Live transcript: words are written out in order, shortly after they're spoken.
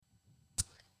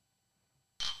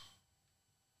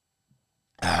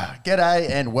G'day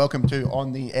and welcome to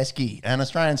On the Esky, an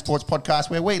Australian sports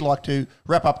podcast where we like to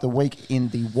wrap up the week in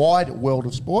the wide world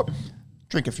of sport,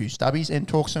 drink a few stubbies and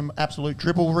talk some absolute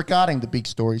dribble regarding the big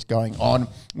stories going on.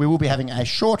 We will be having a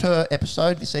shorter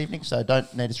episode this evening, so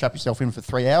don't need to strap yourself in for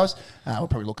 3 hours. We're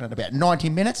probably looking at about 90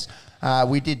 minutes.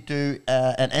 We did do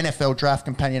an NFL draft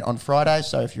companion on Friday,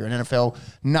 so if you're an NFL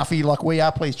nuffy like we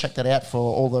are, please check that out for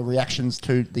all the reactions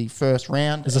to the first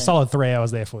round. There's a solid 3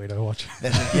 hours there for you to watch.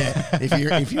 Yeah,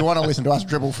 if you want to listen to us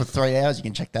dribble for 3 hours, you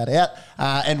can check that out.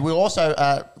 And we'll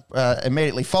also,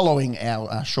 immediately following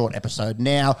our short episode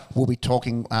now, we'll be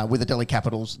talking with the Delhi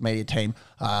Capitals media team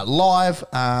live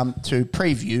to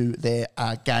preview their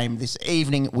game this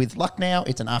evening with Lucknow.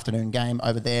 It's an afternoon game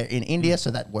over there in India,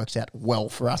 so that works out well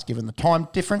for us given the time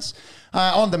difference.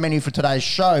 On the menu for today's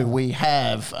show, we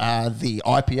have the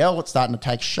IPL. It's starting to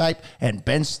take shape, and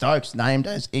Ben Stokes named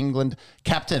as England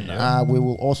captain. We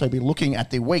will also be looking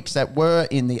at the weeks that were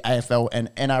in the AFL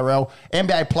and NRL.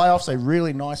 NBA playoffs, a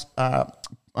really nice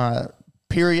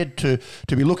period to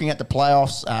be looking at the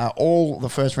playoffs. All the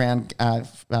first round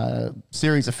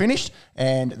series are finished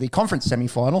and the conference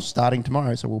semi-finals starting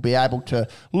tomorrow. So we'll be able to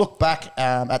look back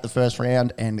at the first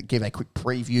round and give a quick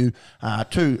preview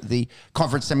to the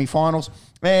conference semi-finals.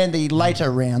 And the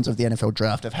later rounds of the NFL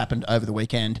draft have happened over the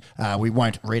weekend. We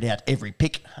won't read out every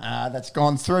pick that's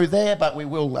gone through there, but we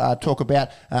will talk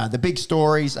about the big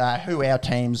stories, who our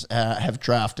teams have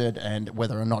drafted and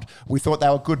whether or not we thought they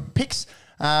were good picks.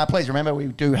 Please remember, we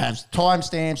do have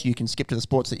timestamps. You can skip to the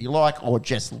sports that you like or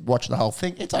just watch the whole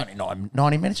thing. It's only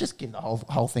 90 minutes. Just give the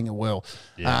whole thing a whirl.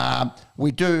 Yeah.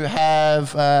 We do have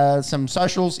some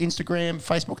socials, Instagram,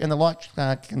 Facebook, and the like.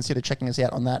 Consider checking us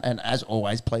out on that. And as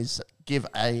always, please give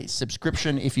a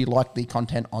subscription if you like the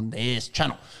content on this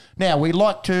channel. Now, we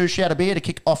like to shout a beer to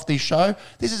kick off this show.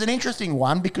 This is an interesting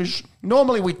one because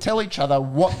normally we tell each other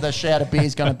what the shout a beer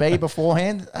is going to be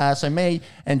beforehand. So me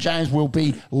and James will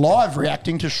be live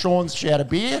reacting to Sean's shout a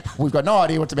beer. We've got no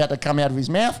idea what's about to come out of his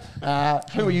mouth.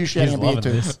 Who are you shouting a beer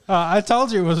to? I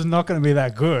told you it was not going to be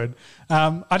that good.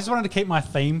 I just wanted to keep my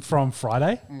theme from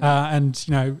Friday and,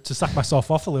 to suck myself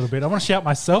off a little bit. I want to shout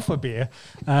myself a beer.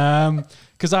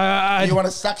 Because you want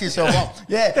to suck yourself off.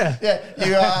 Yeah.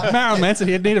 You Marilyn Manson,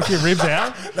 he'd need a few ribs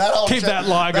out. Keep that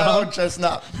lie going. That old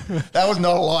chestnut. That was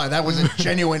not a lie. That was a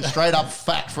genuine, straight up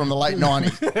fact from the late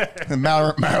 90s. The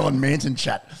Marilyn Manson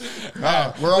chat.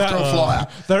 We're off to a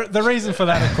flyer. The reason for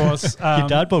that, of course. Your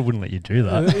dad bod wouldn't let you do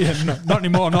that. Not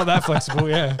anymore. Not that flexible,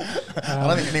 I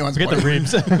don't think anyone's get body, the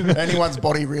ribs. Anyone's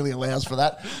body really allows for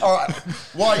that. All right.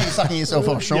 Why are you sucking yourself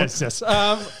off, Sean? Yes.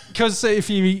 Because if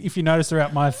you notice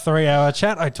throughout my 3-hour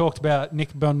chat, I talked about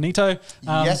Nick Bonito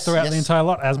throughout the entire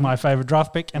lot as my favourite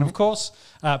draft pick. And of course,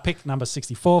 pick number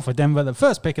 64 for Denver, the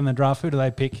first pick in the draft. Who do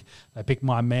they pick? They pick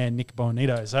my man, Nick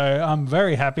Bonito. So I'm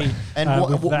very happy. And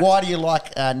why do you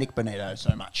like Nick Bonito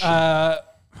so much? I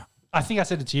think I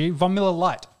said it to you, Von Miller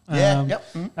Light.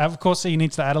 Of course, he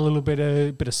needs to add a little bit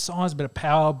of size, a bit of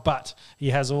power, but he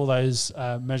has all those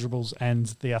measurables and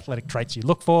the athletic traits you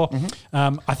look for.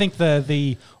 I think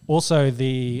let's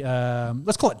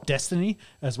call it destiny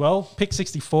as well. Pick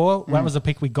 64. That was the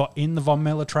pick we got in the Von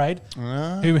Miller trade.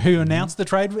 Who announced the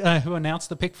trade? Who announced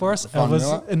the pick for us?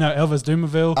 Elvis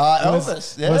Dumerville.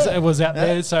 Elvis was out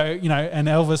there. So and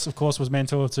Elvis, of course, was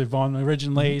mentor to Von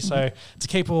originally. So to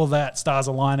keep all that stars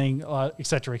aligning, et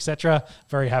cetera,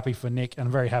 very happy for Nick and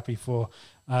very happy for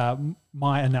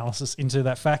my analysis into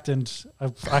that fact, and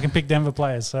I can pick Denver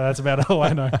players, so that's about all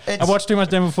I know. I watch too much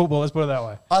Denver football, let's put it that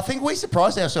way. I think we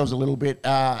surprised ourselves a little bit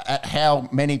at how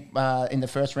many in the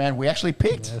first round we actually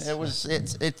picked. Yes.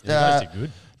 It's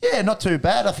good. Yeah, not too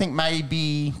bad. I think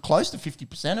maybe close to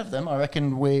 50% of them. I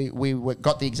reckon we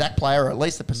got the exact player or at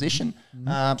least the position.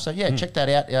 Check that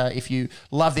out if you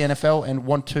love the NFL and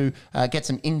want to get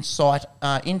some insight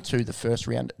into the first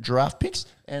round draft picks.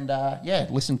 And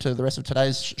listen to the rest of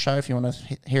today's show if you want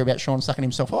to hear about Sean sucking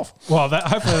himself off. Well,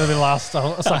 hopefully that'll be the last.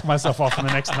 I'll suck myself off in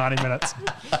the next 90 minutes.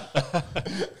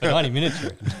 90 minutes.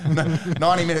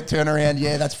 90-minute turnaround.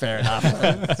 Yeah, that's fair enough.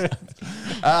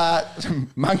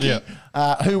 Monkey,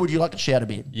 who would you like to shout a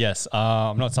bit? Yes,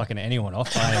 I'm not sucking anyone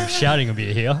off. I am shouting a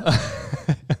bit here.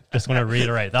 Just want to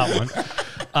reiterate that one.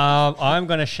 I'm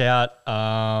going to shout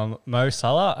Mo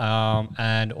Salah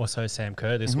and also Sam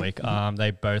Kerr this week.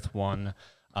 They both won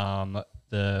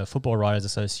the Football Writers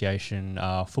Association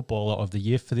Footballer of the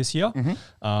Year for this year.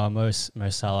 Mo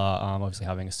Salah obviously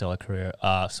having a stellar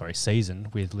season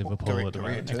with Liverpool at the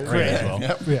moment. Career as well.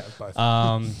 Yeah, both.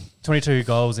 22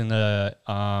 goals in the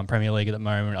Premier League at the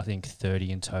moment. I think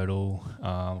 30 in total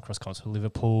across continental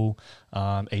Liverpool.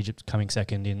 Egypt coming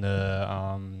second in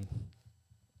the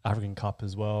African Cup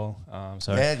as well.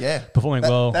 So performing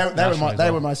well.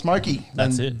 They were my smoky.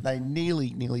 That's it. They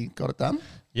nearly got it done.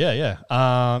 Yeah.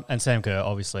 And Sam Kerr,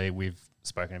 obviously, we've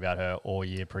spoken about her all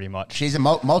year pretty much. She's a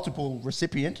multiple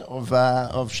recipient of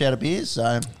Shout of Beers.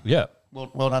 So yeah.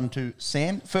 Well done to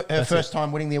Sam. First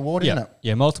time winning the award, isn't it?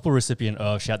 Yeah, multiple recipient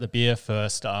of Shout the Beer,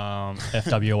 first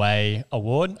FWA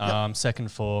award. Second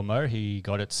for Mo. He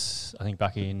got it, I think,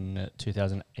 back in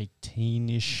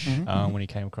 2018-ish when he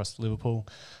came across Liverpool.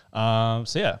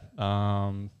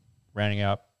 Rounding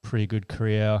out pretty good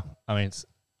career. I mean, it's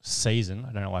season.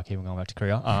 I don't know why I keep going back to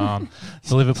career.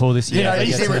 For Liverpool this year.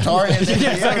 Is he retiring?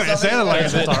 It sounded like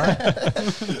he's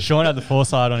retiring. Sean had the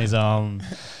foresight on his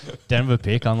Denver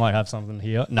pick. I might have something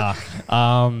here. Nah.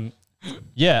 As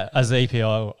the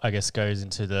EPL, I guess, goes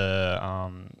into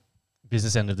the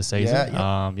business end of the season.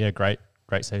 Great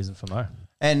season for Mo.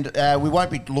 And we won't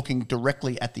be looking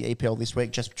directly at the EPL this week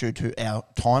just due to our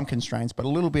time constraints, but a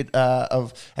little bit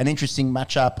of an interesting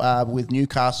matchup with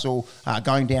Newcastle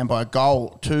going down by a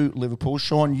goal to Liverpool.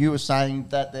 Sean, you were saying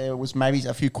that there was maybe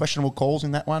a few questionable calls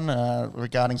in that one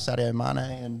regarding Sadio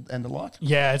Mane and the like.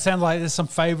 Yeah, it sounds like there's some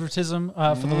favouritism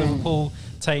for the Liverpool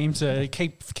team to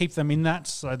keep them in that.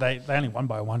 So they only won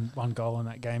by one goal in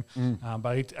that game.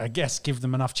 But I guess give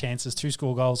them enough chances to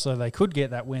score goals so they could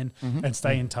get that win and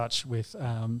stay in touch with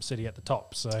City at the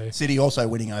top. So City also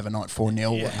winning overnight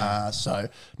 4-0. So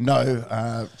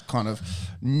no kind of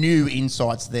new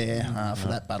insights there for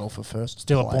that battle for first.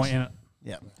 Still place. A point in it.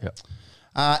 Yeah.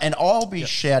 And I'll be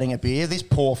shouting a beer. This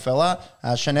poor fella,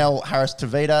 Chanel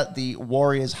Harris-Tavita, the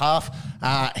Warriors half,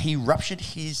 he ruptured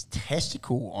his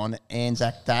testicle on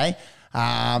Anzac Day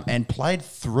and played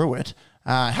through it.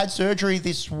 Had surgery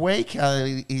this week.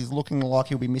 He's looking like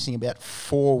he'll be missing about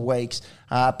 4 weeks.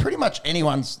 Pretty much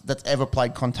anyone that's ever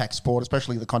played contact sport,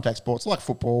 especially the contact sports like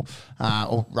football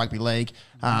or rugby league,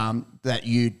 that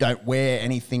you don't wear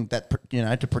anything that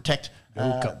to protect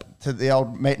to the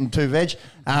old meat and 2 veg.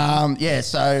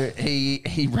 So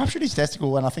he ruptured his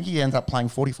testicle, and I think he ends up playing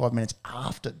 45 minutes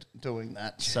after doing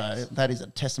that. Jeez. So that is a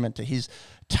testament to his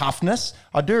toughness.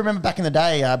 I do remember back in the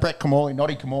day, Brett Kamali,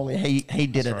 Noddy Kamali, he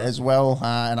did it as well,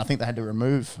 and I think they had to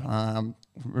remove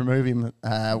him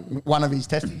one of his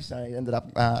testes, so he ended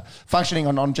up functioning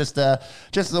on just the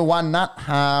one nut.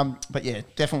 But yeah,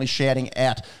 definitely shouting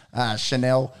out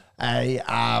Chanel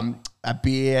a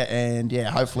beer, and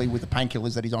hopefully with the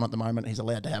painkillers that he's on at the moment, he's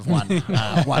allowed to have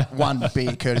one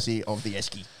beer courtesy of the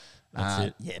Esky. That's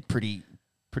it. Yeah, pretty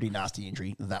nasty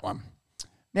injury, that one.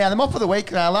 Now, the mop of the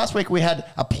week. Last week we had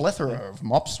a plethora of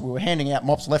mops. We were handing out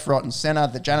mops left, right and centre.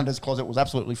 The janitor's closet was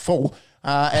absolutely full.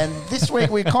 And this week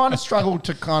we kind of struggled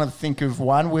to kind of think of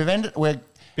one.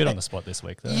 Bit on the spot this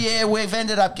week, though. Yeah, we've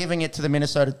ended up giving it to the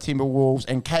Minnesota Timberwolves,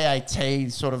 and KAT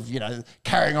sort of,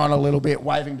 carrying on a little bit,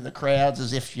 waving to the crowds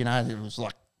as if, it was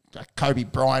like Kobe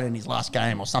Bryant in his last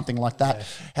game or something like that. Yeah.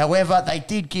 However, they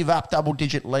did give up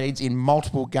double-digit leads in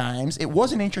multiple games. It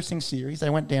was an interesting series. They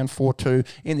went down 4-2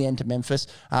 in the end to Memphis.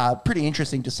 Pretty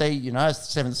interesting to see,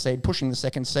 7th seed pushing the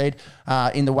 2nd seed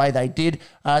in the way they did.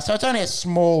 So it's only a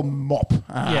small mop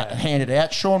handed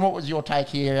out. Sean, what was your take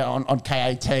here on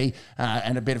KAT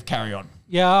and a bit of carry-on?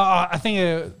 Yeah, I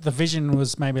think the vision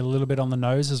was maybe a little bit on the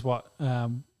nose is what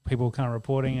people were kind of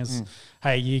reporting is,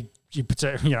 hey, you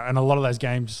and a lot of those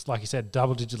games, like you said,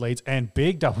 double-digit leads and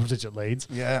big double-digit leads.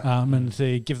 Yeah. And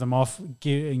to give them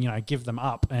give them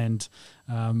up and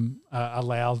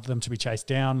allow them to be chased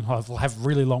down, have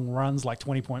really long runs, like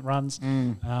 20-point runs.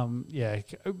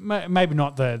 Maybe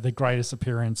not the greatest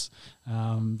appearance.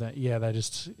 They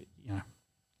just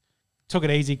took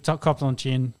it easy, copped on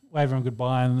chin, waved everyone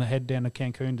goodbye, and head down to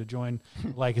Cancun to join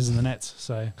Lakers in the Nets.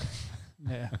 So,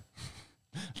 yeah.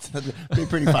 It'd be a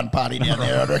pretty fun party down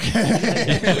there, I reckon.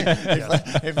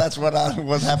 if that's what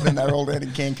was happening, they were all down in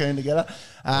Cancun together.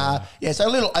 So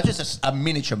just a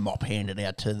miniature mop handed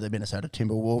out to the Minnesota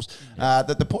Timberwolves.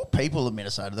 The poor people of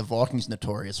Minnesota, the Vikings,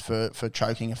 notorious for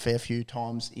choking a fair few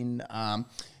times in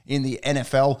the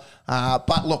NFL.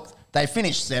 But look, they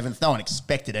finished 7th. No one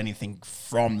expected anything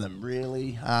from them,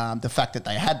 really. The fact that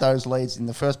they had those leads in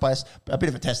the first place, a bit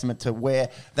of a testament to where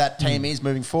that team is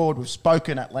moving forward. We've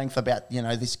spoken at length about,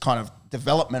 this kind of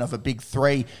development of a big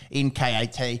 3 in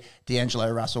KAT,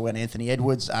 D'Angelo Russell and Anthony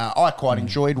Edwards. I quite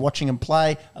enjoyed watching them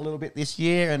play a little bit this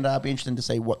year, and be interested to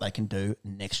see what they can do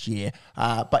next year.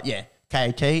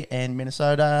 KAT and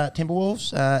Minnesota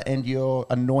Timberwolves, and your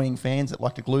annoying fans that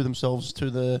like to glue themselves to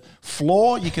the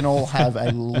floor, you can all have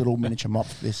a little miniature mop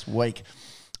this week.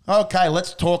 Okay,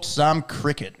 let's talk some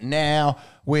cricket. Now,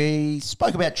 we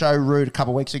spoke about Joe Root a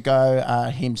couple of weeks ago,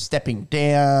 him stepping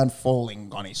down,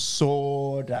 falling on his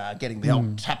sword, getting the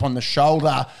old tap on the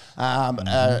shoulder,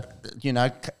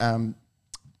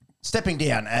 stepping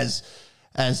down as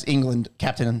England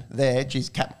captain there. Geez,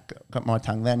 got my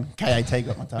tongue then. KAT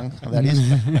got my tongue, that is.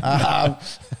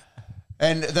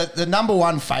 And the number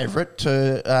one favourite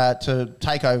to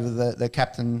take over the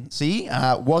captaincy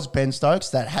was Ben Stokes.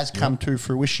 That has come to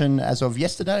fruition as of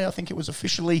yesterday. I think it was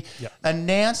officially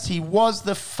announced. He was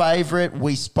the favourite.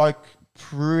 We spoke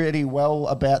pretty well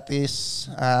about this.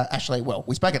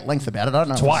 We spoke at length about it. I don't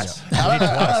know. Twice. I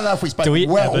don't know if we spoke well. Do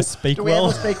we ever speak well? Do we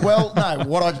ever speak well?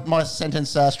 No. My sentence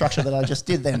structure that I just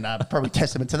did then probably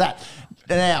testament to that.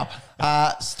 Now,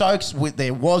 Stokes,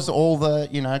 there was all the,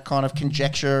 kind of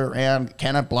conjecture around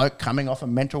can a bloke coming off a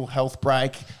mental health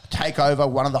break take over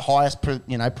one of the highest,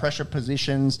 pressure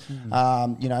positions,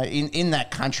 in that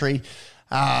country.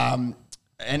 And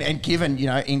given,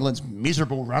 England's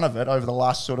miserable run of it over the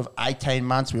last sort of 18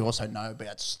 months, we also know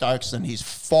about Stokes and his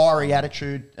fiery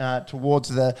attitude towards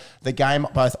the game,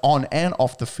 both on and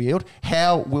off the field.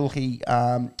 How will he,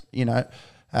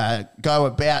 go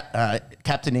about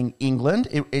captaining England?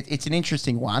 It's an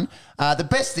interesting one. The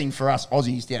best thing for us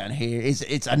Aussies down here is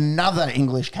it's another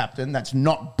English captain that's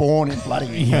not born in bloody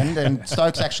England. And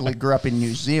Stokes actually grew up in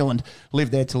New Zealand,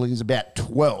 lived there till he was about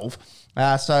 12.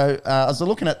 So I was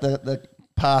looking at the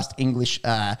past English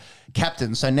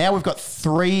captains. So now we've got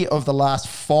 3 of the last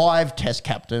 5 Test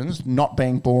captains not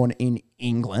being born in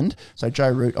England. So Joe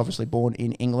Root, obviously born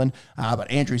in England,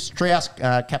 but Andrew Strauss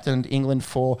captained England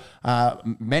for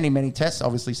many, many Tests,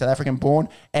 obviously South African born.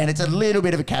 And it's a little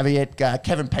bit of a caveat.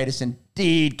 Kevin Peterson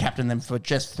did captain them for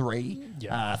just 3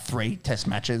 Test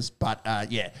matches. But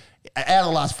out of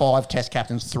the last 5 Test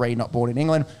captains, 3 not born in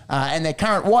England. And their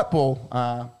current white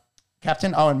ball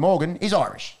captain, Owen Morgan, is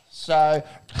Irish. So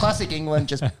classic England,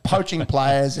 just poaching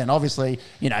players, and obviously,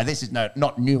 this is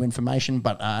not new information,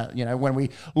 but when we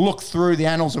look through the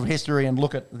annals of history and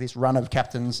look at this run of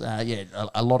captains,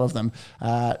 a lot of them,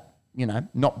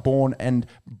 not born and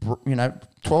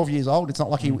 12 years old. It's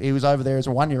not like he was over there as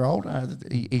a 1-year-old.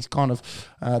 He's kind of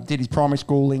did his primary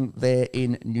schooling there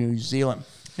in New Zealand.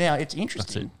 Now it's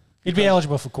interesting. He'd be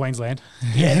eligible for Queensland.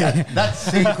 Yeah,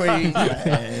 that's in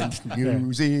Queensland,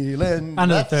 New Zealand.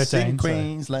 Under the that's 13. in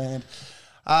Queensland.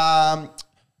 Now,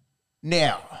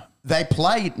 they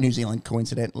played New Zealand,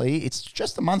 coincidentally. It's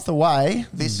just a month away.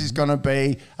 This is going to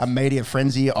be a media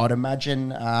frenzy, I'd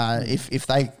imagine. If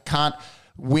they can't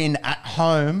win at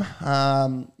home,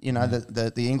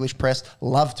 the English press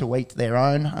love to eat their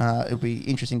own. It'll be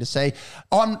interesting to see.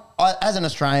 As an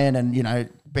Australian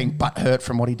and, being butthurt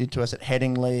from what he did to us at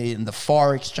Headingley and the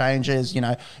fire exchanges,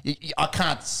 I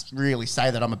can't really say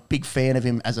that I'm a big fan of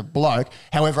him as a bloke.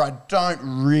 However, I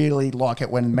don't really like it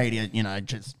when media,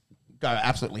 just go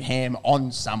absolutely ham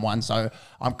on someone. So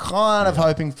I'm kind of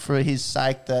hoping for his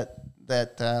sake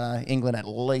that England at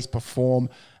least perform,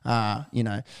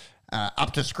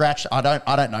 up to scratch. I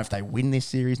don't know if they win this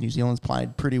series. New Zealand's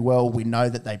played pretty well. We know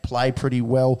that they play pretty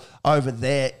well over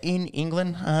there in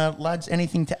England. Lads,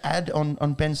 anything to add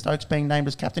on Ben Stokes being named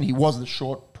as captain? He was the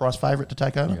short price favourite to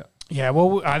take over. Yeah,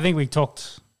 well, I think we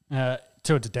talked to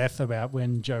it to death about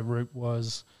when Joe Root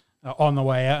was on the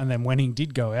way out, and then when he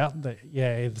did go out,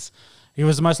 he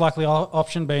was the most likely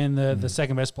option, being the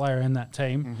second best player in that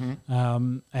team.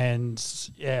 Then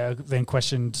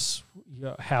questioned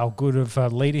how good of a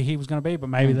leader he was going to be, but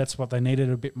maybe that's what they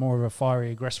needed, a bit more of a fiery,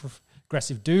 aggressive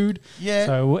dude. Yeah.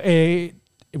 So,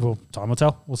 time will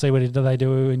tell. We'll see what they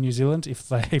do in New Zealand. If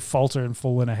they falter and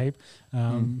fall in a heap,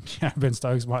 Ben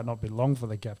Stokes might not be long for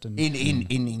the captain. In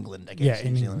England, against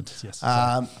New Zealand. Yes.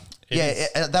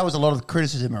 That was a lot of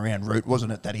criticism around Root,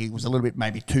 wasn't it? That he was a little bit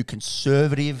maybe too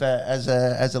conservative as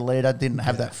a leader, didn't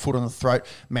have that foot on the throat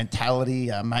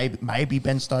mentality. Maybe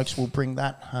Ben Stokes will bring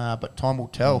that, but time will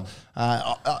tell.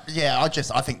 I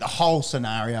think the whole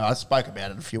scenario, I spoke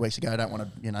about it a few weeks ago. I don't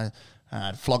want to,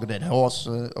 flog a dead horse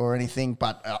or anything,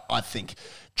 but I think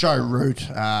Joe Root,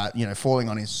 falling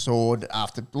on his sword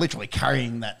after literally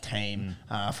carrying that team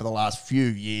for the last few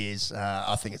years,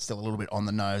 I think it's still a little bit on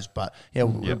the nose. But it'll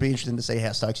be interesting to see how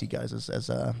Stokesy goes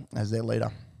as their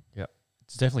leader. Yeah,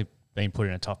 it's definitely been put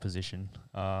in a tough position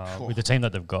with the team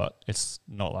that they've got. It's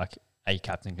not like a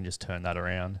captain can just turn that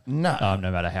around. No,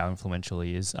 no matter how influential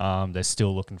he is. They're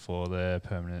still looking for the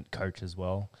permanent coach as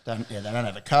well. They don't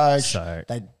have a coach. So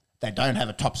they don't have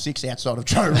a top 6 outside of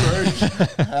Joe Root.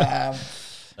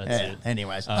 That's it.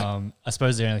 Anyways. I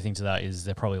suppose the only thing to that is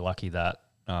they're probably lucky that,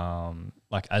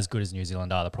 as good as New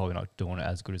Zealand are, they're probably not doing it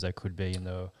as good as they could be in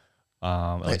the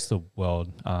at least the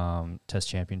World Test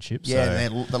Championship. Yeah,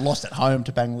 so. they lost at home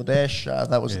to Bangladesh.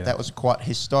 That was quite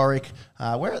historic.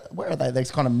 Where are they? They're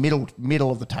kind of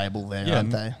middle of the table there,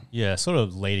 aren't they? Yeah, sort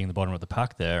of leading the bottom of the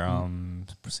pack there.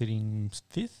 Proceeding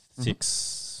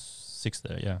sixth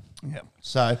there, yeah. Yeah.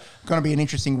 So going to be an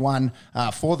interesting one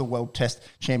for the World Test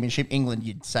Championship. England,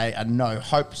 you'd say, are no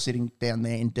hope sitting down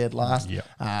there in dead last. Yep.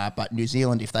 But New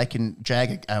Zealand, if they can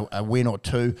jag a win or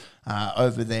two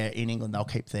over there in England, they'll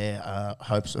keep their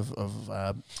hopes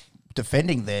of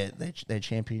defending their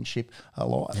championship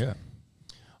alive. Yeah.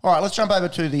 All right, let's jump over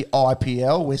to the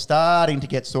IPL. We're starting to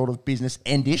get sort of business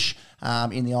endish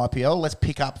in the IPL. Let's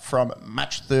pick up from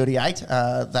match 38.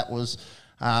 That was...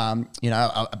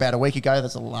 about a week ago.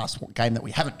 That's the last game that we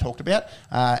haven't talked about,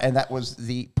 and that was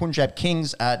the Punjab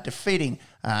Kings defeating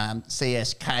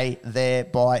CSK there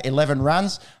by 11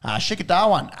 runs. Shikhar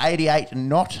Dhawan, 88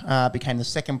 not, became the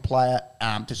second player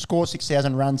to score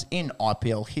 6,000 runs in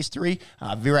IPL history.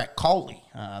 Virat Kohli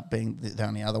being the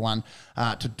only other one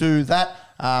to do that.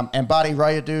 And Bharti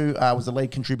Rayudu was the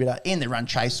lead contributor in the run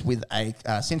chase with a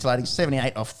scintillating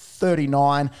 78 of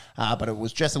 39, but it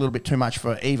was just a little bit too much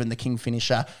for even the king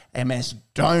finisher, MS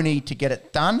Dhoni, to get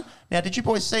it done. Now, did you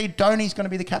boys see Dhoni's going to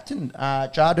be the captain?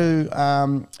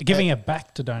 Jadu... giving it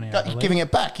back to Dhoni, I believe. Giving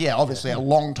it back, yeah. Obviously, a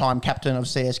long-time captain of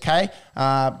CSK.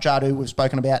 Jadu, we've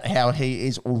spoken about how he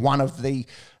is one of the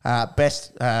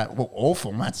best, all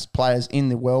formats players in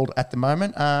the world at the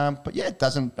moment. But yeah,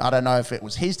 I don't know if it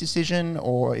was his decision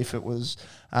or if it was,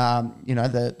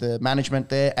 the management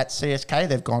there at CSK.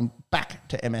 They've gone back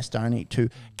to MS Dhoni to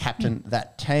captain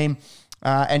that team.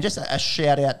 And just a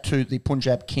shout out to the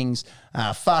Punjab Kings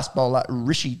fast bowler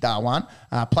Rishi Dhawan.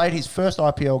 Played his first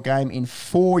IPL game in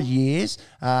 4 years.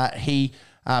 He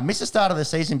missed the start of the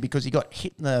season because he got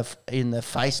hit in the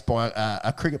face by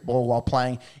a cricket ball while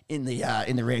playing in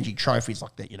the Ranji Trophies,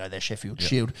 like their Sheffield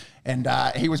Shield, and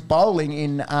he was bowling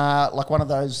in like one of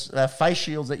those face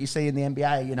shields that you see in the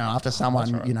NBA. After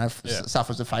someone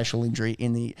suffers a facial injury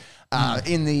in the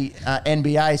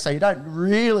NBA, so you don't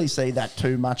really see that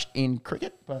too much in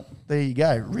cricket. But there you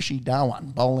go, Rishi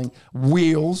Dhawan bowling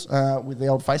wheels with the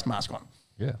old face mask on.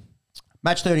 Yeah.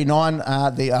 Match 39,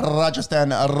 the Rajasthan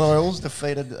Royals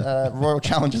defeated Royal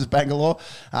Challengers Bangalore.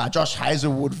 Josh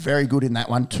Hazlewood, very good in that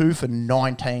one, 2 for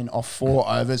 19 off 4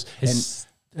 overs. Has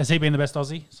he been the best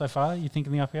Aussie so far, you think,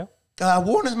 in the IPL?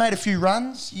 Warner's made a few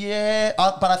runs, yeah,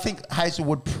 but I think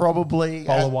Hazlewood probably...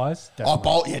 Bowler-wise?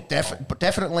 Definitely.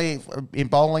 Definitely in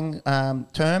bowling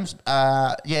terms.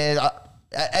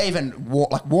 Even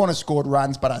Warner scored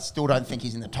runs, but I still don't think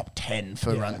he's in the top 10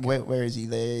 for runs. Okay. Where is he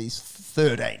there? He's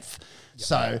 13th.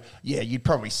 So, you'd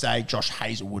probably say Josh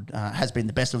Hazlewood has been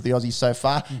the best of the Aussies so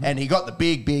far. Mm-hmm. And he got the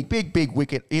big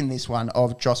wicket in this one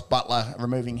of Joss Buttler,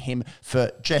 removing him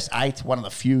for just 8. One of the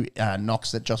few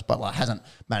knocks that Joss Buttler hasn't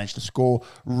managed to score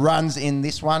runs in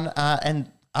this one.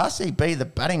 And RCB, the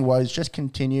batting woes just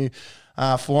continue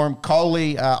for him.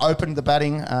 Kohli opened the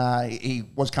batting. He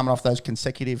was coming off those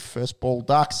consecutive first ball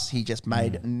ducks. He just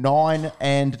made 9.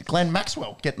 And Glenn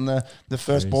Maxwell getting the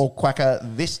first ball quacker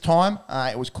this time.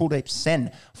 It was Kuldeep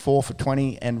Sen, 4 for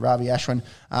 20, and Ravi Ashwin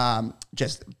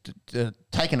just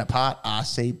taken apart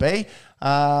RCB.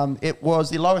 It was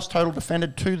the lowest total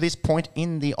defended to this point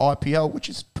in the IPL, which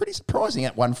is pretty surprising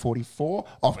at 144.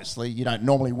 Obviously, you don't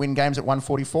normally win games at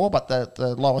 144, but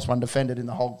the lowest one defended in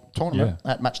the whole tournament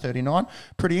at match 39.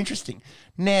 Pretty interesting.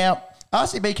 Now,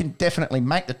 RCB can definitely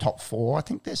make the top 4. I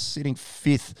think they're sitting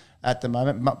 5th at the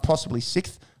moment, possibly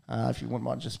 6th. If you wouldn't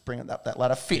mind just bringing up that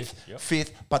ladder. Fifth.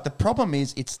 But the problem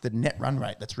is it's the net run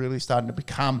rate that's really starting to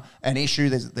become an issue.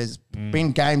 There's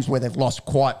been games where they've lost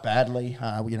quite badly.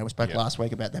 We spoke last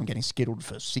week about them getting skittled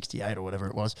for 68 or whatever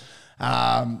it was.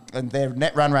 And their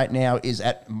net run rate now is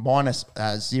at minus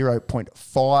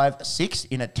 0.56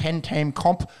 in a 10-team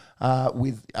comp.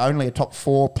 With only a top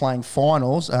 4 playing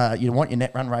finals, you want your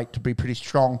net run rate to be pretty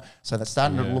strong. So that's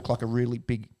starting to look like a really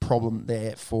big problem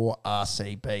there for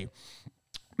RCB.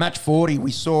 Match 40,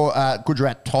 we saw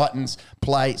Gujarat Titans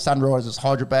play Sunrisers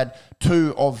Hyderabad,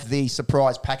 2 of the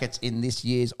surprise packets in this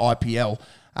year's IPL.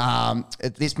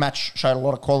 This match showed a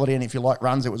lot of quality, and if you like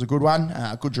runs, it was a good one.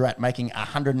 Gujarat making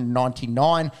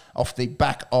 199 off the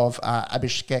back of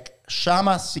Abhishek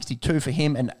Sharma, 62 for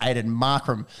him, and Aidan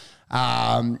Markram.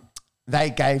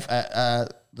 They gave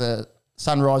the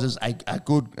Sunrisers a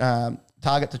good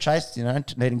target to chase,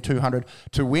 needing 200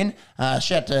 to win.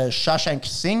 Shout out to Shashank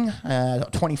Singh,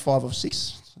 25 of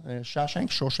 6.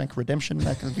 Shawshank Redemption.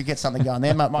 If you get something going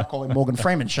there, might call him Morgan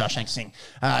Freeman, Shawshank Singh.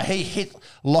 He hit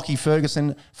Lockie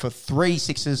Ferguson for 3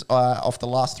 sixes off the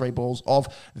last 3 balls of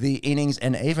the innings,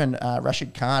 and even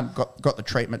Rashid Khan got the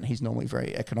treatment. He's normally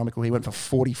very economical. He went for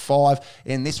 45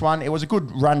 in this one. It was a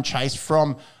good run chase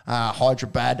from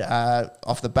Hyderabad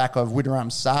off the back of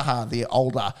Widaram Saha, the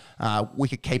older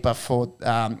wicket keeper for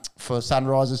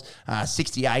Sunrisers,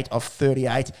 68 of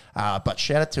 38. But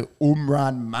shout out to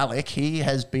Umran Malik. He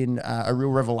has been a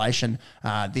real revelation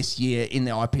this year in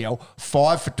the IPL.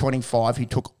 5 for 25. He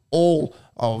took all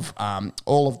of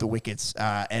the wickets,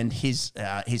 and his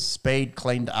speed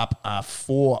cleaned up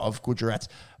 4 of Gujarat's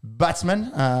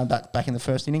batsmen back in the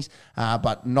first innings,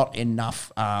 but not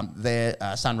enough. Their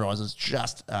Sunrisers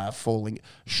just falling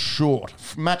short.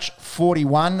 Match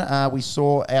 41, we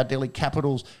saw our Delhi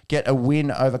Capitals get a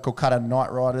win over Kolkata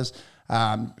Knight Riders.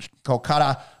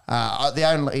 Kolkata, the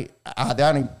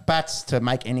only bats to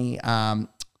make any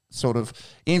sort of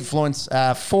influence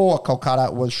for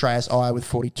Kolkata was Shreyas Iyer with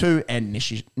 42 and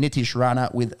Nitish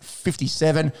Rana with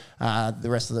 57. The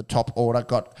rest of the top order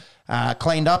got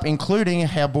cleaned up, including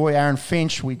our boy Aaron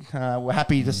Finch. We were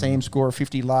happy to see him score a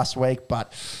 50 last week,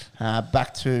 but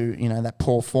back to that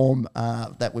poor form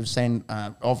that we've seen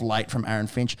of late from Aaron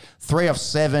Finch. 3 of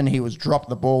 7, he was dropped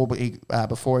the ball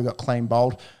before he got clean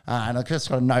bowled. And I just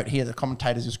got a note here, the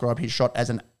commentators described his shot as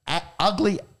an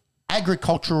ugly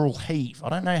agricultural heave. I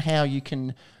don't know how you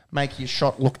can make your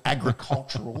shot look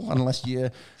agricultural unless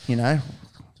you're,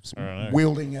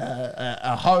 wielding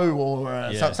a hoe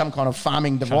or some kind of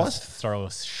farming device. Throw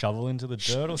a shovel into the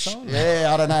dirt or something?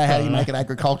 Yeah, I don't know how you make it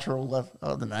agricultural. I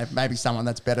don't know. Maybe someone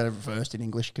that's better versed in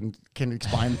English can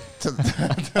explain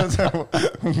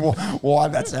why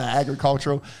that's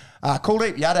agricultural.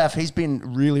 Kuldeep Yadav, he's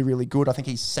been really, really good. I think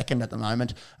he's second at the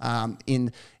moment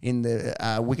in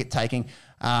the wicket taking.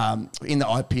 In the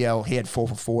IPL, he had 4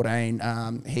 for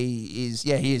 14. He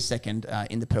is second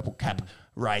in the purple cap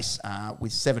race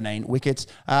with 17 wickets.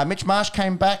 Mitch Marsh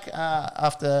came back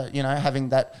after having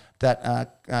that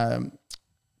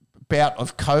bout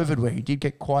of COVID where he did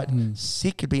get quite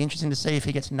sick. It'd be interesting to see if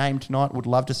he gets named tonight. Would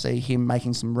love to see him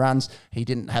making some runs. He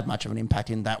didn't have much of an impact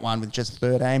in that one with just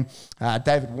 13.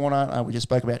 David Warner, we just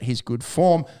spoke about his good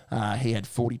form. He had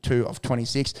 42 of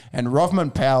 26. And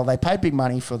Rovman Powell, they paid big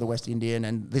money for the West Indian,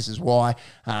 and this is why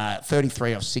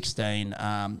 33 of 16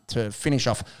 to finish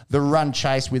off the run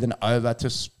chase with an over to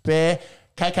spare.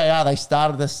 KKR, they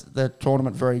started the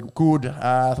tournament very good,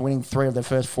 winning 3 of their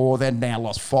first 4, then now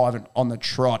lost 5 on the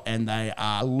trot, and they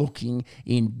are looking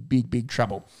in big, big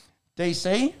trouble.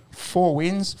 DC, 4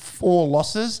 wins, 4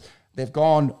 losses. They've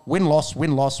gone win-loss,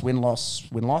 win-loss, win-loss,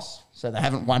 win-loss, so they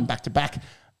haven't won back-to-back.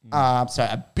 So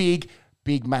a big,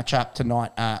 big matchup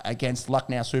tonight against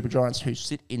Lucknow Super Giants, who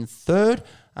sit in 3rd.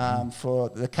 For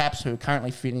the Caps, who are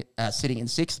currently sitting in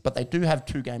 6th, but they do have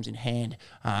 2 games in hand.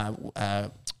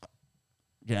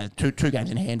 Two games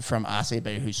in hand from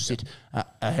RCB, who sit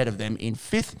ahead of them in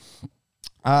 5th.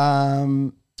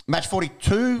 Match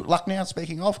 42, Lucknow,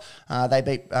 speaking of, they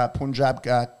beat Punjab.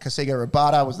 Kasiga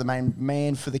Rabada was the main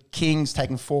man for the Kings,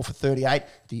 taking 4 for 38,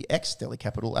 the ex-Delhi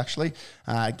Capital, actually,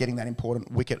 getting that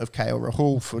important wicket of KL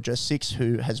Rahul for just 6,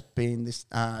 who has been this,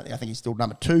 I think he's still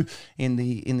number 2 in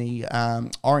the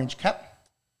orange cap.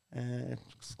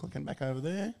 Just clicking back over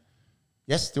there.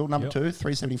 Yes, still number 2,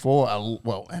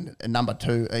 374. And number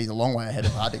 2, he's a long way ahead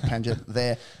of Hardik Pandya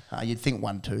there. You'd think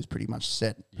 1-2 is pretty much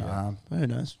set. Yeah. Who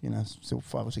knows? Still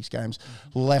 5 or 6 games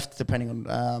left, depending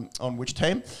on which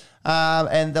team.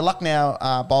 And the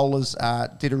Lucknow bowlers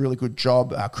did a really good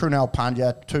job. Krunal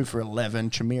Pandya, 2 for 11.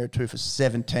 Chamira, 2 for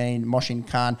 17. Moshin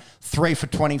Khan, 3 for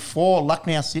 24.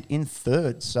 Lucknow sit in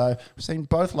 3rd. So we've seen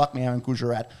both Lucknow and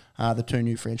Gujarat, the 2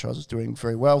 new franchises, doing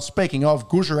very well. Speaking of,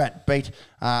 Gujarat beat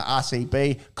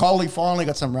RCB. Kohli finally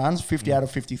got some runs, 50 out of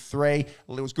 53. It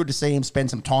was good to see him spend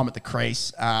some time at the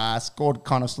crease. Scored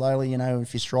kind of slowly,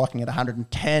 if you're striking at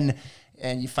 110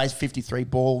 and you face 53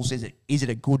 balls, is it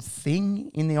a good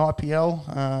thing in the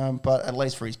IPL? But at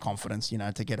least for his confidence,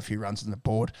 to get a few runs on the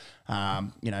board,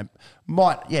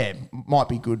 might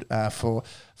be good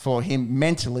for him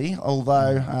mentally.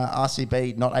 Although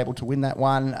RCB not able to win that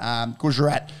one.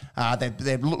 Gujarat,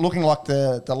 they're looking like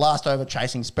the last over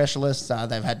chasing specialists.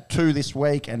 They've had 2 this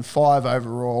week and 5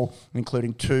 overall,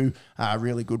 including 2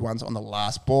 really good ones on the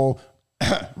last ball.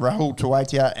 Rahul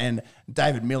Tewatia and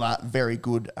David Miller, very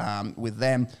good with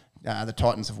them. The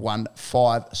Titans have won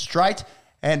 5 straight.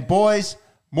 And boys,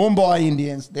 Mumbai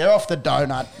Indians, they're off the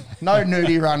donut. No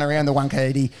nudie run around the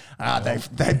Wankhede.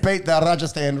 They beat the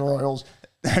Rajasthan Royals.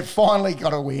 they finally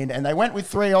got a win, and they went with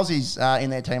 3 Aussies in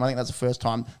their team. I think that's the first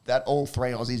time that all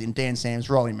 3 Aussies in Dan Sams,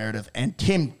 Riley Meredith, and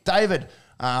Tim David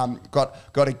got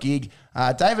a gig.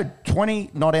 David,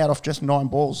 20 not out off just 9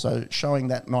 balls, so showing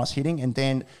that nice hitting. And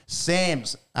Dan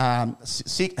Sams,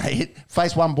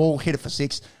 faced 1 ball, hit it for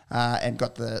 6, and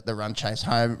got the run chase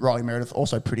home. Riley Meredith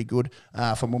also pretty good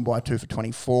for Mumbai, 2 for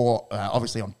 24.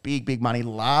 Obviously on big money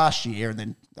last year, and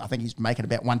then I think he's making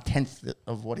about 1/10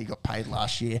 of what he got paid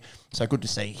last year. So good to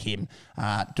see him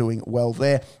doing well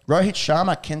there. Rohit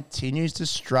Sharma continues to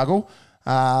struggle.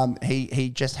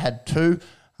 He just had 2.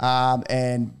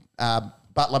 And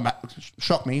Butler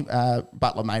shocked me.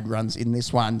 Butler made runs in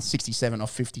this one, 67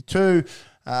 off 52.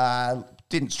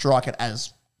 Didn't strike it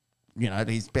as,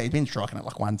 he's been striking it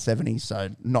like 170, so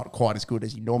not quite as good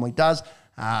as he normally does.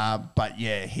 But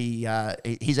yeah,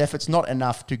 his efforts not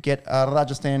enough to get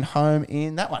Rajasthan home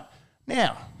in that one.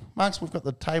 Now, Marks, we've got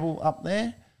the table up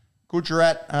there.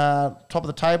 Gujarat, top of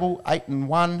the table,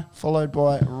 8-1, followed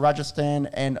by Rajasthan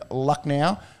and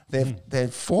Lucknow. They're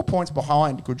 4 points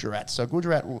behind Gujarat. So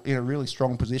Gujarat in a really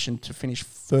strong position to finish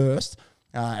first.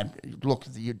 Look,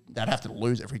 they'd have to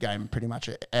lose every game pretty much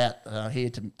out here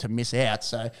to miss out.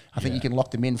 So I think you can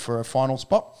lock them in for a final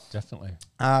spot. Definitely.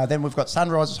 Then we've got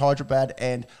Sunrisers Hyderabad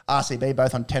and RCB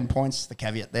both on 10 points. The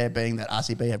caveat there being that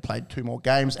RCB have played 2 more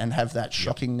games and have that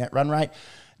shocking net run rate.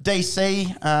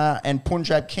 DC and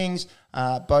Punjab Kings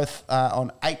both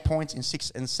on 8 points in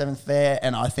 6th and 7th there,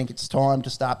 and I think it's time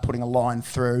to start putting a line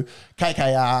through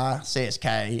KKR,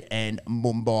 CSK and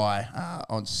Mumbai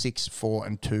on 6, 4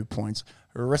 and 2 points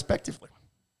respectively.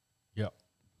 Yep.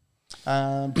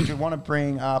 Did you want to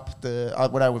bring up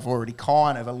we've already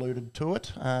kind of alluded to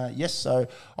it. Yes, so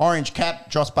Orange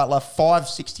Cap, Joss Butler,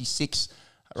 566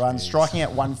 runs, striking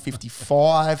at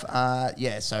 155.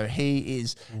 So he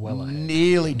is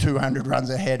nearly 200 runs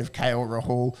ahead of KL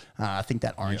Rahul. I think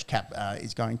that Orange Cap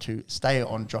is going to stay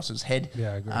on Joss's head.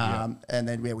 Yeah, I agree. And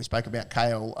then we spoke about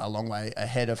KL a long way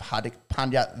ahead of Hardik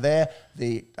Pandya there.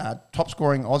 The top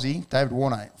scoring Aussie, David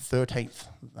Warner, 13th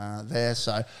there.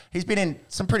 So he's been in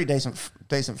some pretty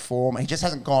decent form. He just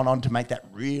hasn't gone on to make that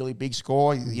really big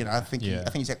score. I think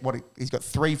he's got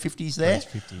 350s there.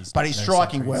 350s, but he's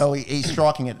striking well. He's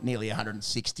striking at nearly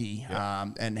 160,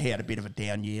 and he had a bit of a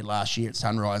down year last year at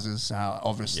Sunrisers.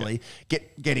 Obviously,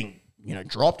 getting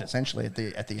dropped essentially at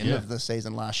the end of the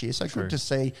season last year. So good to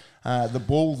see the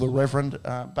Bull, the Reverend,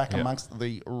 back amongst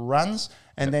the runs.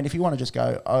 And then if you want to just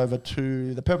go over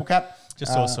to the Purple Cap,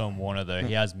 also on Warner though,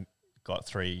 he has got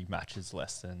 3 matches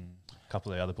less than a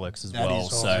couple of the other blokes as well.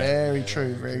 So very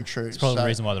true. It's probably the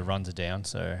reason why the runs are down.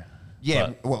 So.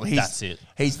 Yeah, well, that's it.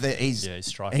 He's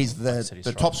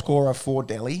the top scorer for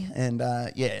Delhi, and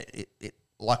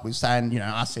like we were saying,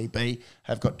 RCB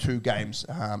have got 2 games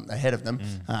ahead of them.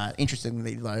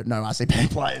 Interestingly, though, no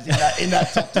RCB players in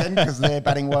that top 10 because their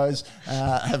batting woes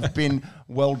have been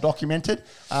well documented.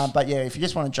 But if you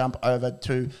just want to jump over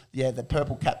to the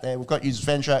Purple Cap there, we've got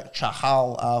Yuzvendra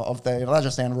Chahal of the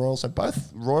Rajasthan Royals. So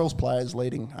both Royals players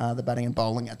leading the batting and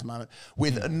bowling at the moment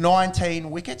with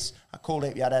 19 wickets.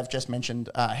 Kuldeep Yadav just mentioned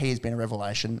he has been a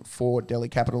revelation for Delhi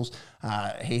Capitals.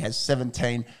 He has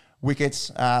 17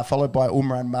 wickets, followed by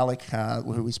Umran Malik,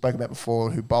 who we spoke about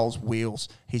before, who bowls wheels.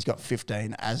 He's got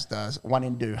 15, as does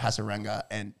Wanindu Hasaranga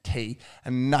and T.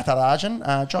 And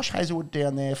Natarajan. Josh Hazlewood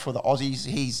down there for the Aussies.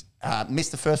 He's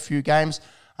missed the first few games,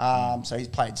 so he's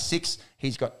played 6.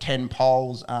 He's got 10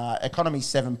 poles, economy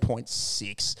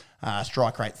 7.6,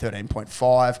 strike rate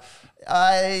 13.5.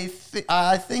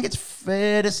 I think it's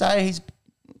fair to say he's...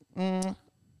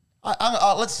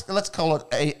 let's call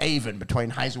it even between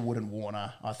Hazlewood and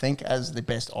Warner, I think, as the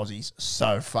best Aussies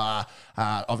so far.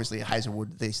 Obviously,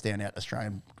 Hazlewood, the standout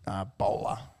Australian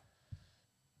bowler.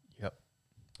 Yep.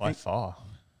 By far.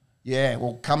 Yeah,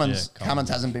 well, Cummins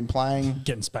hasn't been playing.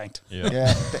 Getting spanked.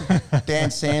 Yeah.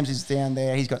 Dan Sams is down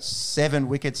there. He's got 7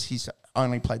 wickets. He's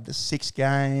only played the 6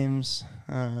 games.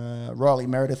 Riley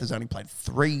Meredith has only played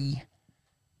 3.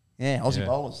 Yeah, Aussie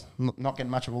bowlers not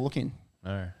getting much of a look in.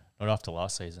 No. Not after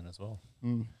last season as well.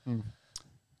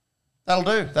 That'll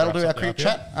do our cricket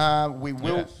chat. We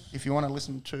will, if you want to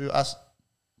listen to us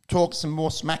talk some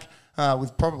more smack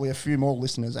with probably a few more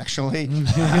listeners, actually.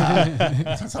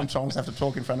 Sometimes have to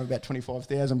talk in front of about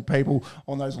 25,000 people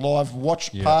on those live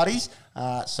watch parties.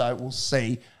 So we'll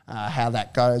see how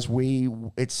that goes.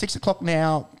 It's 6 o'clock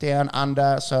now down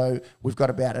under, so we've got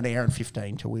about an hour and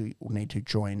 15 till we need to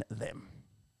join them.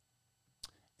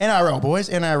 NRL, boys.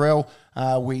 NRL,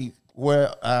 we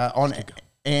were on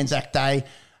Anzac Day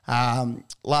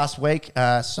last week.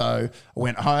 So I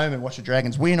went home and watched the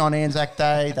Dragons win on Anzac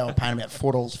Day. They were paying about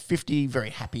 $4.50. Very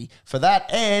happy for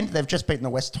that. And they've just beaten the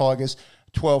West Tigers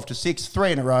 12-6,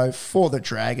 3 in a row for the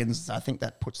Dragons. I think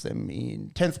that puts them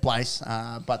in 10th place,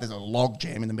 but there's a log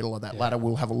jam in the middle of that ladder.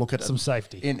 We'll have a look at some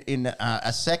safety in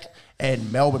a sec.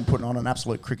 And Melbourne putting on an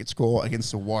absolute cricket score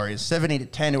against the Warriors,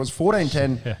 70-10. It was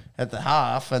 14-10 at the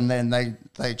half, and then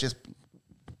they just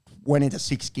went into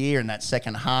sixth gear in that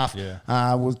second half. We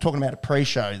were talking about a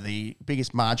pre-show. The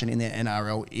biggest margin in the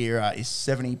NRL era is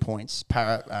 70 points,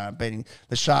 beating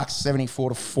the Sharks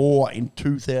 74-4 in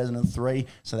 2003.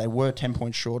 So they were 10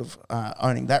 points short of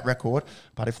owning that record.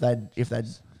 But if they'd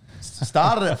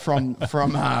started it from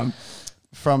the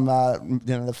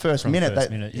first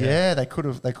minute, they could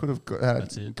have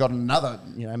got another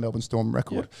Melbourne Storm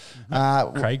record.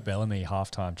 Craig Bellamy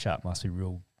halftime chat must be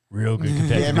real good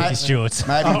compared to Ricky Stewart's.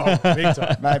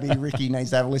 Maybe Ricky needs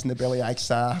to have a listen to Bellyache's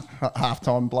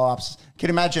halftime blow-ups. Can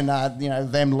you imagine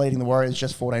them leading the Warriors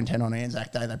just 14-10 on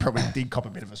Anzac Day? They probably did cop a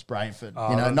bit of a spray for they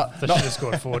should have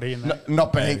scored 40 in that.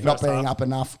 Not being up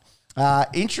enough.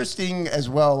 Interesting as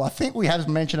well. I think we have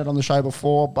mentioned it on the show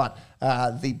before, but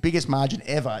the biggest margin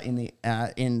ever in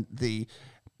the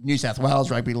New South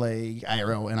Wales Rugby League,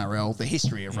 ARL, NRL, the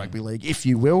history of rugby league, if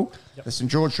you will. Yep. The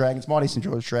St George Dragons, mighty St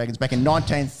George Dragons, back in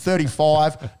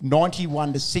 1935,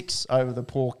 91-6 over the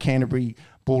poor Canterbury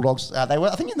Bulldogs. I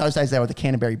think in those days they were the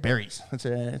Canterbury Berries. It's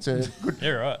a good,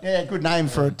 good name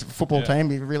for a football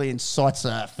team. It really incites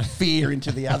fear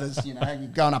into the others. You're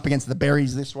going up against the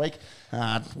Berries this week.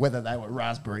 Whether they were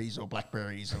raspberries or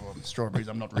blackberries or strawberries,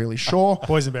 I'm not really sure.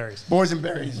 Boys and berries.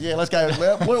 Yeah, let's go.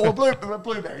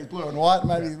 Blueberries, blue and white.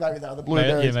 Maybe they were the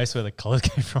blueberries. Yeah, maybe where the colours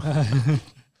came from.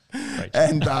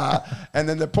 And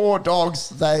then the poor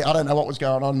Dogs, I don't know what was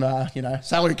going on,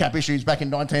 salary cap issues back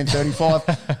in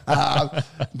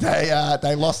 1935.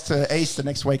 They lost to East the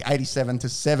next week,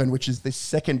 87-7, which is the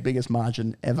second biggest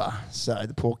margin ever. So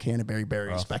the poor Canterbury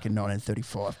Berries back in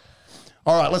 1935.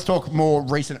 All right, let's talk more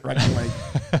recent rugby league.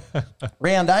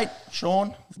 Round 8,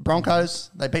 Sean,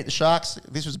 Broncos, they beat the Sharks.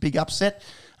 This was a big upset,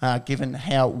 given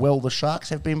how well the Sharks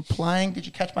have been playing. Did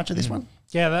you catch much of this one?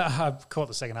 Yeah, I caught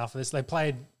the second half of this. They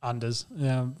played unders.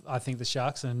 I think the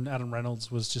Sharks, and Adam Reynolds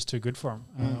was just too good for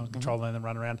them, controlling them,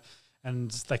 run around.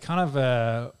 And they kind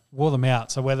of wore them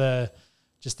out. So whether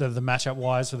just the matchup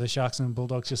wise for the Sharks and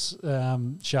Bulldogs, just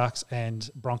Sharks and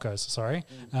Broncos,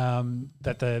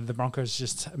 that the Broncos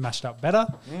just matched up better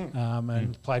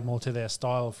and played more to their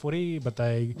style of footy. But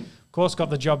they, of course, got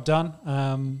the job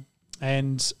done.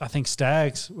 And I think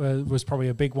Stags was probably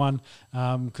a big one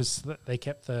because they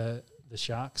kept the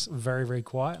Sharks very, very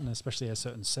quiet, and especially a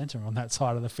certain centre on that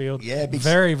side of the field. Yeah,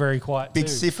 very, very quiet. Big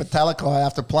Sifa Talakai,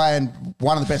 after playing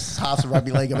one of the best halves of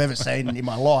rugby league I've ever seen in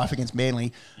my life against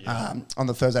Manly on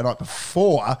the Thursday night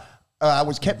before,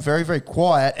 was kept very, very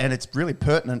quiet, and it's really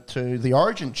pertinent to the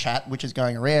Origin chat, which is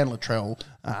going around. Latrell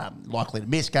likely to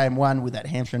miss game one with that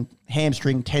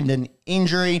hamstring tendon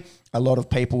injury. A lot of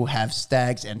people have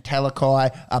Stags and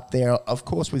Talakai up there, of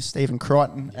course, with Stephen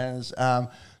Crichton as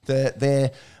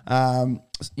their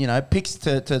picks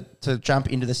to jump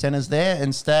into the centres there.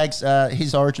 And Stags,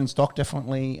 his Origin stock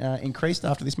definitely increased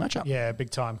after this matchup. Yeah,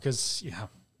 big time. Because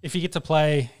if you get to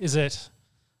play, is it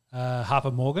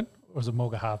Harper Morgan? Or was it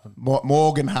Morgan Harper?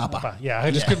 Morgan Harper. Yeah,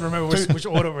 I just couldn't remember which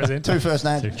order it was in. Two first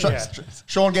names.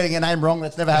 Sean getting a name wrong.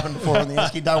 That's never happened before on the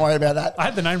Esky. Don't worry about that. I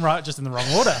had the name right, just in the wrong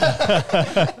order.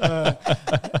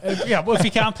 Well, if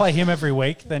you can't play him every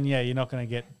week, then you're not going to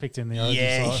get picked in the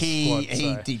Origin squad.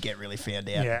 He did get really found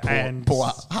out. Yeah,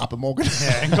 poor Harper Morgan.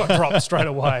 Yeah, and got dropped straight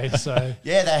away. So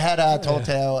yeah, they had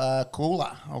Tolotau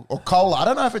Cooler or Cola. I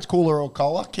don't know if it's Cooler or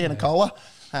Cola. Can of Cola.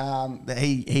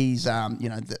 He's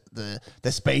the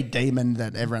speed demon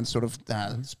that everyone's sort of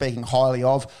speaking highly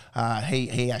of.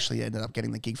 He actually ended up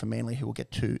getting the gig for Manly, who we'll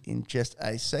get to in just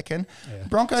a second. Yeah.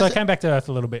 Broncos. So I came back to earth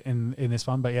a little bit in this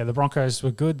one, but the Broncos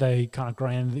were good. They kind of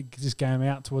ground this game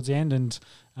out towards the end and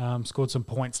scored some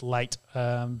points late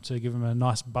to give them a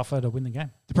nice buffer to win the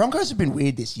game. The Broncos have been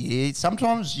weird this year.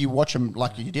 Sometimes you watch them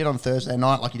like you did on Thursday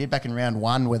night, like you did back in round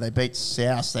one where they beat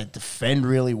South. They defend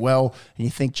really well, and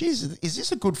you think, geez, is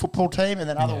this a good football team? And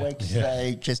then other weeks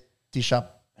they just dish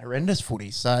up horrendous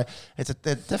footy. So it's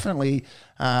definitely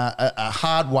a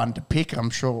hard one to pick. I'm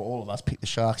sure all of us picked the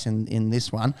Sharks in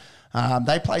this one.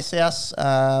 They play South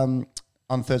on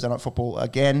Thursday Night Football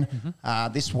again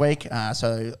this week.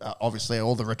 So obviously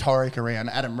all the rhetoric around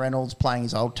Adam Reynolds playing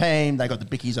his old team. They got the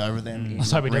Bickies over them. I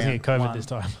hope he doesn't get COVID this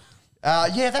time.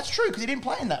 That's true because he didn't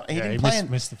play in that. He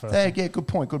missed the first one. Yeah,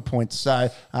 good point. So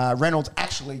Reynolds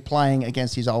actually playing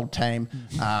against his old team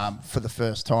for the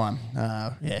first time.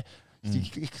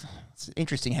 It's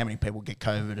interesting how many people get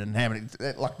COVID and how many,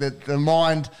 like the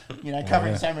mind,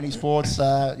 covering so many sports,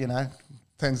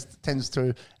 tends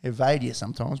to evade you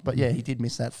sometimes. But yeah, he did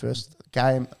miss that first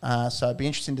game. So it'd be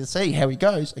interesting to see how he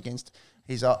goes against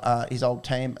his old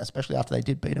team, especially after they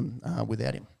did beat him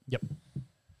without him. Yep.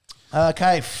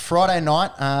 Okay, Friday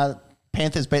night,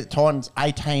 Panthers beat the Titans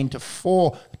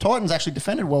 18-4. The Titans actually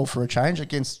defended well for a change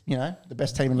against, the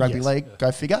best team in rugby league. Yeah.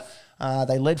 Go figure.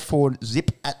 They led 4-0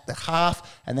 at the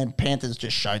half, and then Panthers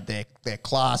just showed their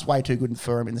class. Way too good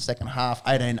for them in the second half.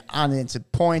 18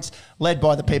 unanswered points, led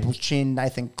by the People's Chin,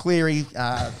 Nathan Cleary.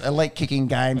 Elite kicking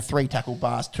game, 3 tackle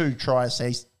bars, 2 try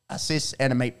assists,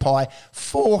 and a meat pie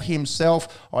for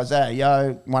himself. Isaiah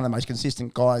Yeo, one of the most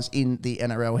consistent guys in the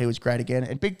NRL. He was great again.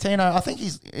 And Big Tino, I think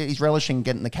he's relishing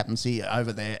getting the captaincy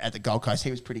over there at the Gold Coast.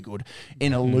 He was pretty good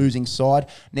in a losing side.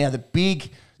 Now, the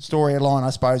big storyline,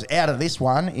 I suppose, out of this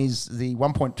one is the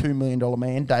 $1.2 million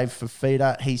man, Dave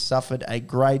Fifita. He suffered a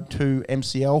grade 2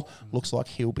 MCL. Looks like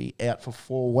he'll be out for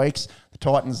 4 weeks. The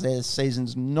Titans, their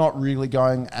season's not really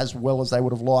going as well as they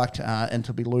would have liked, and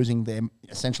to be losing their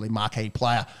essentially marquee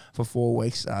player for 4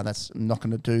 weeks, that's not going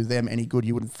to do them any good,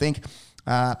 you wouldn't think.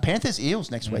 Panthers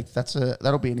Eels next week.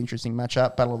 That'll be an interesting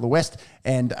matchup. Battle of the West,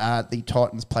 and the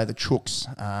Titans play the Chooks.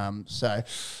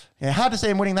 Yeah, hard to see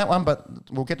them winning that one, but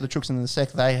we'll get to the Chooks in a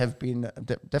sec. They have been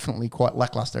definitely quite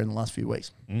lackluster in the last few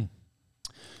weeks. Yep.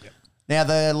 Now,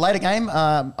 the later game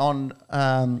on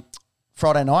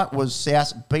Friday night was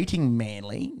South beating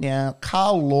Manly. Now,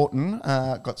 Carl Lawton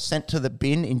got sent to the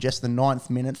bin in just the 9th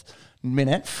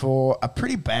minute for a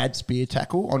pretty bad spear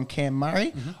tackle on Cam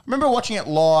Murray. I remember watching it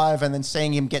live and then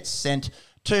seeing him get sent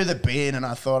to the bin, and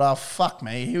I thought, oh, fuck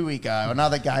me, here we go.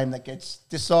 Another game that gets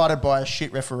decided by a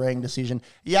shit refereeing decision,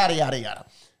 yada, yada, yada.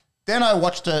 Then I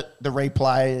watched the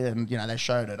replay, and, they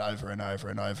showed it over and over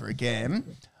and over again.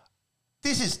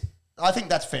 I think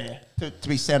that's fair to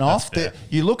be sent off.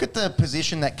 You look at the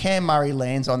position that Cam Murray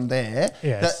lands on there.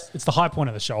 Yeah, it's the high point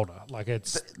of the shoulder. Like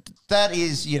that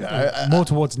is, more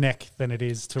towards neck than it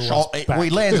is towards back. Well, he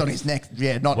lands on his neck.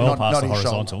 Yeah, not past his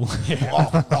horizontal.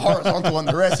 Shoulder. The horizontal on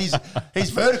the rest. He's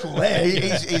vertical there.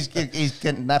 He's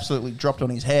getting absolutely dropped on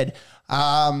his head.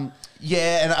 And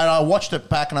I watched it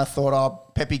back and I thought,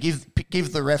 oh, Pepe, give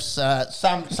the refs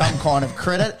some kind of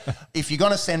credit. If you're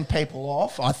going to send people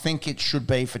off, I think it should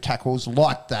be for tackles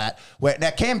like that.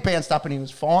 Now, Cam bounced up and he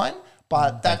was fine,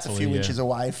 but that's a few inches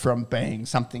away from being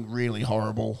something really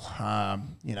horrible.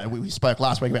 We spoke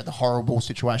last week about the horrible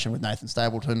situation with Nathan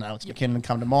Stapleton, Alex McKinnon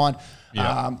come to mind.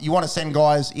 Yep. You want to send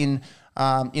guys in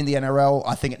the NRL,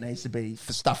 I think it needs to be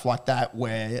for stuff like that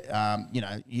where,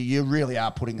 you really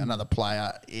are putting another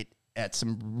player at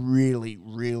some really,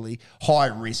 really high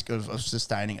risk of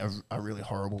sustaining a really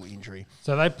horrible injury.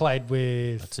 So they played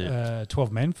with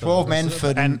 12 men. 12 men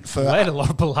for led a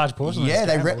large portion. Yeah,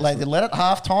 they led at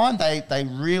halftime. They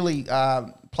really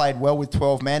played well with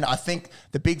 12 men. I think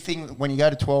the big thing when you go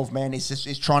to 12 men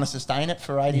is trying to sustain it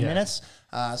for 80 minutes.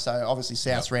 So obviously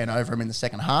Souths ran over him in the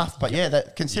second half.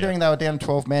 But considering they were down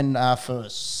 12 men for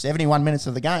 71 minutes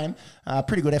of the game,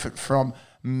 pretty good effort from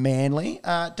Manly.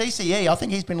 DCE, I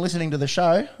think he's been listening to the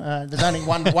show. There's only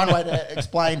one way to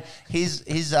explain his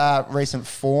recent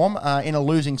form in a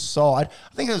losing side.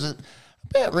 I think it was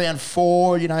about round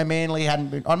 4, Manly hadn't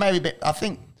been, maybe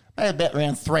about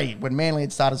round 3 when Manly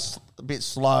had started a bit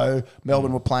slow.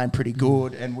 Melbourne were playing pretty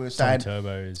good, and we were saying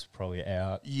Turbo is probably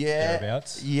out.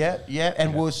 Thereabouts.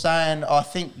 And we were saying I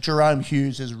think Jerome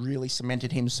Hughes has really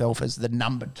cemented himself as the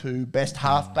number 2 best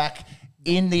halfback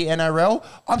in the NRL.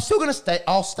 I'm still going to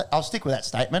I'll stick with that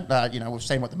statement. We've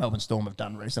seen what the Melbourne Storm have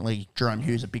done recently. Jerome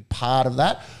Hughes a big part of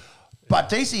that, but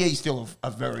DCE is still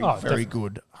a very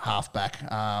good halfback.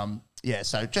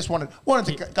 So just wanted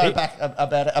to go back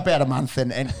about a month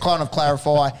and kind of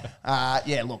clarify. I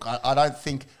don't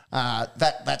think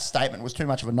that statement was too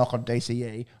much of a knock on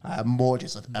DCE. More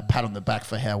just a pat on the back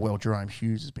for how well Jerome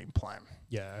Hughes has been playing.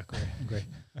 Yeah, I agree.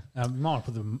 Might want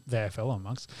to put the AFL on,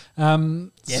 Monks.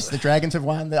 Yes, the Dragons have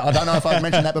won. I don't know if I've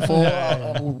mentioned that before.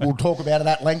 We'll talk about it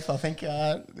at length, I think,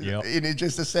 in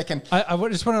just a second. I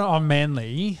just want to know on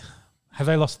Manly, have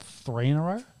they lost 3 in a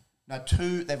row? No,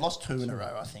 2. They've lost 2 in a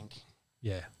row, I think.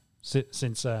 Yeah,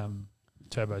 since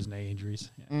Turbo's knee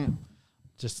injuries. Yeah.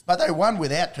 But they won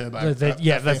without Turbo.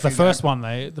 That's the first one.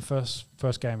 The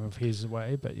first game of his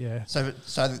away. But yeah. So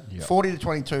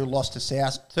 40-22 lost to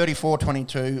South.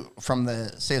 34-22 from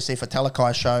the CFC for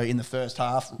Talakai show in the first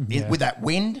half with that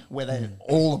wind, where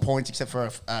all the points except for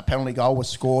a penalty goal was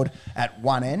scored at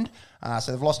one end.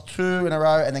 So they've lost 2 in a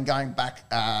row, and then going back,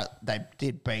 they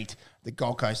did beat the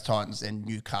Gold Coast Titans and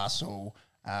Newcastle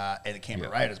and the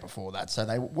Canberra Raiders before that. So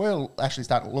they were actually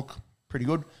starting to look pretty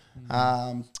good.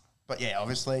 But yeah,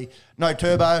 obviously, no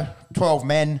Turbo, 12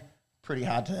 men, pretty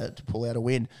hard to pull out a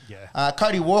win. Yeah.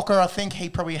 Cody Walker, I think he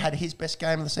probably had his best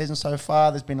game of the season so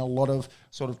far. There's been a lot of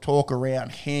sort of talk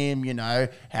around him,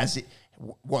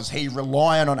 was he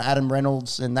reliant on Adam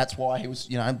Reynolds, and that's why he was,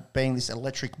 being this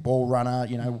electric ball runner,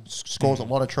 scores a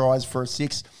lot of tries for a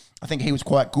 6. I think he was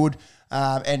quite good.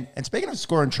 And speaking of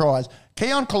scoring tries,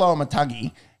 Keon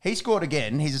Koloamatangi, he scored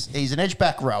again. He's an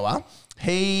edge-back rower.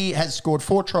 He has scored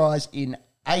 4 tries in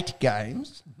 8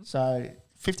 games, so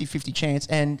 50-50 chance,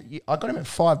 and I got him at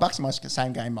 $5 in my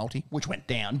same game multi, which went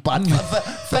down. But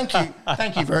thank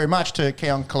you very much to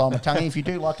Keon Koloamatangi. If you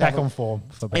do like to back on form,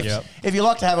 if you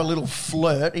like to have a little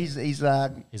flirt, he's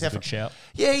a good shout.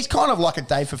 Yeah, he's kind of like a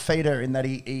Dave Fafita in that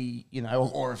he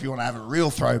or if you want to have a real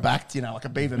throwback, like a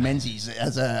Beaver Menzies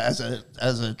as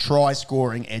a try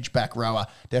scoring edge back rower,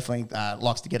 definitely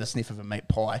likes to get a sniff of a meat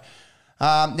pie.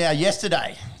 Now,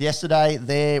 yesterday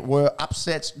there were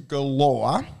upsets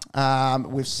galore.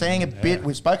 We've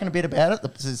spoken a bit about it.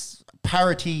 This is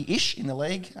parity-ish in the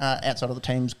league outside of the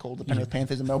teams called the Penrith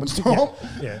Panthers and Melbourne Storm.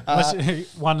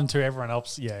 Unless 1 and 2, everyone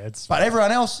else, it's... But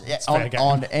everyone else,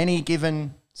 on any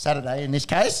given Saturday, in this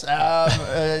case,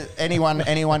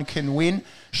 anyone can win.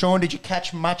 Sean, did you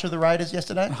catch much of the Raiders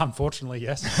yesterday? Unfortunately,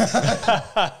 yes.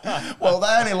 Well,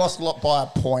 they only lost a lot by a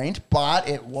point, but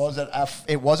it was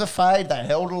a fade. They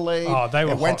held a lead. Oh, they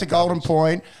were. It went to Golden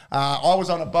Point. I was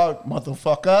on a boat,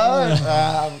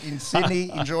 motherfucker, in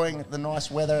Sydney, enjoying the nice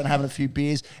weather and having a few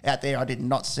beers out there. I did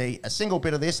not see a single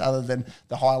bit of this other than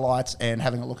the highlights and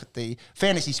having a look at the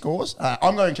fantasy scores.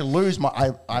 I'm going to lose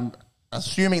I'm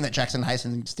assuming that Jackson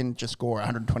Hastings didn't just score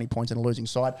 120 points in a losing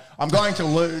side. I'm going to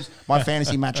lose my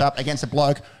fantasy matchup against a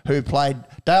bloke who played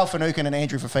Dale Finucane and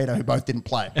Andrew Fafita, who both didn't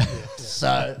play.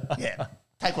 So,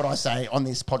 take what I say on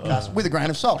this podcast with a grain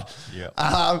of salt.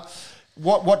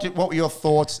 What were your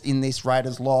thoughts in this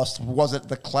Raiders loss? Was it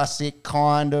the classic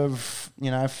kind of,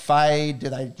 fade?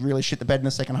 Did they really shit the bed in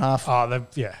the second half?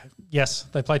 Yes,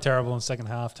 they played terrible in the second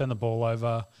half, turned the ball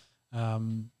over.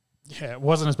 It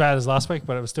wasn't as bad as last week,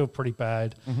 but it was still pretty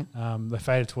bad. Mm-hmm. They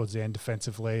faded towards the end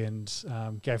defensively and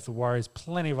gave the Warriors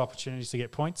plenty of opportunities to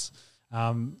get points.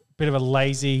 Bit of a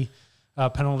lazy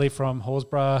penalty from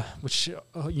Horsburgh, which,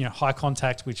 high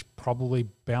contact, which probably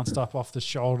bounced up off the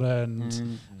shoulder.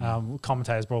 And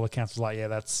commentators, by all accounts, was like,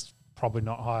 that's probably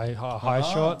not high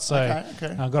shot. So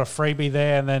okay. Got a freebie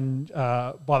there. And then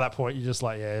by that point, you're just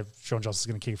like, Sean Johnson's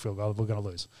going to kick a field goal. We're going to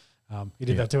lose. He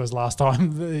did that to us last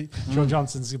time. Sean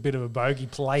Johnson's a bit of a bogey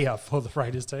player for the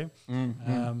Raiders team.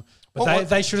 But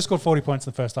they should have scored 40 points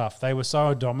in the first half. They were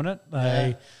so dominant.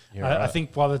 I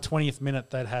think by the 20th minute,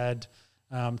 they'd had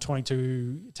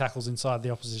 22 tackles inside the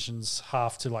opposition's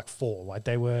half to 4. Like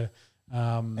they were...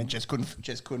 and just couldn't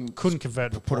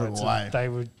convert to put points. It away. They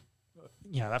would...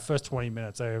 that first 20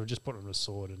 minutes, they were just putting them to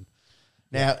sword.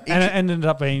 Now, it ended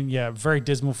up being very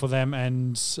dismal for them,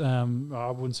 and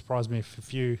it wouldn't surprise me if a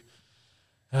few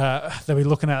they'll be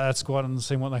looking at that squad and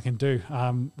seeing what they can do.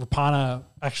 Rapana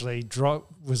actually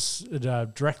was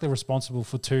directly responsible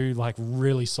for 2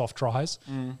 really soft tries.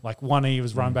 One, he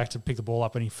was running back to pick the ball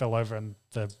up and he fell over, and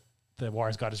the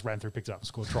Warriors guy just ran through, picked it up, and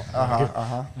scored a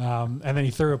try. And then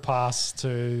he threw a pass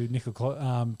to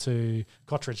to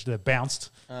Kotrick that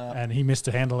bounced, and he missed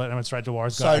to handle it and went straight to the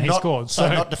Warriors guy, and he scored. So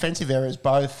not defensive errors,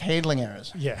 both handling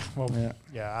errors.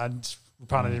 And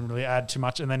Rapana didn't really add too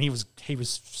much, and then he was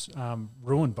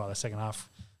ruined by the second half.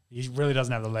 He really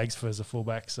doesn't have the legs for as a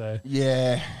fullback. So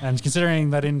and considering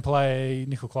they didn't play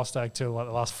Nickel Klostag till the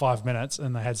last 5 minutes,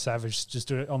 and they had Savage just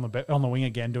do it on the wing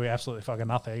again, doing absolutely fucking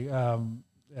nothing.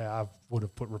 I would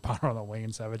have put Rapana on the wing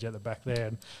and Savage at the back there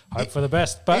and hope for the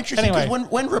best. But interesting, anyway,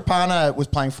 because when Rapana was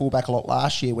playing fullback a lot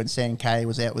last year, when Sam Kay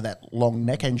was out with that long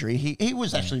neck injury, he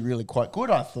was actually really quite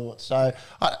good, I thought. So,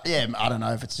 I don't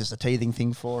know if it's just a teething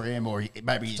thing for him, or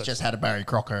maybe he's just had a Barry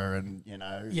Crocker and,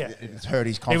 it's hurt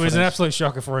his confidence. It was an absolute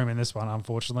shocker for him in this one,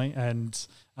 unfortunately. And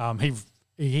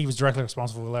he was directly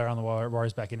responsible for allowing the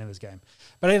Warriors back into this game.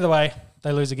 But either way,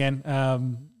 they lose again.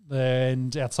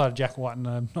 And outside of Jack White, and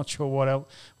I'm not sure what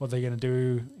they're going to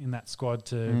do in that squad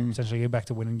to potentially get back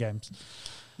to winning games.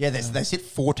 Yeah, they sit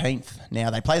 14th now.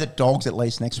 They play the Dogs at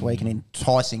least next week, an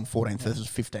enticing 14th versus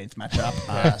 15th matchup.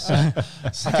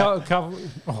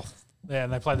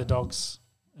 And they played the Dogs,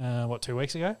 2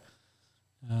 weeks ago?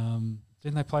 Didn't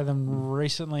they play them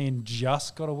recently and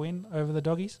just got a win over the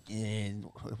Doggies? Yeah,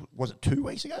 was it 2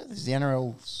 weeks ago? Is the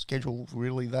NRL schedule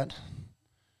really that?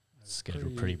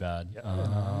 Scheduled pretty bad.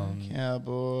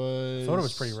 Cowboys. I thought it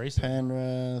was pretty recent.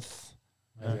 Penrith.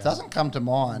 It doesn't come to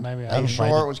mind. Maybe Are you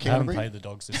sure it was Canterbury? I haven't played the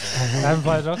Dogs this year. I haven't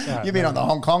played the Dogs? Right, You've been on the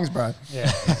Hong Kongs, bro.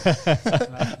 Yeah.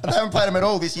 They haven't played them at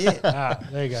all this year.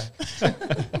 There you go.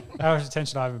 How much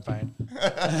attention I've been paying.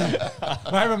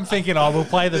 Maybe I'm thinking, we'll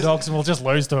play the Dogs and we'll just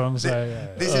lose to them. So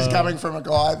This is coming from a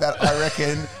guy that I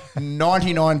reckon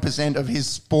 99% of his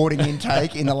sporting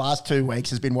intake in the last 2 weeks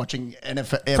has been watching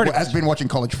been watching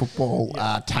college football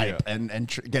tape and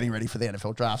getting ready for the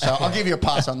NFL draft. So I'll give you a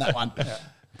pass on that one.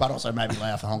 But also maybe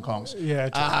lay off the Hong Kongs. Yeah.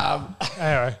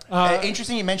 Anyway.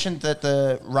 Interesting you mentioned that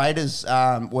the Raiders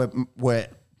were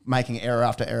making error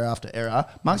after error after error.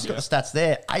 Monk's got the stats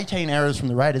there. 18 errors from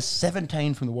the Raiders,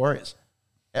 17 from the Warriors.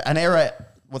 An error,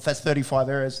 that's 35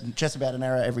 errors, just about an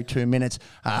error every 2 minutes.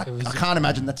 I can't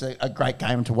imagine that's a great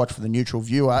game to watch for the neutral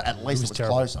viewer. At least it was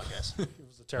close, I guess. It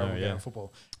was a terrible game of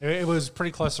football. It was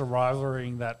pretty close to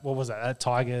rivaling that, what was that,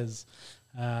 Tigers...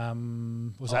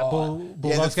 was that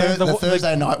Bulldogs game? The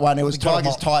Thursday night one. It was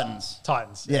Tigers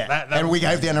Titans. Yeah, and we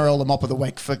gave the NRL the mop of the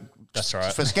week for That's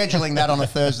right. for scheduling that on a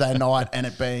Thursday night and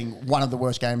it being one of the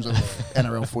worst games of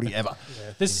NRL footy ever.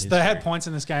 They had points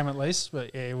in this game at least,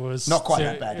 but it was not quite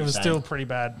that bad. It was still pretty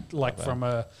bad. Like from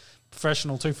a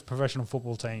professional to professional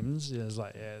football teams, it was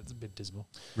like it's a bit dismal.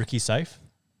 Ricky safe?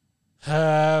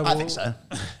 I think so.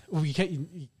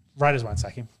 Raiders won't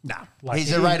sack him. Nah,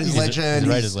 he's a Raiders legend. He's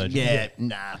a Raiders legend. Yeah,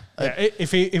 nah. Yeah, if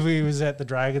he was at the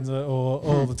Dragons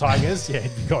or the Tigers, he'd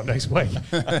be gone next week.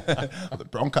 The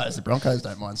Broncos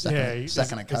don't mind sacking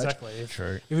a coach. Exactly.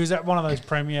 True. If he was at one of those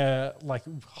premier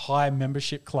high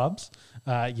membership clubs,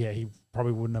 he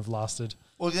probably wouldn't have lasted.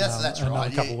 Well, that's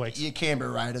right. A couple of weeks. Your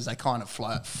Canberra Raiders, they kind of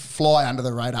fly under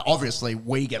the radar. Obviously,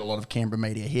 we get a lot of Canberra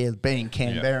media here, being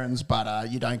Canberrans,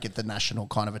 but you don't get the national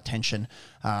kind of attention.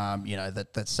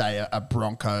 That say a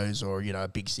Broncos or a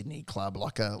big Sydney club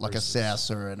like a Souths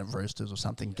or a Roosters or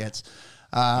something gets.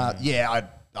 I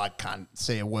can't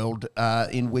see a world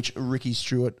in which Ricky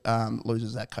Stewart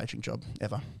loses that coaching job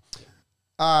ever.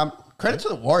 Credit to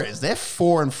the Warriors. They're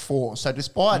 4-4. So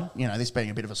despite, this being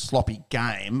a bit of a sloppy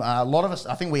game, a lot of us,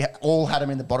 I think we all had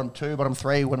them in the bottom 2, bottom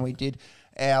 3 when we did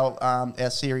our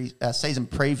season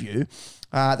preview.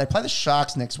 They play the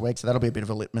Sharks next week, so that'll be a bit of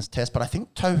a litmus test. But I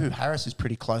think Tohu Harris is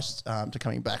pretty close to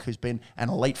coming back, who's been an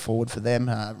elite forward for them,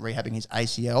 rehabbing his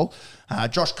ACL.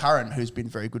 Josh Curran, who's been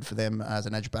very good for them as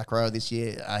an edge back row this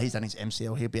year, he's done his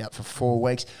MCL. He'll be out for 4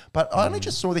 weeks. But I only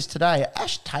just saw this today.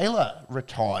 Ash Taylor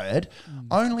retired,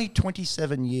 only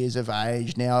 27 years of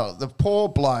age. Now, the poor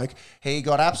bloke, he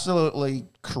got absolutely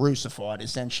crucified,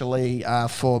 essentially,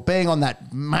 for being on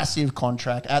that massive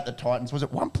contract at the Titans. Was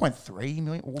it 1.3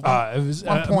 million? It was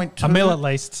 1.2. A mil at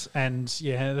least, and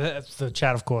that's the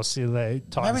chat, of course. The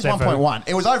Titans. Maybe it was 1.1.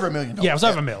 It was over $1 million. Yeah, it was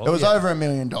over $1 million. It was over $1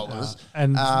 million.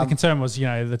 And the concern was,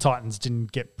 the Titans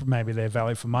didn't get maybe their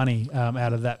value for money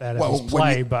out of his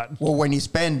play. When you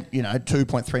spend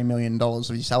 $2.3 million of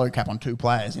your salary cap on 2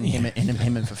 players in him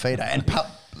and Fafita, and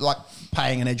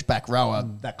paying an edge back rower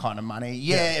that kind of money,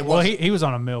 it was. Well, he was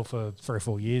on $1 million for 3 or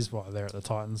 4 years while there at the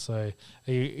Titans, so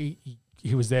he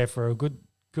was there for a good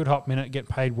hot minute, get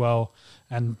paid well,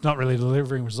 and not really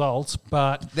delivering results.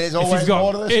 But there's always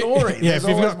more to the story. If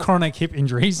you've got chronic hip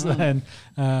injuries, then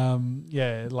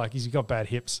he's got bad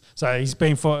hips. So he's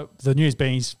been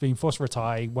he's been forced to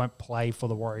retire. He won't play for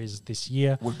the Warriors this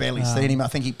year. We've barely seen him. I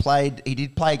think he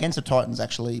did play against the Titans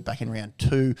actually back in round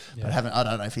 2, but I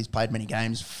don't know if he's played many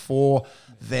games for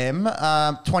them.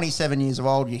 27 years of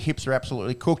old, your hips are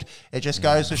absolutely cooked. It just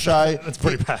goes to show that's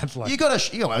pretty bad. You got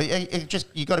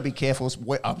to be careful.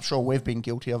 I'm sure we've been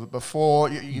guilty of it before.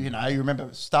 You remember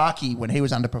Starkey when he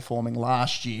was underperforming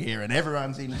last year, and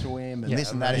everyone's into him, and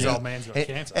this and that. His old man's got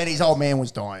cancer, and his old man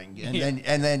was dying,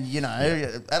 and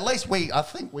then at least I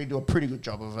think we do a pretty good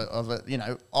job of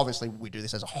it. Obviously we do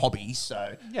this as a hobby,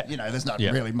 so there's not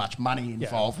really much money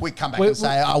involved. We come back and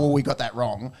say, we got that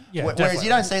wrong. Whereas definitely. you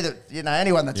don't see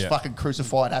that. Anyone that's fucking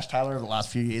crucified Ash Taylor over the last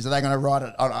few years, are they going to write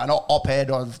an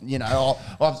op-ed of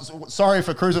I'm sorry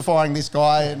for crucifying this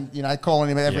guy and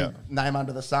calling him every name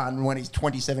under the sun when he's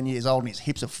 27 years old and his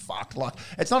hips are fucked? Like,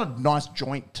 it's not a nice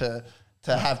joint to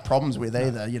have problems with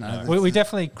either. We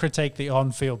definitely critique the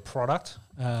on-field product.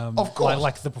 Of course,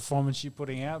 like the performance you're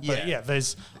putting out. But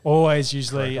there's always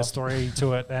usually a story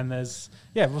to it, and there's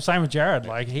same with Jared.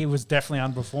 Like, he was definitely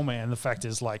underperforming, and the fact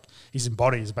is, like, his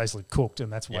body is basically cooked,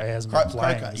 and that's why he hasn't been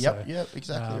playing. Yep,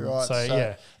 exactly right.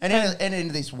 So and in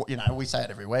this, we say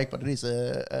it every week, but it is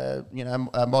a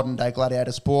modern day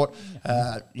gladiator sport.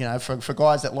 For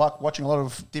guys that like watching a lot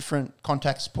of different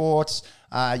contact sports.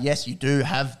 Yes, you do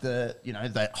have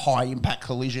the high impact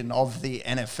collision of the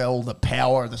NFL, the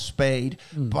power, the speed,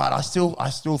 but I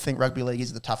still think rugby league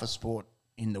is the toughest sport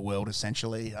in the world,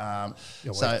 essentially.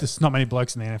 There's not many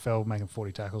blokes in the NFL making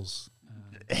 40 tackles.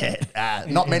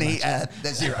 Not many.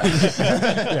 There's 0.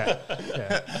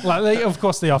 Like, of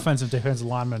course, the offensive defensive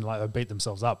linemen they beat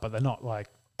themselves up, but they're not like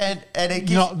And it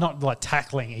gives, not like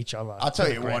tackling each other. I'll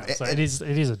tell you what, So it is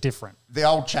a different. The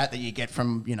old chat that you get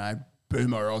from,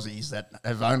 boomer Aussies that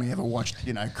have only ever watched,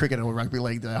 cricket or rugby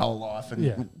league their whole life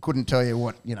and couldn't tell you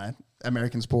what,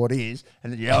 American sport is.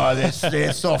 And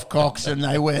they're soft cocks and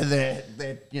they wear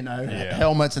their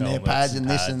helmets and their pads and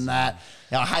this and that.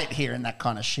 I hate hearing that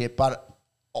kind of shit, but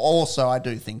also I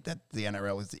do think that the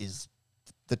NRL is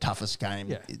the toughest game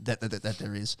that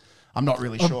there is. I'm not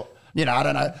really sure. I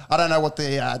don't know what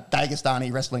the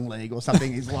Dagestani Wrestling League or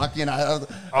something is like.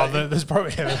 There's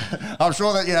probably. I'm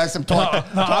sure that some.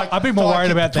 I'd be more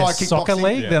worried about their soccer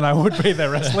league than I would be their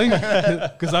wrestling,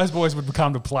 because those boys would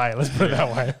come to play. Let's put it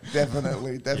that way.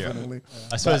 Definitely. Yeah.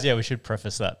 I suppose we should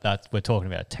preface that we're talking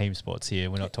about team sports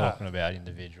here. We're not talking about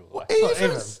individual.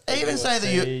 Even say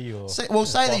the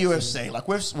UFC. Like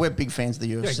we're big fans of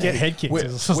the UFC. Get head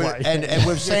kicks. And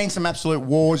we've seen some absolute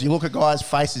wars. You look at guys'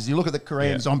 faces. You look at the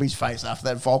Korean Zombies face after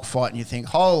that Volk fight, and you think,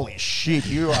 "Holy shit,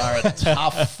 you are a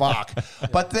tough fuck."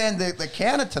 But then the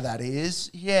counter to that is,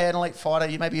 an elite fighter.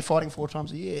 You may be fighting 4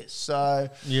 times a year. So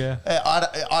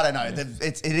I don't know.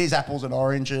 It is apples and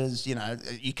oranges. You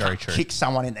can't kick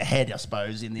someone in the head, I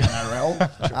suppose, in the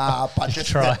NRL. But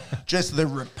just the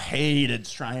repeated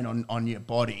strain on your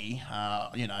body.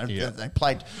 They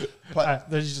played.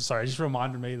 Just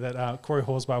reminded me that Corey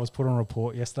Horsburgh was put on a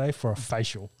report yesterday for a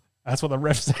facial. That's what the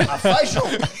ref said. A facial?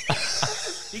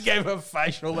 He gave a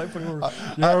facial. They put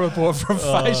a report for a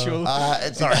facial.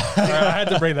 Sorry, I had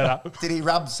to bring that up. Did he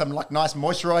rub some nice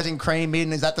moisturising cream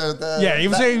in? Is that the yeah, he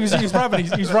was rubbing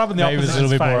the opposite. He was a little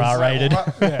bit more R-rated.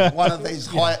 One of these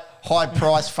high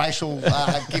price facial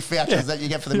gift vouchers that you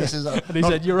get for the missus. And he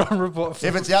said, "You're on report."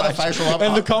 If it's the other facial,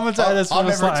 and the commentators, I've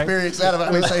never experienced that.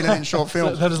 I've only seen it in short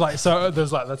films. That's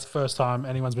the first time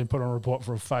anyone's been put on a report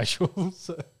for a facial.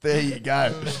 So. There you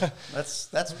go.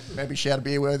 That's maybe shout a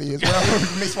beer worthy as well.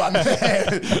 Miss one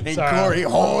there. In Corey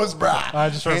Horsburgh. I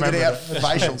just remembered out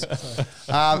facials.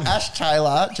 Ash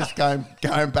Taylor, just going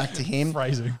back to him.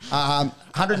 Phrasing.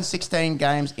 116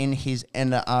 games in his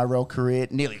NRL career,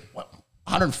 nearly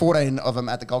 114 of them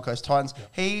at the Gold Coast Titans. Yep.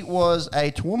 He was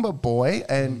a Toowoomba boy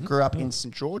and grew up in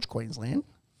St George, Queensland.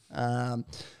 And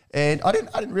I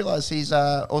didn't realise he's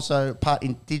also part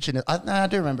Indigenous. I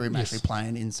do remember him actually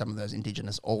playing in some of those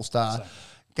Indigenous All-Star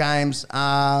games.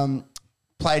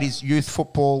 Played his youth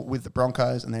football with the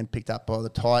Broncos and then picked up by the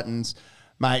Titans.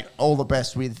 Mate, all the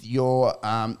best with your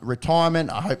retirement.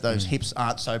 I hope those hips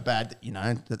aren't so bad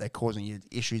that, that they're causing you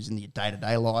issues in your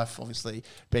day-to-day life. Obviously,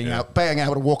 being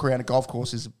able to walk around a golf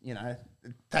course is,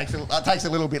 takes a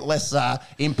little bit less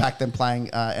impact than playing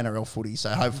NRL footy. So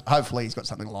hopefully he's got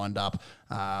something lined up.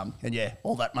 And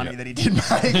all that money that he did make,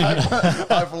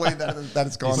 hopefully that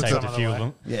it's gone. Saved a few of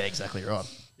them. Yeah, exactly right.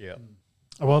 Yeah.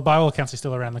 Well, by all accounts, he's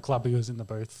still around the club. He was in the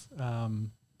booth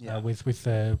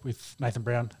with Nathan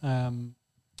Brown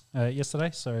yesterday.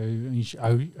 So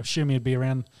I assume he'd be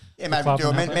around. Yeah, maybe do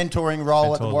a mentoring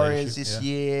role at the Warriors this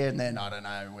year, and then I don't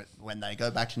know when they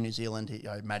go back to New Zealand.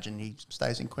 I imagine he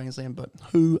stays in Queensland, but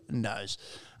who knows?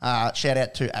 Shout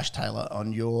out to Ash Taylor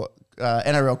on your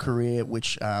NRL career,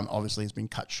 which obviously has been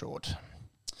cut short.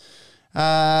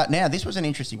 Now, this was an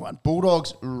interesting one.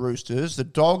 Bulldogs, Roosters. The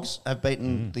Dogs have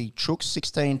beaten the Chooks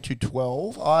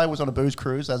 16-12. I was on a booze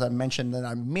cruise, as I mentioned, and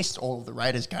I missed all of the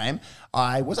Raiders game.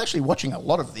 I was actually watching a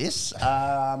lot of this.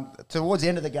 Towards the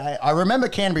end of the game, I remember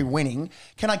Canterbury winning.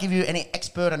 Can I give you any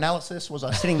expert analysis? Was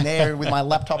I sitting there with my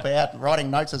laptop out,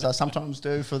 writing notes, as I sometimes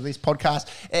do for this podcast?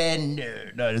 And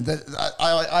no.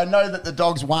 I know that the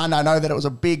Dogs won. I know that it was a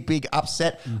big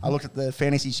upset. I looked at the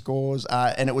fantasy scores,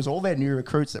 and it was all their new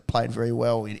recruits that played very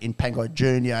well in Pangai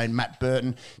Jr. and Matt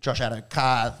Burton, Josh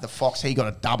Addo-Carr, the Fox. He got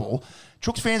a double.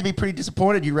 Chooks fans be pretty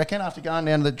disappointed, you reckon, after going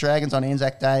down to the Dragons on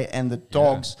Anzac Day and the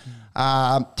Dogs.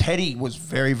 Teddy was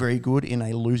very, very good in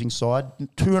a losing side.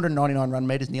 299 run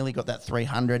meters, nearly got that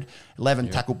 300, 11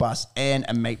 tackle busts and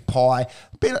a meat pie.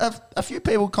 A few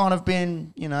people kind of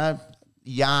been,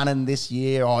 yarning this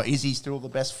year, or is he still the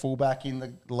best fullback in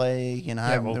the league?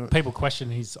 People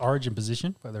question his origin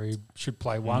position, whether he should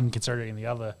play one considering the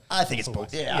other. I think it's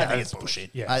bullshit. I think it's bullshit.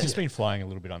 Yeah, he's been flying a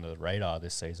little bit under the radar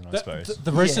this season, I suppose.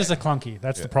 The Roosters are clunky.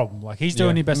 That's the problem. Like, he's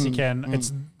doing the best he can.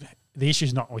 It's the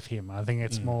issue's not with him. I think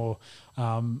it's more.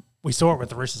 We saw it with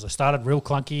the Roosters. They started real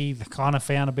clunky. They kind of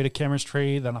found a bit of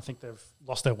chemistry. Then I think they've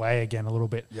lost their way again a little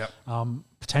bit.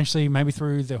 Potentially maybe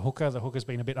through the hooker. The hooker's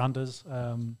been a bit unders.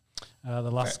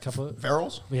 The last couple of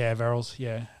Verrills? Yeah, Verrills,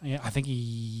 yeah. I think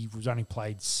he was only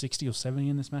played 60 or 70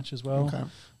 in this match as well. Okay.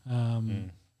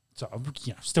 So,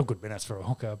 still good minutes for a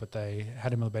hooker, but they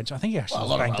had him on the bench. I think he actually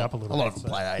was banged up a little bit. A lot of them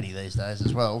play 80 these days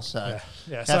as well, so yeah.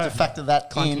 You have to factor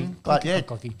that in. But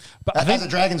clunky. But as a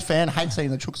Dragons fan, hate seeing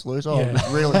the Chooks lose. Oh,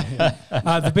 really?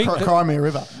 The Crimea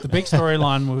River. The big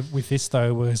storyline with this,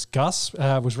 though, was Gus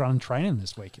was running training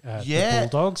this week at the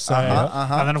Bulldogs. So,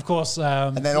 and then, of course,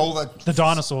 and then all the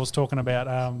dinosaurs talking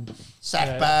about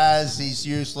Sack Baz, he's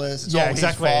useless. It's all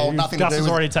exactly. his fault. Nothing Gus to do has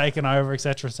with already taken over,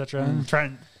 etc., etc. And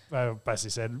Trent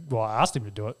basically said, well, I asked him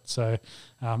to do it. So,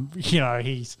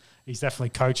 he's definitely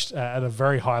coached at a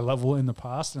very high level in the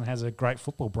past and has a great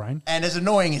football brain. And as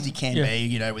annoying as he can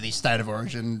be, with his state of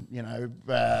origin,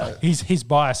 he's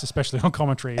biased, especially on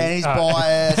commentary. And he's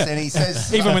biased, and he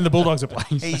says... even when the Bulldogs are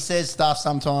playing. He says stuff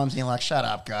sometimes, and you're like, shut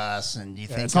up, Gus. And you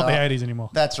think... It's not the 80s anymore.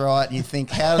 That's right. And you think,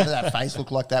 how does that face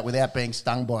look like that without being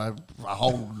stung by a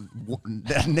whole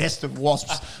nest of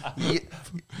wasps?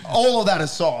 All of that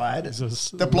aside,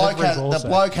 the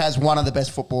bloke has one of the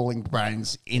best footballing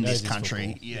brains in this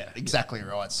country. Yeah, exactly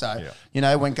right. So,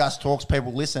 when Gus talks,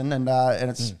 people listen, and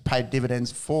it's paid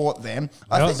dividends for them.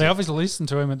 They obviously listened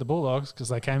to him at the Bulldogs because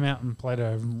they came out and played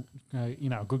a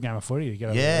good game of footy to get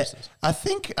over the Roosters. I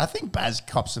think Baz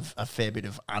cops a fair bit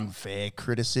of unfair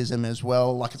criticism as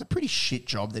well. Like, it's a pretty shit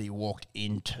job that he walked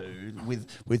into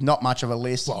with not much of a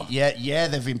list. Well,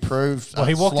 they've improved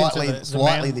he walked slightly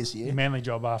into this year. The Manly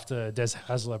job after Des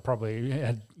Hasler probably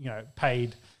had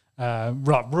paid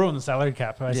ruined the salary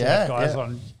cap. Guys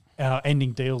on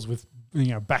ending deals with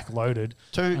backloaded.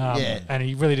 And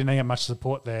he really didn't get much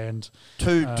support there. And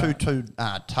two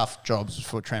tough jobs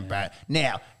for Trent Barrett.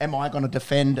 Now, am I going to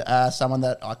defend someone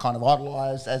that I kind of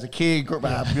idolised as a kid?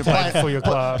 Playing for your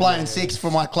club, playing six for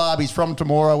my club. He's from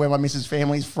Temora, where my missus'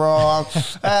 family's from.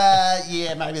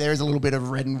 Maybe there is a little bit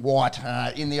of red and white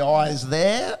in the eyes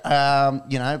there.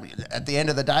 At the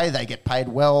end of the day, they get paid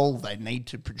well. They need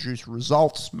to produce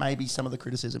results. Maybe some of the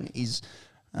criticism is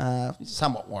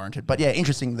somewhat warranted. But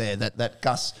interesting there that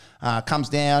Gus comes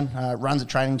down, runs a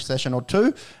training session or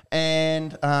two,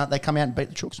 and they come out and beat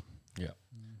the Chooks. Yeah.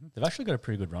 They've actually got a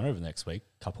pretty good run over the next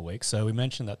couple of weeks. So we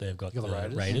mentioned that they've got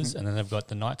the Raiders and then they've got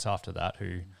the Knights after that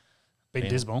who... Been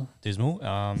dismal. Since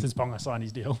Ponga signed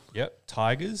his deal. Yep.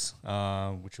 Tigers,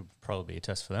 which will probably be a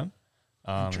test for them.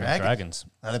 Dragons.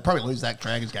 They'll probably lose that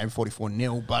Dragons game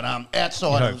 44-0, but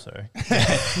outside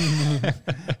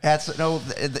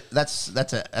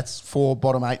that's 4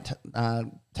 bottom 8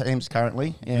 teams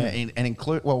currently, and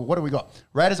include. Well, what do we got?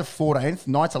 Raiders are 14th,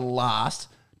 Knights are last,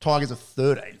 Tigers are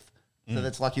 13th. So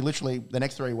that's like you literally the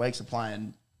next 3 weeks are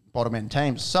playing bottom end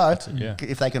teams. So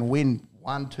if they can win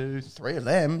 1, 2, 3 of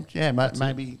them,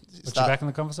 maybe put you back in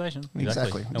the conversation.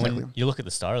 Exactly. And when you look at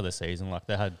the start of the season, like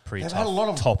they had had a lot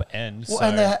of top end. Well,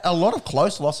 and they had a lot of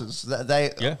close losses.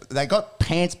 They got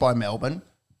pants by Melbourne.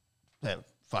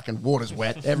 Fucking water's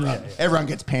wet. Everyone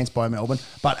gets pants by Melbourne.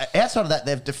 But outside of that,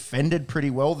 they've defended pretty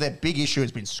well. Their big issue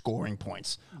has been scoring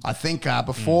points. I think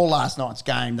before last night's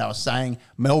game, they were saying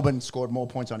Melbourne scored more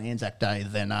points on Anzac Day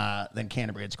than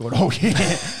Canterbury had scored all year.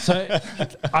 So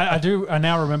I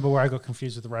now remember where I got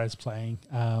confused with the Raiders playing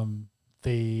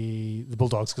the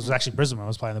Bulldogs, because it was actually Brisbane I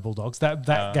was playing the Bulldogs. That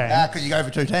game. Because you go for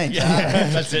 2 teams.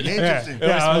 That's it. Interesting.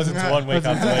 Yeah, it's 1 week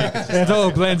after week. It all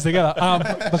blends together.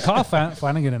 But Kyle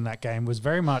Flanagan in that game was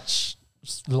very much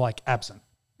like absent.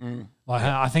 Like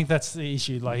I think that's the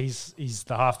issue. Like he's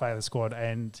the halfback of the squad,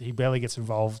 and he barely gets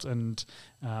involved, and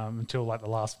until like the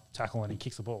last tackle, and he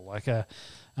kicks the ball. Like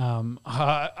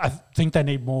I think they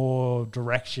need more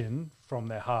direction from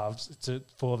their halves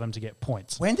for them to get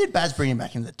points. When did Baz bring him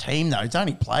back in the team, though? He's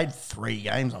only played 3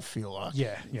 games, I feel like.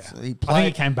 Yeah. So I think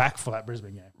he came back for that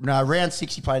Brisbane game. No, round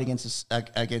 6 he played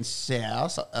against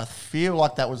South. I feel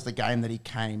like that was the game that he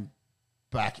came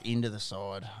back into the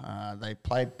side. They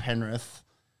played Penrith.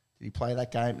 Did he play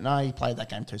that game? No, he played that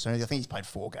game too soon. I think he's played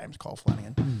 4 games, Kyle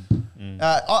Flanagan.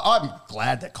 I'm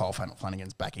glad that Kyle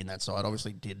Flanagan's back in that side.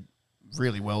 Obviously did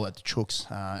really well at the Chooks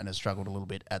and has struggled a little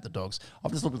bit at the Dogs.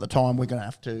 I've just looked at the time. We're going to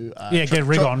have to... get a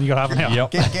rig on. You got half an hour.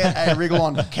 Yep. Get a wriggle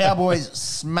on. Cowboys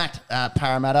smacked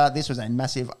Parramatta. This was a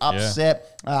massive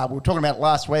upset. We were talking about it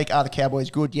last week. Are the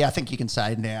Cowboys good? Yeah, I think you can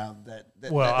say now that...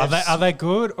 Are they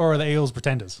good, or are the Eels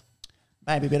pretenders?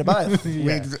 Maybe a bit of both.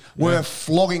 We're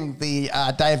flogging the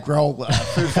Dave Grohl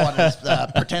Foo Fighters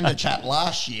pretender chat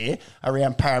last year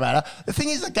around Parramatta. The thing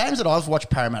is, the games that I've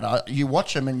watched Parramatta, you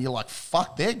watch them and you're like,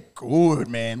 fuck, they're good,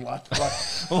 man. But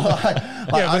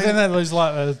then they lose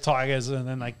like the Tigers, and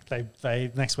then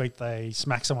they next week they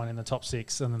smack someone in the top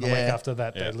 6, and then the week after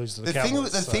that they lose to the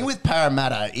Cowboys. The thing with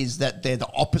Parramatta is that they're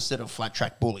the opposite of flat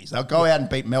track bullies. They'll go out and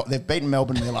beat they've beaten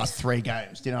Melbourne in their last 3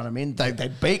 games. Do you know what I mean? They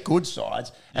beat good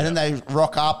sides, and then they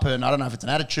rock up, and I don't know if it's an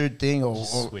attitude thing or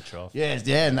switch off. Yeah,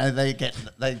 and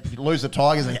they lose the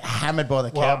Tigers, they get hammered by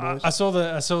the Cowboys. I saw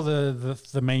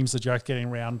the memes, the joke getting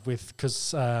around with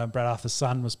because Brad Arthur's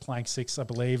son was playing 6, I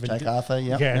believe. Jake Arthur,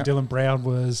 and Dylan Brown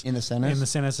was in the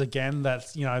centres again.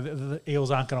 That the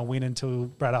Eels aren't going to win until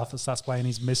Brad Arthur starts playing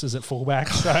his misses at fullback.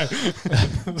 So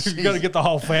you've got to get the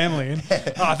whole family in.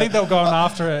 I think they were going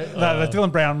after it.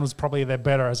 Dylan Brown was probably their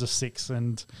better as a 6,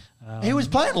 and he was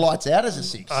playing lights out as a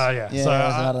 6. Yeah. So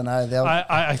I don't know.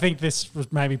 I think this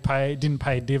was maybe didn't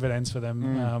pay dividends for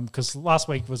them because last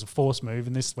week was a forced move,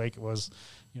 and this week it was,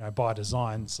 by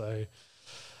design. So,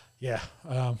 yeah.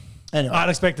 Anyway. I'd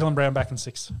expect Dylan Brown back in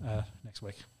 6 next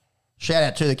week. Shout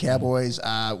out to the Cowboys.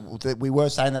 We were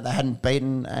saying that they hadn't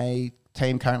beaten a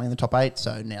team currently in the top 8,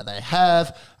 so now they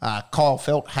have. Kyle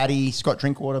Felt, Hattie, Scott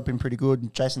Drinkwater have been pretty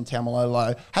good. Jason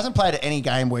Taumalolo hasn't played any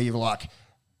game where you're like,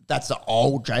 that's the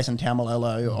old Jason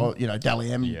Taumalolo or,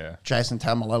 Dally M Jason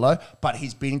Taumalolo, but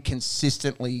he's been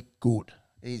consistently good.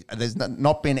 There's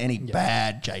not been any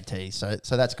bad JT,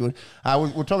 so that's good.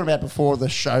 We were talking about before the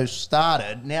show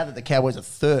started. Now that the Cowboys are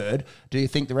 3rd, do you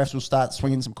think the refs will start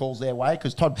swinging some calls their way?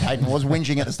 Because Todd Payton was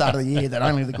whinging at the start of the year that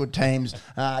only the good teams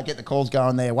get the calls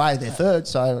going their way. They're 3rd,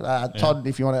 so Todd,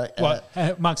 if you want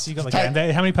to... Marks, you got the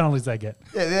game. How many penalties they get?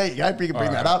 Yeah, there you go. You can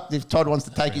bring that up. If Todd wants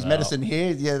to take his medicine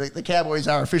here, the Cowboys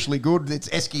are officially good. It's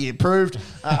Esky approved.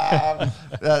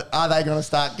 Are they going to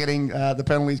start getting the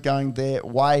penalties going their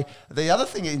way? The other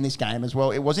thing in this game as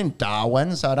well, it was in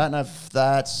Darwin, so I don't know if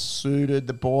that suited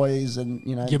the boys and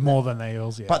give more than the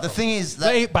Eels. Yeah, but the thing is,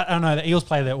 the Eels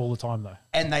play there all the time though,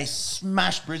 and they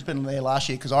smashed Brisbane there last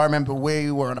year because I remember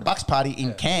we were on a Bucks party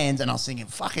in Cairns, and I was thinking,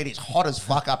 "Fuck, it is hot as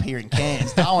fuck up here in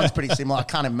Cairns." Darwin's pretty similar. I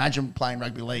can't imagine playing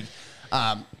rugby league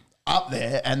up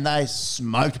there, and they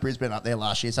smoked Brisbane up there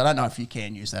last year. So I don't know if you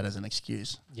can use that as an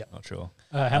excuse. Yeah, not sure.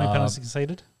 How many penalties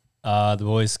conceded? The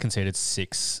boys conceded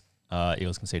 6.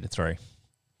 Eels conceded 3.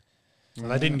 Well,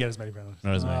 they didn't get as many penalties.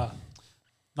 Not as many.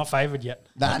 Not favoured yet.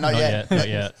 Nah, not yet. Not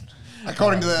yet.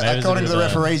 According to the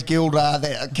referees guild,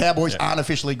 the Cowboys aren't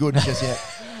officially good just yet.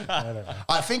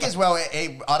 I think as well.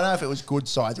 I don't know if it was good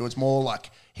sides. It was more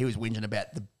like he was whinging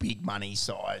about the big money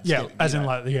sides. Yeah,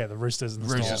 the Roosters and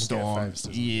the Storm.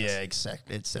 Yeah,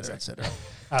 exactly, etc.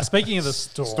 Speaking of the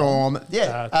Storm,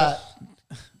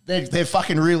 they're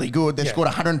fucking really good. They've scored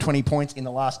 120 points in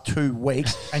the last 2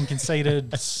 weeks and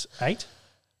conceded 8.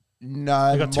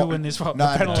 No, they got 2 in this one. No,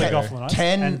 penalty off the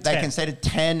 10. They conceded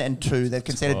 10 and 2. They've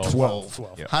conceded 12.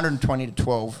 120 to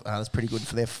 12. That's pretty good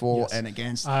for their for and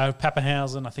against.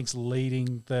 Pappenhausen, I think, is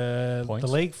leading the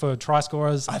league for try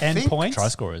scorers and points. Try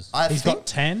scorers. He's got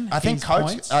 10. I think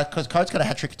Coates, because Coates got a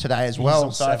hat trick today as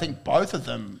well. So 7. I think both of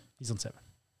them. He's on 7.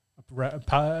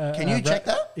 Can you check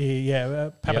that? Yeah,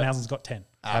 Pappenhausen's got 10.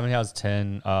 Pappenhausen's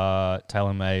 10.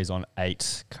 Taylor May's on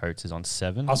 8. Coates is on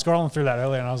 7. I was scrolling through that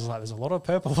earlier and I was like, there's a lot of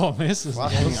purple on this. There's a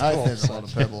lot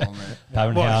of purple on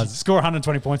there. Well, score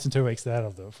 120 points in 2 weeks.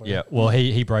 That'll do it for you. Yeah, well,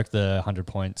 he broke the 100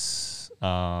 points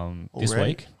this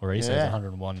week already, so he's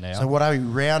 101 now. So what are we,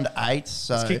 round 8?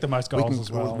 So he's kicked the most goals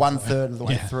as well. 1/3 of the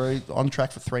way through, on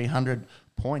track for 300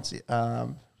 points.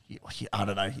 I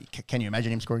don't know. Can you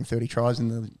imagine him scoring 30 tries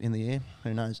in the year?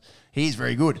 Who knows? He's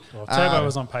very good. Well, Turbo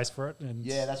was on pace for it. And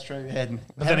that's true.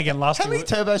 But then again, last year... How many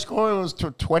Turbo scorers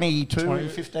was 22 in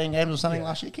 15 games or something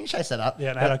last year? Can you chase that up?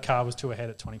 Yeah, and Addo-Carr was 2 ahead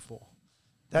at 24.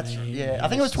 That's true. Yeah, I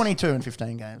think it was 22 in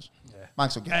 15 games. Yeah.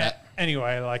 Monks will get that.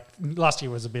 Anyway, last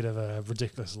year was a bit of a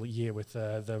ridiculous year with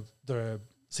the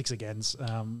 6 agains.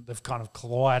 They've kind of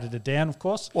collided it down, of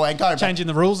course. Well, and changing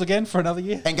the rules again for another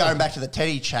year. And going back to the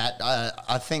Teddy chat,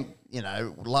 I think,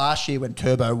 last year when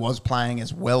Turbo was playing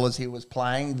as well as he was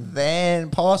playing, then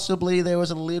possibly there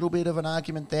was a little bit of an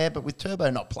argument there. But with Turbo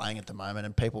not playing at the moment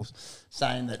and people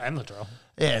saying that... And Latrell.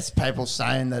 Yes, people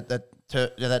saying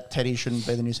that Teddy shouldn't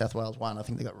be the New South Wales one. I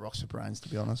think they got rocks for brains, to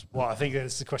be honest. Well, I think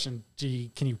it's the question,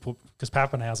 can you put... Because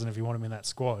Pappenhausen, if you want him in that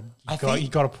squad, you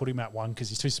got to put him at 1 because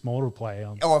he's too small to play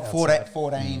on. Or a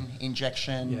 14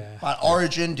 injection. Yeah. But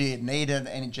Origin, do you need an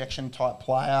injection type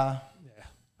player? Yeah.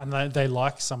 And they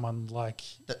like someone like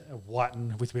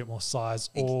Whiten with a bit more size.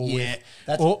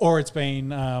 Or it's been,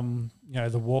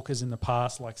 the Walkers in the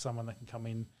past, like someone that can come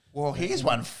in. Well, here's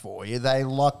one for you. They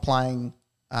like playing...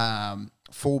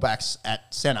 fullbacks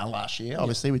at centre last year,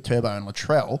 obviously with Turbo and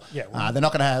Latrell. Yeah, they're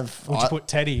not going to have. Would you put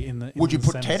Teddy in the? Would you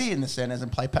put Teddy in the centres and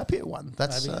play Pappy at 1?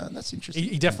 That's interesting.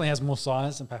 He definitely has more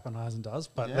size than Pappenhausen does,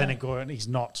 but then again, he's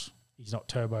not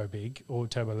Turbo big or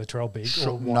Turbo Latrell big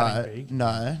or Whiting big.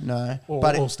 No.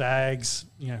 Or Stags,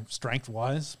 strength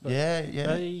wise. Yeah.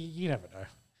 You never know.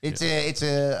 It's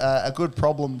a good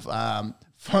problem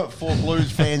for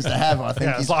Blues fans to have, I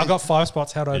think. Yeah, it's like, I've got 5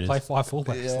 spots. How do I play 5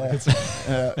 fullbacks?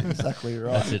 Yeah, exactly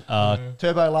right. That's it.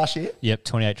 Turbo last year? Yep,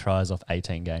 28 tries off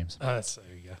 18 games. There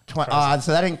you go.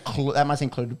 So that must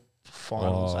include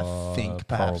finals, I think,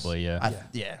 perhaps. Probably, yeah.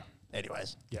 Yeah.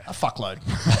 Anyways, Yeah. a fuckload.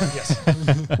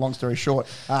 Yes. Long story short,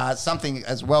 something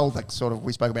as well that sort of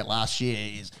we spoke about last year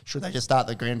is should they just start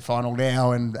the grand final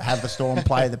now and have the Storm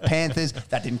play the Panthers?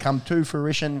 That didn't come to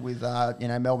fruition with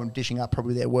Melbourne dishing up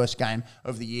probably their worst game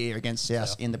of the year against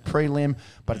South in the prelim,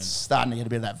 but it's starting to get a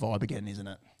bit of that vibe again, isn't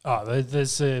it? Oh,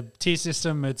 there's a tier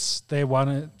system. It's they're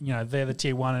one, they're the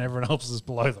tier 1, and everyone else is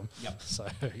below them. Yep. So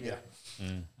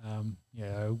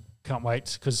can't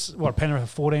wait because Penrith are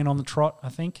 14 on the trot, I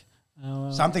think.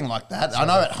 Something like that. I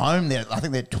know at home I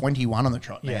think they're 21 on the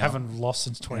trot now. Yeah, haven't lost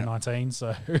since 2019.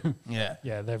 So yeah,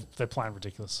 they're playing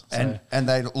ridiculous. And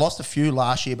they lost a few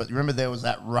last year, but remember there was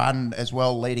that run as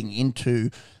well leading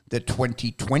into the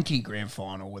 2020 grand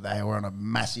final where they were on a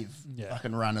massive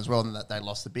fucking run as well, and that they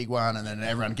lost the big one, and then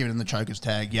everyone giving them the chokers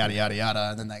tag, yada yada yada,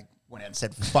 and then they went out and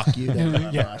said "fuck you"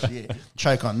 last year.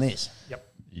 Choke on this.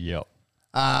 Yep.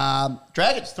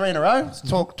 Dragons 3 in a row. Let's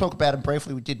talk about them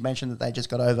briefly. We did mention that they just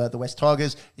got over the West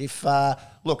Tigers. If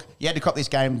look, you had to cop this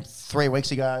game 3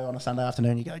 weeks ago on a Sunday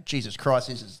afternoon. You go, Jesus Christ,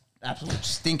 this is absolute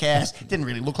stink ass. Didn't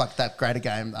really look like that great a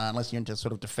game unless you're into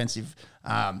sort of defensive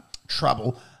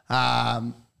trouble.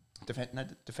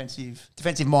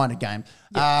 Defensive minded game.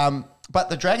 But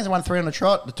the Dragons won 3 on the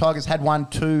trot. The Tigers had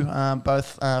 1, 2,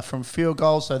 both from field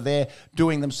goals. So they're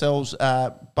doing themselves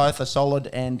both a solid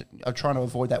and are trying to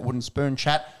avoid that wooden spoon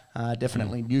chat.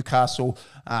 Definitely Newcastle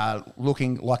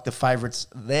looking like the favourites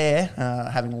there,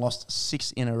 having lost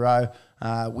 6 in a row.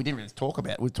 We didn't really talk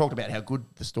about it. We talked about how good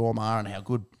the Storm are and how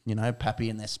good, Pappy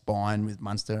and their spine with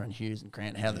Munster and Hughes and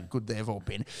Grant, how good they've all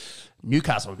been.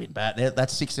 Newcastle have been bad.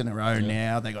 That's 6 in a row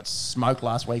now. They got smoked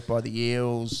last week by the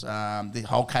Eels. The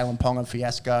whole Kalen Ponga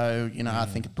fiasco, I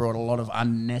think it brought a lot of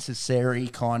unnecessary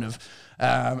kind of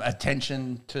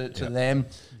attention to them.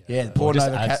 Yeah, the poor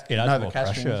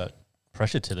Nova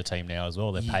pressure to the team now as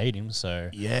well. They paid him, so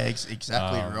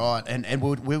exactly right. And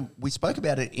we spoke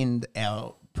about it in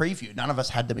our preview. None of us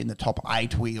had them in the top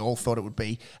 8. We all thought it would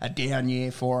be a down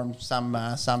year for them.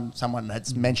 Someone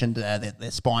had mentioned that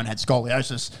their spine had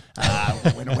scoliosis.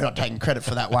 We're not taking credit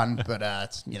for that one, but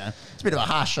it's a bit of a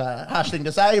harsh thing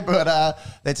to say, but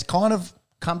it's kind of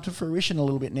come to fruition a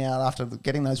little bit now after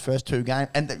getting those first 2 games.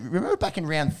 And remember back in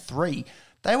round 3.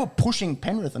 They were pushing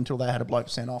Penrith until they had a bloke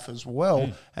sent off as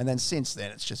well. And then since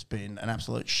then, it's just been an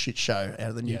absolute shit show out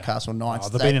of the Newcastle Knights.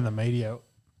 They've been in the media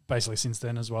basically since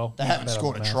then as well. They haven't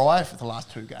scored a try for the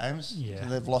last 2 games. Yeah. So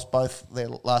they've lost both their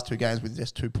last 2 games with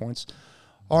just 2 points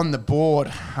on the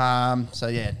board.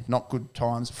 Not good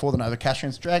times for the Nova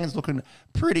Castrians. Dragons looking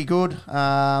pretty good. They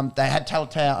had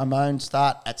Talatau Amon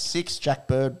start at 6. Jack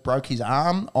Bird broke his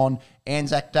arm on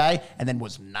Anzac Day and then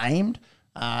was named.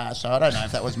 So I don't know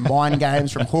if that was mind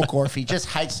games from Hook or if he just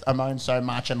hates Amon so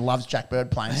much and loves Jack Bird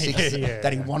playing 6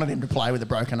 that he wanted him to play with a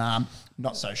broken arm.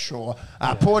 Not so sure.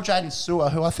 Poor Jaden Sewer,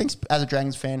 who I think, as a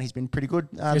Dragons fan, he's been pretty good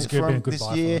this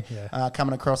year.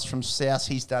 Coming across from South,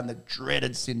 he's done the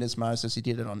dreaded syndesmosis. He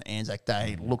did it on Anzac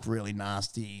Day. It looked really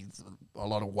nasty. A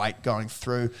lot of weight going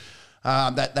through.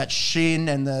 That shin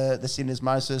and the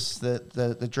syndesmosis,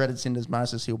 the dreaded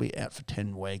syndesmosis, he'll be out for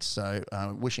 10 weeks. So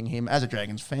wishing him, as a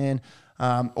Dragons fan,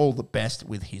 all the best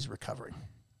with his recovery.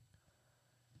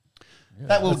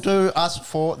 That will do us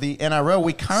for the NRL.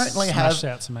 We currently have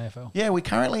out some AFL. Yeah, we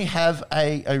currently have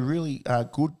a really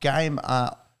good game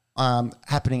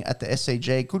happening at the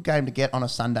SCG. Good game to get on a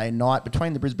Sunday night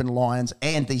between the Brisbane Lions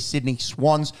and the Sydney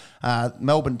Swans.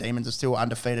 Melbourne Demons are still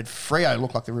undefeated. Freo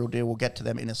look like the real deal. We'll get to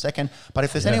them in a second. But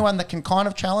if there's anyone that can kind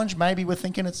of challenge, maybe we're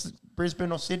thinking it's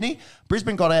Brisbane or Sydney.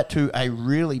 Brisbane got out to a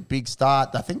really big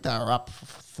start. I think they were up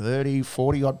 30,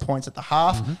 40 odd points at the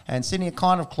half, and Sydney are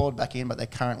kind of clawed back in, but they're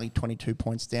currently 22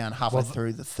 points down halfway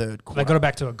through the third quarter. They got it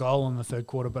back to a goal in the third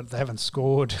quarter, but they haven't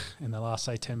scored in the last,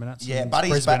 10 minutes. Yeah,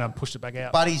 Buddy's back. Pushed it back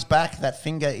out. Buddy's back. That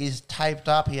finger is taped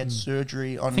up. He had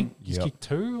surgery on. I think he's kicked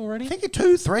 2 already. I think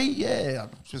 2, 3. Yeah,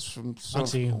 just from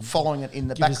sort of following it in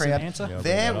the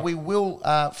background. We will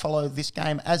follow this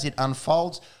game as it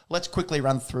unfolds. Let's quickly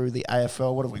run through the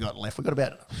AFL. What have we got left? We've got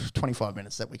about 25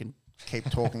 minutes that we can keep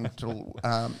talking until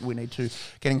we need to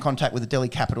get in contact with the Delhi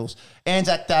Capitals.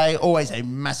 Anzac Day, always a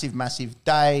massive, massive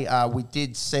day. We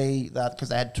did see that because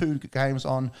they had 2 games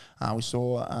on. We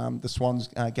saw the Swans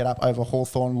get up over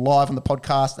Hawthorn live on the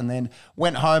podcast and then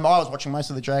went home. I was watching most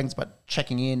of the Dragons, but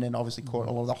checking in and obviously caught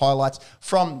a lot of the highlights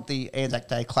from the Anzac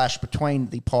Day clash between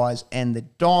the Pies and the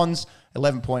Dons.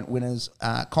 11-point winners,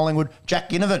 Collingwood. Jack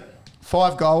Ginnivan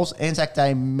 5 goals, Anzac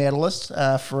Day medalist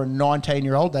for a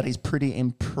 19-year-old. That is pretty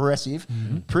impressive.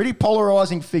 Pretty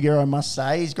polarising figure, I must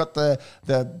say. He's got the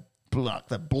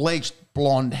bleached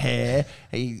blonde hair.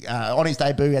 He on his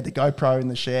debut he had the GoPro in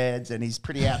the sheds, and he's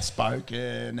pretty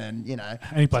outspoken, and and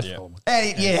he plays for Collingwood.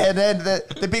 And then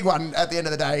the big one at the end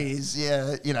of the day is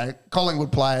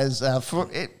Collingwood players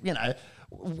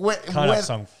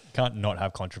can't not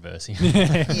have controversy.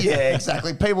 Yeah,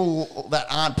 exactly. People that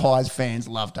aren't Pies fans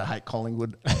love to hate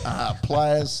Collingwood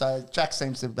players. So Jack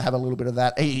seems to have a little bit of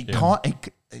that.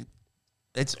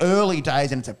 It's early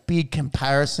days and it's a big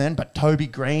comparison, but Toby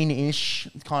Green-ish,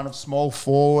 kind of small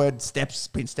forward,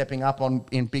 been stepping up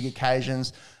in big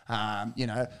occasions.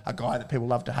 A guy that people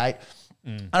love to hate.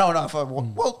 I don't know if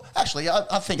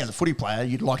I think as a footy player,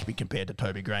 you'd like to be compared to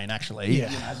Toby Green, actually,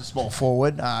 as a small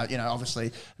forward.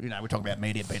 Obviously, we talk about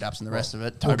media beat-ups and the rest of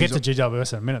it. We'll get to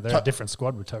GWS in a minute. They're a different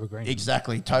squad with Toby Green.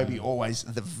 Exactly. Toby always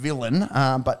the villain,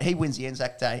 but he wins the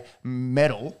Anzac Day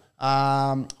medal.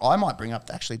 I might bring up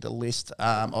actually the list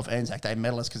of Anzac Day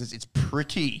medalists because it's a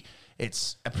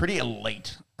pretty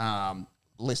elite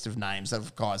list of names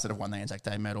of guys that have won the Anzac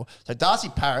Day medal. So Darcy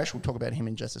Parish, we'll talk about him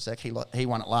in just a sec. He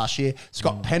won it last year.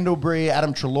 Scott Pendlebury,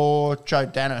 Adam Treloar, Joe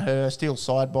Danaher, Steele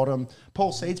Sidebottom,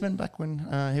 Paul Seedsman back when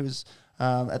he was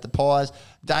at the Pies,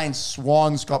 Dane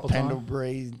Swan, Scott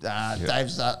Pendlebury, Dave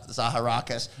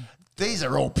Zaharakis. These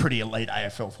are all pretty elite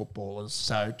AFL footballers.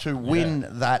 So to win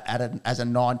that as a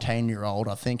 19-year-old,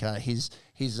 I think his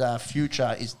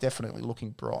future is definitely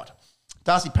looking bright.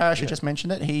 Darcy Parish, I just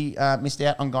mentioned it. He missed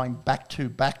out on going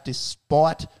back-to-back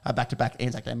despite back-to-back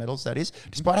Anzac Day medals, that is,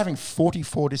 despite having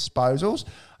 44 disposals.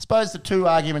 I suppose the two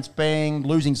arguments being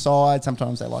losing side.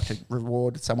 Sometimes they like to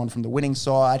reward someone from the winning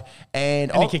side.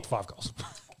 And he kicked 5 goals.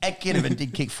 Ginnivan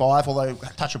did kick 5, although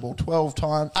touch a ball 12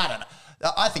 times. I don't know.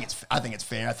 I think it's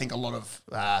fair. I think a lot of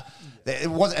it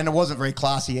wasn't very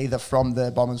classy either from the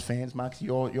Bombers fans. Mark,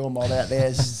 your mob out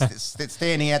there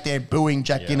standing out there booing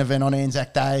Jack Ginnivan on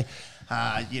Anzac Day.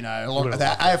 A lot of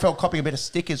that AFL copying a bit of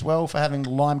stick as well for having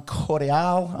Lime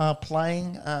Cordial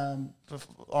playing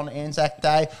on Anzac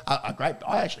Day. I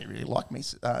actually really like me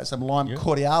some Lime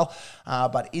Cordial,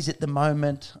 but is it the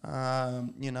moment?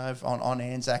 On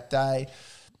Anzac Day,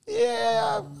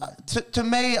 To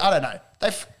me, I don't know.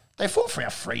 They fought for our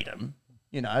freedom.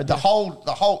 The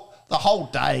whole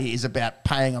day is about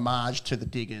paying homage to the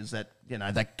diggers that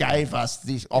gave us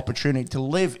this opportunity to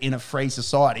live in a free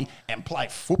society and play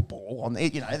football.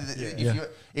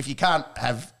 If you can't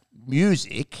have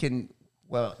music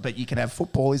but you can have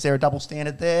football, is there a double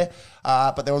standard there?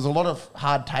 But there was a lot of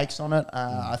hard takes on it.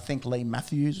 I think Lee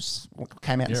Matthews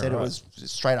came out and said it was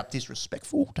straight up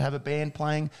disrespectful to have a band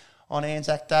playing on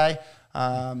Anzac Day.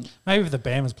 Maybe if the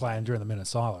band was playing during the minute of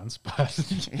silence, but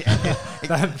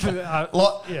that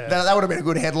would have been a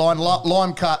good headline.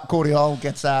 Lime Cordial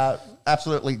gets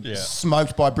absolutely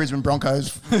smoked by Brisbane Broncos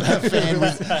fan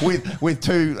with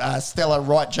 2 stellar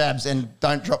right jabs and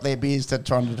don't drop their beers to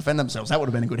trying to defend themselves. That would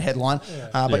have been a good headline.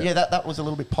 That was a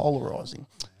little bit polarising.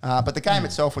 But the game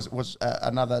itself was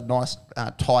another nice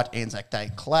tight Anzac Day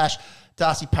clash.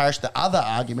 Darcy Parish, the other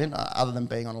argument, other than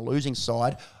being on a losing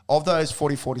side, of those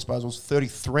 44 disposals,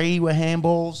 33 were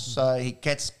handballs, so he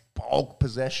gets bulk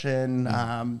possession.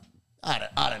 I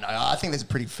don't know. I think there's a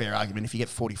pretty fair argument if you get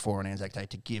 44 on Anzac Day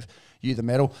to give you the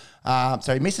medal.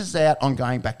 So he misses out on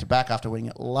going back-to-back after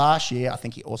winning it last year. I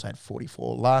think he also had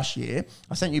 44 last year.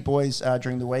 I sent you boys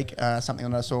during the week something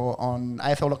that I saw on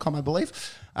AFL.com, I believe.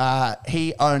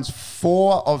 He owns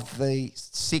 4 of the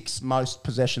 6 most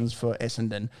possessions for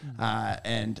Essendon,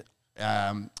 and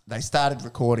they started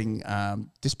recording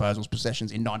disposals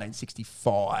possessions in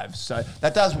 1965. So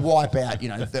that does wipe out,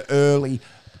 the early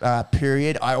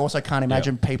period. I also can't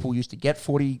imagine people used to get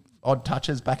 40-odd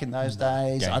touches back in those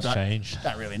days. Game's changed.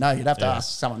 Don't really know. You'd have to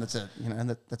ask someone that's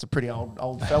a pretty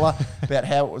old fella about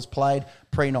how it was played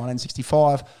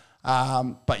pre-1965.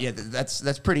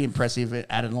 That's pretty impressive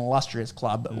at an illustrious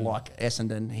club like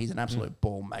Essendon. He's an absolute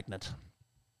ball magnet.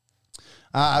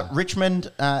 Richmond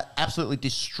absolutely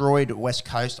destroyed West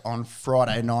Coast on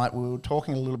Friday night. We were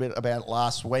talking a little bit about it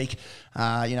last week.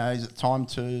 Is it time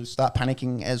to start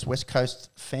panicking as West Coast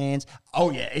fans?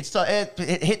 Oh, yeah.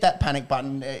 Hit that panic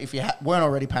button if you weren't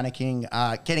already panicking.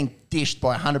 Getting dished by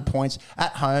 100 points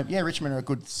at home. Yeah, Richmond are a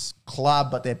good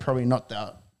club, but they're probably not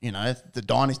the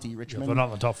dynasty Richmond. They're not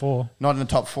in the top 4. Not in the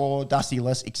top 4. Dusty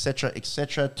Less, etc.,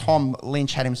 etc. Tom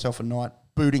Lynch had himself a night,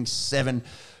 booting 7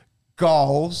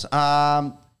 goals.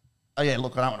 I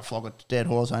don't want to flog a dead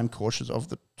horse. I'm cautious of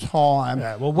the time.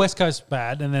 Yeah, well, West Coast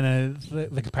bad, and then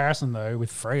the comparison though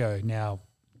with Freo now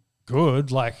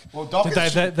good. Like, well, Dockers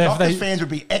fans would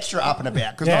be extra up and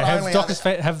about because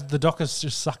have the Dockers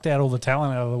just sucked out all the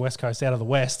talent out of the West Coast, out of the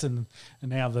West, and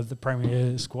now the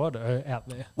Premier squad are out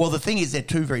there. Well, the thing is, they're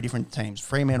two very different teams.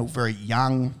 Fremantle, very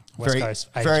young, West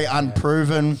Coast, very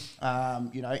unproven.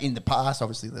 In the past,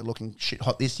 obviously they're looking shit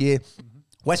hot this year.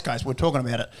 West Coast, we're talking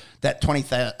about it, that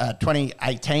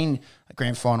 2018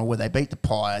 grand final where they beat the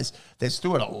Pies. There's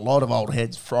still a lot of old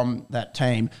heads from that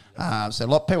team. So a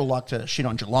lot of people like to shit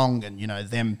on Geelong and,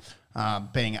 them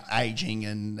being aging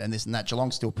and this and that.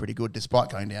 Geelong's still pretty good despite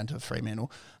going down to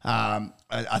Fremantle.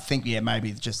 I think,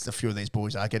 maybe just a few of these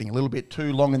boys are getting a little bit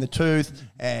too long in the tooth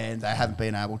and they haven't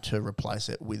been able to replace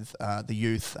it with the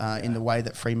youth in the way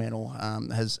that Fremantle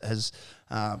has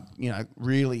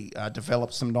really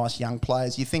developed some nice young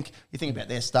players. You think about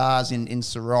their stars in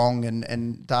Sarong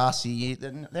and Darcy,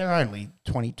 they're only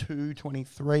 22,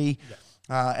 23. Yeah.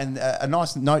 And a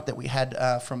nice note that we had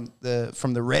from the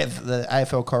Rev, the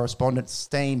AFL correspondent's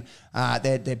team,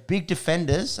 their big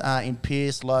defenders in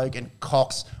Pearce, Logue and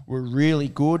Cox were really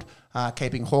good,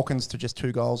 keeping Hawkins to just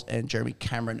 2 goals and Jeremy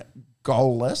Cameron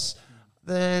goalless.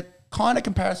 The kind of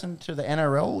comparison to the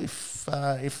NRL,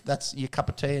 if that's your cup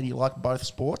of tea and you like both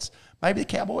sports, maybe the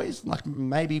Cowboys, I don't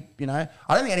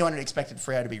think anyone expected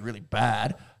Freo to be really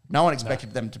bad. No one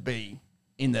expected them to be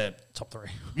in the top 3.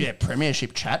 Yeah,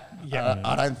 premiership chat. Yeah,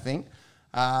 I don't think.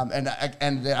 And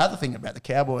the other thing about the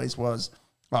Cowboys was,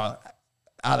 are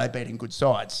they beating good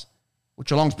sides? Well,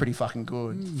 Geelong's pretty fucking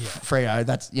good. Yeah. Freo,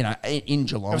 that's in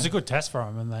Geelong. It was a good test for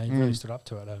them, and they really stood up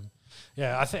to it.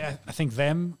 I think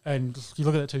them, and you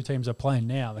look at the two teams they're playing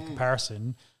now. The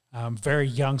comparison, very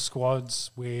young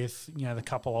squads with the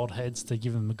couple old heads to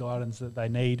give them the guidance that they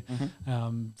need.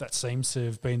 That seems to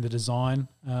have been the design.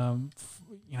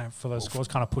 For those squads,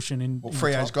 kind of pushing in. Well,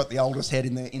 Freo's got the oldest head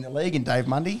in the league in Dave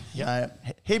Mundy.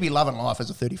 He'd be loving life as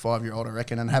a 35-year-old, I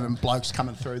reckon, and having blokes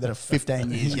coming through that are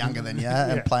 15 years younger than you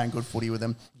and playing good footy with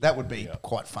them. That would be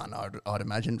quite fun, I'd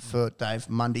imagine, for Dave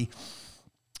Mundy.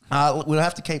 We'll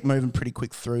have to keep moving pretty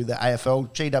quick through the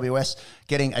AFL. GWS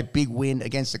getting a big win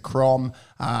against the Crom.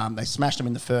 They smashed them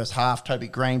in the first half. Toby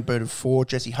Green booted 4.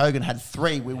 Jesse Hogan had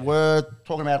 3. We were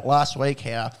talking about last week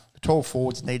how the tall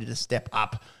forwards needed to step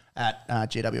up at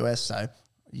GWS. So,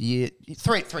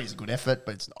 3 is a good effort,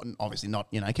 but it's obviously not,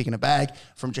 kicking a bag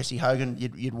from Jesse Hogan.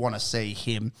 You'd want to see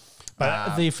him.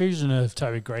 But the infusion of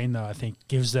Toby Green, though, I think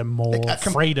gives them more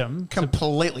freedom.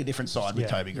 Completely different side with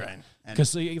Toby Green.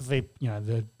 Because the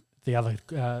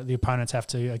opponents have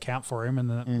to account for him, and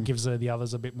that gives the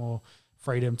others a bit more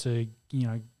freedom to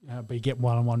get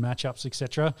one-on-one matchups,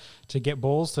 etc., to get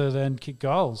balls to then kick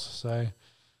goals. So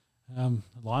the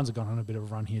Lions have gone on a bit of a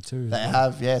run here too. They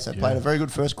have, yes. They played a very good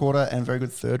first quarter and very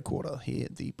good third quarter here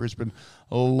at the Brisbane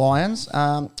Lions.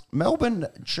 Melbourne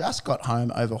just got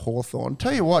home over Hawthorn.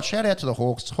 Tell you what, shout out to the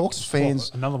Hawks. Hawks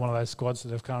fans. Another one of those squads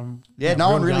that have come. Yeah,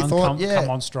 no one really thought. Come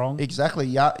on strong. Exactly,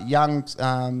 young.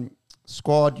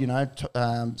 Squad,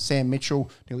 Sam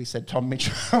Mitchell, nearly said Tom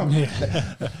Mitchell.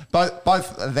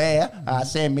 both there.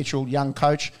 Sam Mitchell, young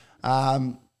coach,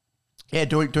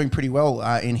 doing pretty well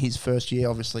in his first year.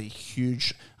 Obviously,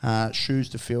 huge shoes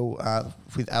to fill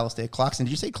with Alistair Clarkson.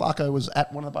 Did you see Clarko was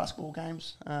at one of the basketball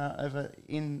games over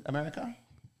in America?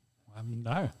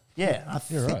 No. Yeah, I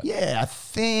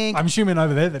think. I'm assuming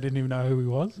over there they didn't even know who he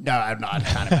was. No, I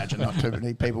can't imagine. Not too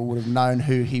many people would have known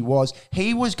who he was.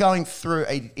 He was going through.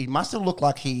 He must have looked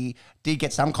like he did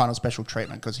get some kind of special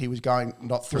treatment because he was going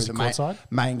not through the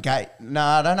main gate. No,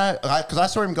 I don't know, because I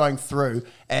saw him going through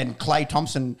and Clay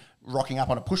Thompson rocking up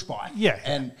on a push bike. Yeah.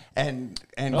 And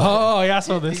I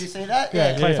saw this. Did you see that?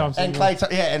 Yeah, Clay Thompson.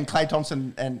 And Clay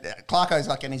Thompson and Clarko's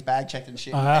like getting his bag checked and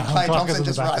shit. And Clay Thompson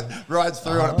just rides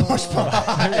through on a push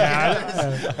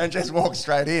bike and just walks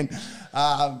straight in.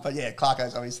 But yeah,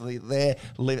 Clarko's obviously there,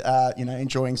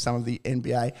 enjoying some of the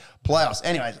NBA playoffs.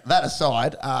 Anyways, that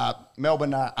aside,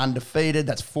 Melbourne are undefeated.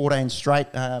 That's 14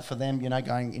 straight for them,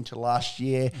 going into last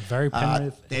year. Very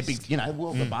Penrith. They're big,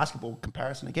 the basketball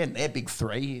comparison again, they're big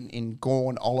 3 in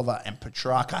Gawn, Oliver and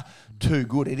Petrarca. Too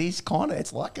good. It is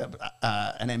it's like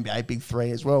an NBA big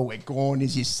 3 as well, where Gawn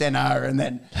is your centre and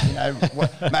then,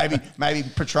 maybe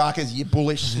Petrarca's your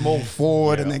bullish small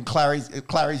forward and then Clary's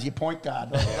your point guard.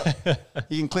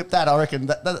 You can clip that, I reckon.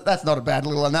 That's not a bad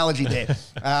little analogy there.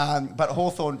 But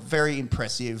Hawthorn, very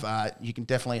impressive. You can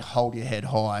definitely hold your head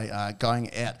high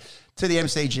going out to the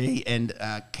MCG and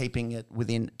keeping it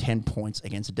within 10 points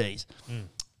against the Ds.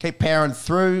 Keep powering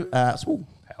through. Power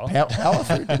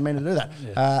through. Didn't mean to do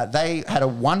that. They had a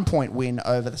 1-point win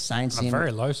over the Saints. A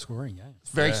very low scoring game.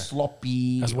 very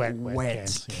sloppy, That's wet,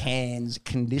 cans, cans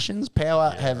conditions. Power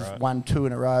have won 2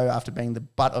 in a row after being the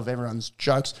butt of everyone's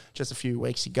jokes just a few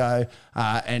weeks ago.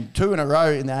 And 2 in a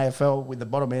row in the AFL with the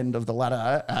bottom end of the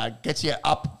ladder gets you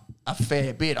up a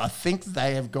fair bit. I think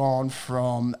they have gone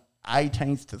from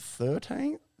 18th to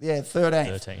 13th. Yeah,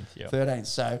 13th. 13th, yeah. 13th.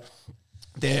 So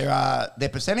their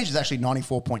percentage is actually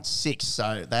 94.6,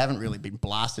 so they haven't really been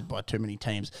blasted by too many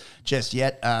teams just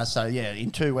yet.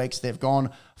 In 2 weeks they've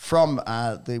gone from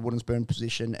the Woodensburn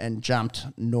position and jumped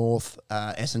north,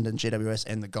 Essendon, GWS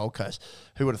and the Gold Coast.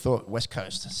 Who would have thought West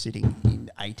Coast sitting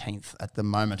in 18th at the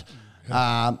moment?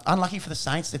 Unlucky for the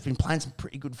Saints. They've been playing some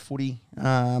pretty good footy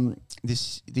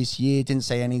this year. Didn't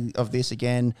see any of this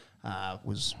again.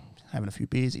 Was having a few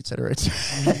beers, etc.,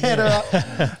 etc.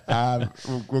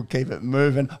 We'll keep it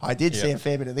moving. I did see a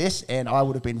fair bit of this, and I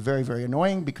would have been very, very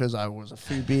annoying because I was a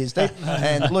few beers deep.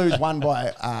 And Blues won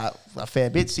by a fair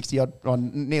bit, 60 odd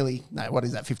on nearly. No, what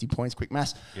is that? 50 points. Quick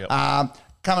maths. Yep.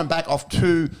 Coming back off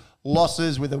 2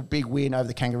 losses with a big win over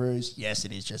the Kangaroos. Yes,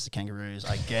 it is just the Kangaroos,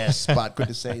 I guess. But good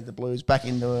to see the Blues back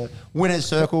in the winners'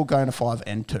 circle, going to 5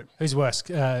 and 2. Who's worse,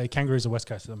 Kangaroos or West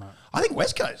Coast at the moment? I think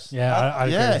West Coast. Yeah, I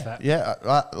agree with that. Yeah,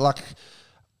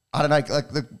 I don't know. Like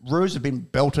the Roos have been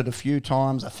belted a few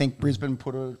times. I think Brisbane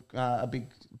put a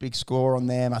big score on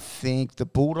them. I think the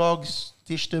Bulldogs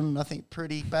dished them, I think,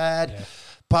 pretty bad. Yeah.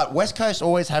 But West Coast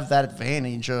always have that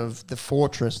advantage of the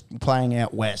fortress playing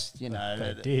out west, you know.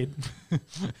 They did.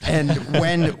 And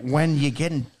when you're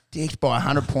getting dicked by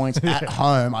 100 points at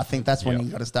home, I think that's when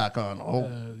you got to start going,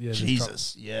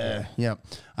 Jesus.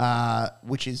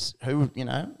 Which is, who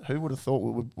would have thought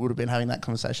we would have been having that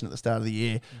conversation at the start of the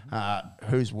year?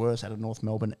 Who's worse out of North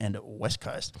Melbourne and West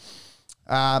Coast?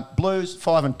 Blues,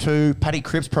 5 and 2. Paddy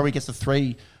Cripps probably gets the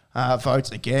 3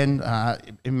 votes again.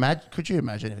 Could you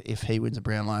imagine if he wins a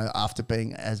Brownlow after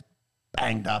being as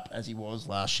banged up as he was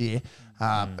last year?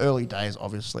 Early days,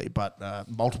 obviously, but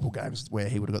multiple games where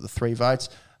he would have got the 3 votes.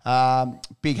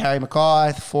 Big Harry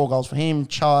Mackay, 4 goals for him.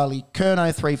 Charlie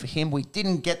Curnow, 3 for him. We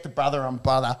didn't get the brother on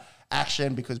brother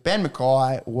action because Ben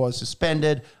Mackay was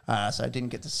suspended, so I didn't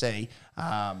get to see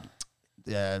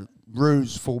the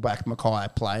Roos fullback Mackay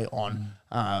play on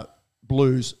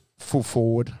Blues full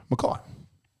forward Mackay.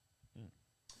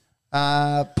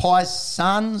 Pies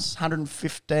Suns,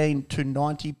 115 to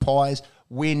 90. Pies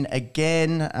win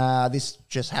again. This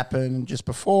just happened just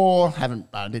before.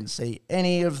 I didn't see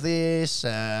any of this.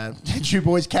 Did you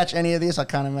boys catch any of this? I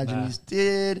can't imagine you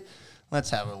did. Let's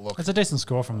have a look. It's a decent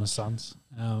score from the Suns.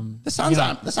 The Suns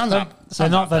aren't.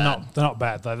 They're not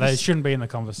bad. They shouldn't be in the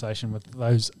conversation with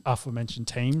those aforementioned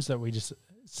teams that we just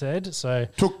said. So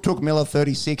Took Miller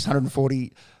 36,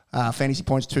 140. Fantasy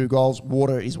points, 2 goals.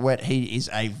 Water is wet. He is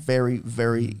a very,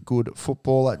 very good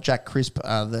footballer. Jack Crisp,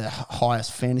 the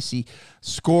highest fantasy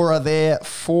scorer there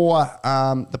for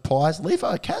the Pies.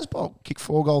 Levi Casbolt kicked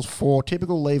 4 goals for.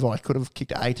 Typical Levi. Could have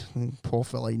kicked 8. Poor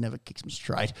fella, he never kicks them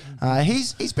straight.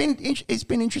 He's been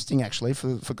interesting, actually,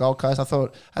 for Gold Coast. I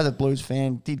thought, as a Blues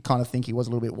fan, did kind of think he was a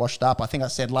little bit washed up. I think I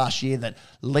said last year that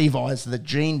Levi's, the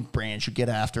Gene brand, should get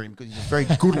after him because he's a very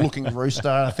good-looking rooster.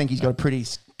 I think he's got a pretty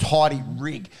tidy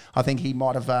rig. I think he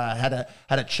might have had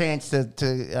a chance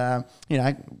to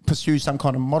pursue some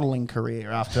kind of modelling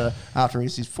career after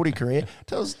his footy career.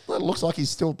 It looks like he's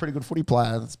still a pretty good footy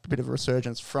player. That's a bit of a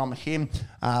resurgence from him,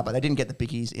 but they didn't get the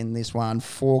bickies in this one.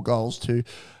 4 goals to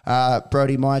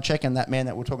Brody Myercheck, and that man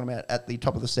that we're talking about at the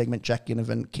top of the segment, Jack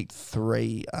Ginnivan, kicked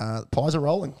 3. Pies are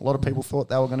rolling. A lot of people thought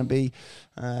they were going to be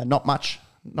not much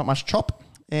chop,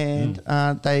 and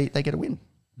they get a win.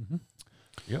 Mm-hmm.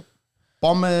 Yep.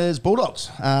 Bombers,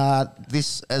 Bulldogs.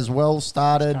 This as well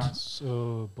started.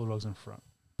 Bulldogs in front.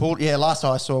 Last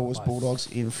I saw was Bulldogs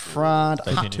in front.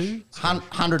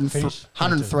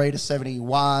 103 to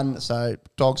 71. So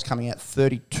Dogs coming out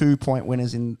 32-point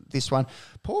winners in this one.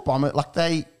 Poor Bomber,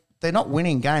 they're not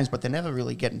winning games, but they're never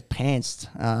really getting pantsed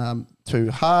too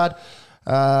hard.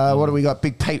 What do we got?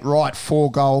 Big Pete Wright,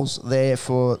 4 goals there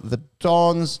for the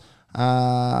Dons.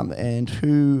 And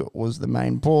who was the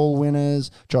main ball winners?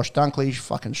 Josh Dunkley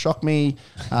fucking shocked me.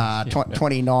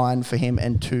 29 for him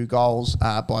and 2 goals.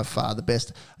 By far the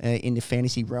best in the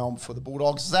fantasy realm for the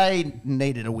Bulldogs. They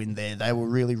needed a win there. They were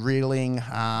really reeling.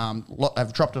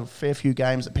 They've dropped a fair few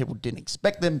games that people didn't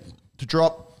expect them to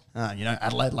drop.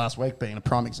 Adelaide last week being a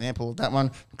prime example of that one.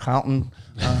 Carlton,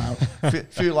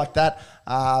 few like that.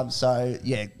 I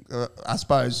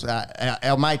suppose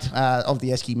our mate of the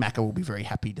Esky, Macca, will be very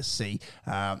happy to see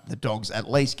the Dogs at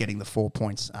least getting the 4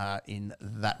 points in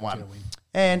that one.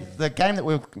 And the game that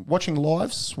we're watching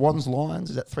live, Swans Lions,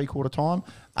 is at 3/4 time.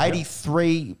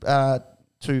 83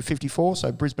 to 54.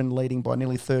 So Brisbane leading by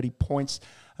nearly 30 points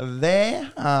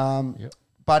there.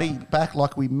 Buddy back,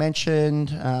 like we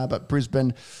mentioned, but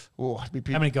Brisbane. How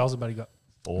many goals has Buddy got?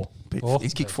 4.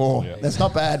 He's kicked 4. Yeah. That's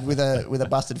not bad with a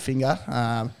busted finger.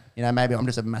 Maybe I'm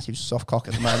just a massive soft cock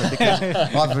at the moment because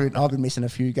I've been missing a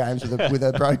few games with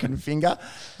a broken finger.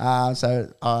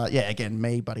 Again,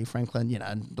 me, Buddy Franklin,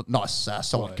 nice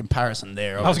solid comparison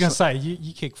there. I was going to say,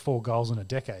 you kicked 4 goals in a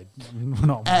decade.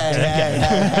 Not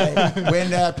hey.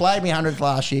 When played me 100th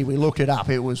last year, we looked it up.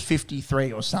 It was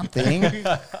 53 or something.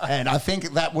 And I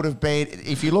think that would have been,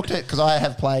 if you looked at, because I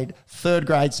have played 3rd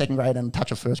grade, 2nd grade and a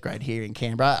touch of 1st grade here in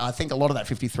Canberra, I think a lot of that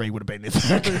 53 would have been in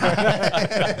 3rd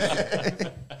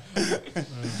grade.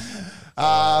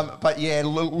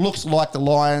 Looks like the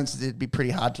Lions, it'd be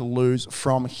pretty hard to lose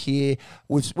from here.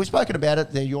 We've spoken about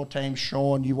it. They're your team,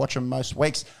 Sean. You watch them most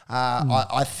weeks.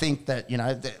 I think that,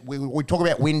 we talk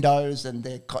about windows and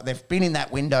they've been in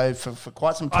that window for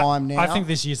quite some time now. I think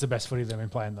this year's the best footy they've been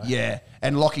playing, though. Yeah.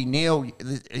 And Lachie Neale,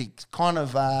 he's kind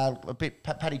of a bit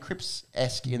Paddy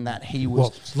Cripps-esque in that he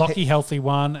was... Well, Lachie healthy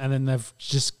one, and then they've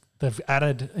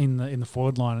added in the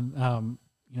forward line,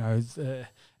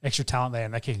 extra talent there,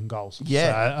 and they're kicking goals.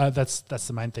 Yeah, so, that's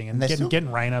the main thing. And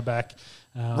getting Rayner back.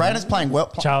 Rayner's playing well.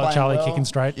 Charlie well. kicking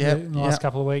straight in the last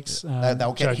couple of weeks.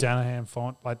 They'll get Joe Danaher,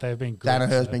 Font, they've been good.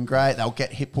 Danaher's been great. They'll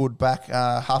get Hipwood back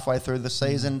halfway through the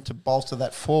season to bolster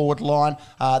that forward line.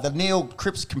 The Neale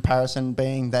Cripps comparison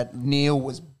being that Neale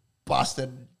was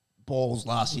busted balls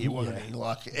last year, wasn't he?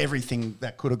 Like everything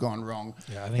that could have gone wrong.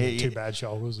 Yeah, I think he had 2 bad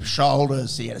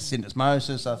shoulders. He had a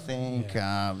syndesmosis, I think.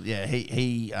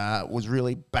 He was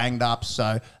really banged up.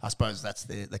 So I suppose that's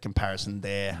the comparison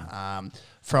there.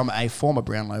 From a former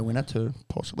Brownlow winner to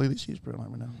possibly this year's Brownlow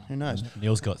winner. Who knows?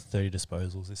 Neil's got 30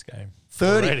 disposals this game.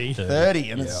 30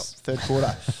 and it's 3rd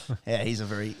quarter. Yeah, he's a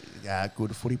very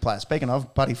good footy player. Speaking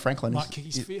of, Buddy Franklin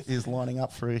is lining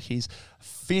up for his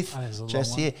 5th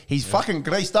just here. He's fucking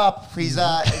greased up. He's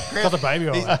got the baby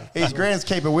on. He's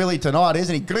groundskeeper Willie tonight,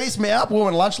 isn't he? Greased me up.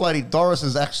 Woman lunch lady Doris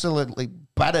has absolutely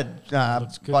battered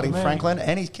Buddy Franklin,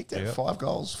 and he's kicked out 5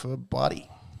 goals for Buddy.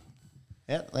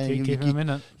 Yeah, keep him a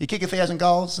minute. You kick 1,000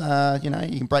 goals, you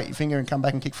can break your finger and come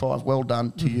back and kick 5. Well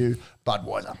done to you,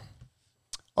 Budweiser.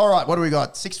 All right, what do we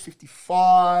got?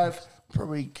 6:55.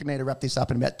 Probably need to wrap this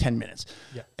up in about 10 minutes.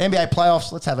 Yeah. NBA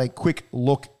playoffs. Let's have a quick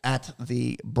look at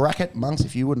the bracket. Monks,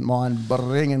 if you wouldn't mind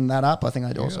bringing that up. I think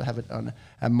I'd also have it on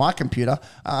my computer.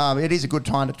 It is a good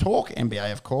time to talk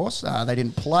NBA, of course. They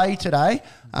didn't play today,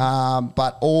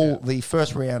 but all the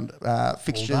first round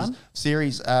fixtures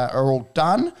series are all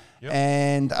done. Yep.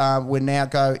 And we now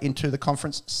go into the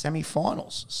conference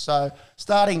semi-finals. So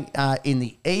starting in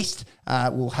the East,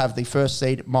 we'll have the 1st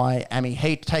seed Miami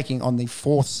Heat taking on the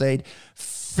 4th seed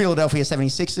Philadelphia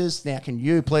 76ers. Now, can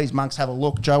you please, Monks, have a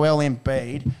look? Joel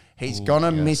Embiid, he's going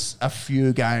to miss a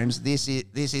few games. This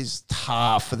is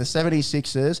tough for the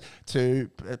 76ers to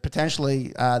potentially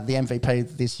the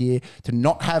MVP this year, to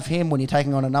not have him when you're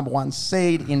taking on a number 1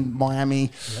 seed in Miami.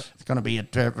 Yep. It's going to be a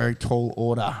very tall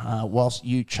order. Whilst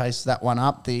you chase that one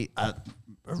up, a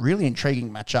really intriguing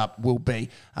matchup will be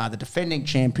the defending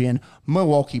champion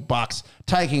Milwaukee Bucks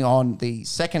taking on the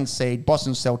 2nd seed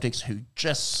Boston Celtics, who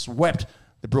just swept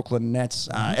the Brooklyn Nets.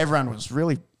 Everyone was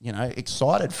really,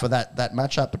 excited for that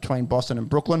matchup between Boston and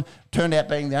Brooklyn. Turned out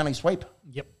being the only sweep.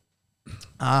 Yep.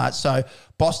 So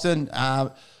Boston,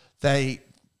 I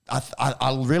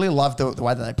really love the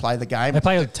way that they play the game. They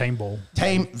play like team ball.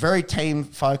 Very team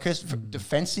focused,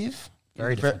 defensive.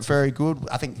 Very defensive. Very good.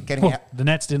 I think getting out. The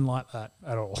Nets didn't like that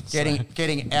at all.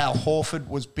 Getting Al Horford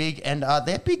was big, and their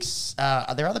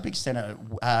other big center,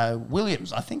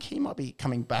 Williams. I think he might be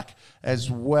coming back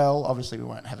as well. Obviously, we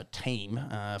won't have a team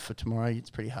for tomorrow. It's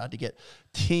pretty hard to get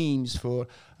teams for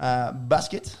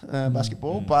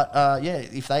basketball. But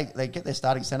if they get their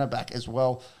starting center back as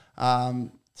well.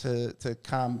 To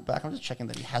come back, I'm just checking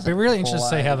that he hasn't. It'll be really interesting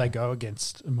to see how they go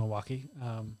against Milwaukee.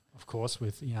 Of course,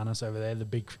 with Giannis over there, the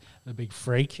big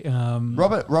freak.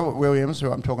 Robert Williams,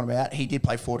 who I'm talking about, he did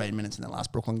play 14 minutes in the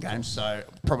last Brooklyn game, so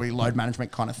probably load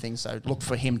management kind of thing. So look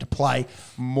for him to play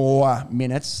more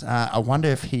minutes. I wonder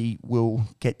if he will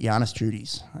get Giannis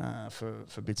duties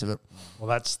for bits of it. Well,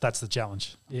 that's the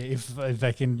challenge. If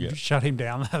they can shut him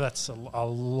down, that's a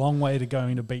long way to go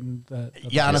into beating the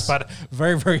Giannis, but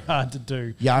very, very hard to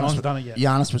do. Giannis, no one's done it yet.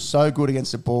 Giannis was so good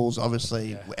against the Bulls.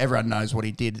 Obviously, everyone knows what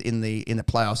he did in the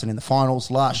playoffs and in the finals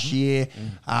last year.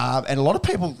 And a lot of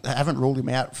people haven't ruled him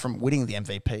out from winning the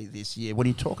MVP this year. When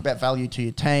you talk about value to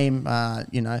your team, I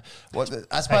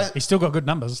suppose he's still got good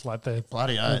numbers. Like they're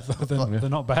bloody oath. they're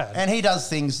not bad. And he does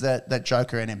things that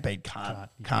Joker and Embiid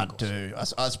can't do. I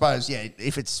suppose,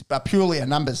 if it's purely a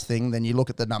numbers thing, then you look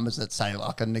at the numbers that say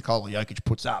like a Nikola Jokic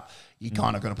puts up. You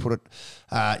kind of got to put it,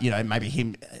 maybe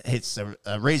him. It's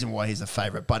a reason why he's a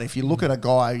favourite. But if you look at a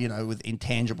guy, with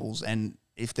intangibles, and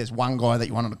if there's one guy that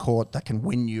you want on the court that can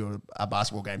win you a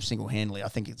basketball game single-handedly, I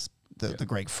think it's the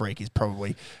Greek Freak is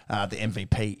probably the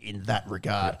MVP in that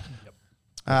regard.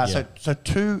 So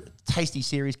 2 tasty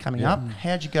series coming up.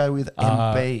 How'd you go with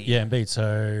Embiid? Embiid.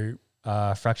 So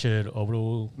fractured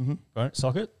orbital bone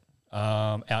socket,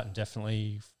 out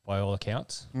indefinitely by all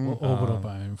accounts. Orbital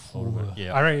bone.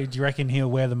 Yeah. Do you reckon he'll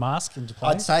wear the mask into play?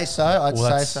 I'd say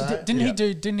so.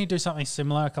 Didn't he do something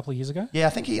similar a couple of years ago? Yeah,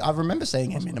 I think I remember seeing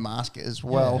him in a mask as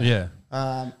well. Yeah.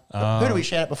 Who do we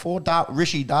shout out before?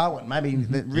 Rishi Darwin. Maybe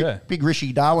big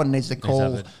Rishi Darwin needs to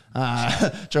call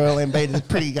Joel Embiid. There's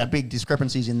pretty big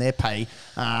discrepancies in their pay.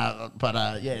 I'd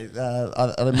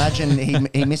imagine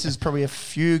he misses probably a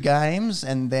few games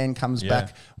and then comes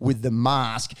back with the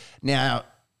mask. Now,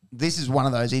 this is one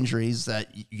of those injuries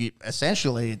that you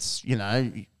essentially it's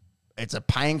a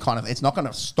pain kind of. It's not going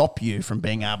to stop you from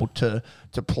being able to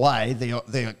play.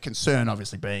 The concern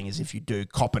obviously being is if you do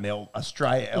cop an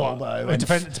Australia elbow. It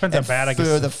depends how bad. I guess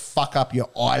further fuck up your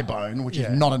eye bone, which is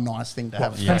not a nice thing to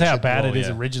have. Depends how bad it is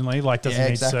originally. Like, does it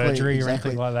need surgery or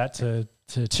anything like that to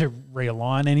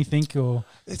realign anything? Or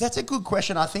that's a good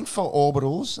question. I think for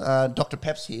orbitals, Dr.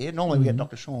 Peps here. Normally we get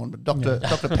Dr. Sean, but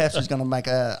Dr. Peps is going to make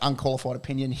an unqualified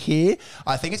opinion here.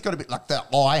 I think it's got to be like the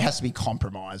eye has to be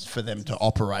compromised for them to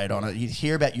operate on it. You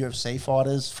hear about UFC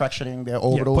fighters fracturing their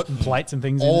orbitals, putting plates and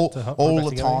things all in it to all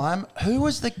the time. Who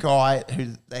was the guy who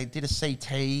they did a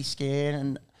CT scan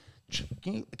and?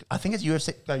 I think it's a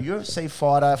UFC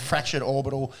fighter, fractured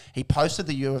orbital. He posted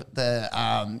the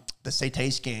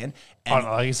CT scan,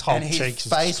 and his whole his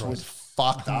face was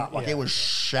fucked up, like it was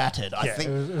shattered. I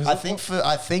think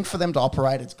for them to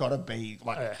operate, it's got to be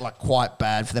like quite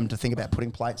bad for them to think about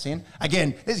putting plates in.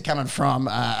 Again, this is coming from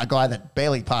a guy that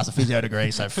barely passed a physio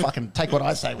degree, so fucking take what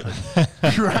I say with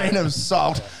a grain of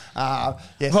salt. But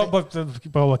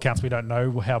by all accounts, we don't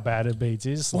know how bad Embiid's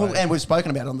is. Well, and we've spoken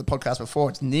about it on the podcast before.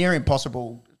 It's near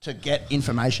impossible to get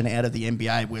information out of the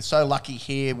NBA. We're so lucky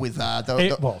here with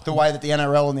the way that the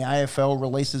NRL and the AFL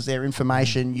releases their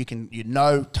information. You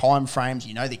know time frames,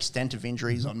 you know the extent of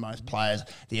injuries on most players.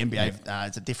 The NBA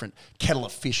it's a different kettle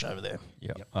of fish over there.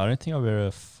 Yep. I don't think I'll be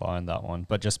able to find that one.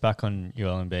 But just back on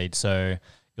Joel Embiid, so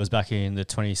it was back in the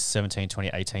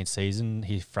 2017-2018 season.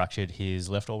 He fractured his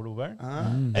left orbital bone.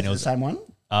 And it was the same one?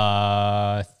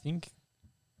 I think it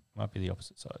might be the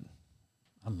opposite side.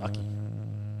 Unlucky.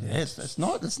 Yes, it's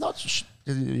not.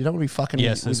 You don't want to be fucking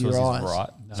yes, with your eyes. Right.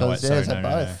 So there's both.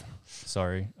 No.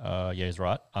 Sorry. He's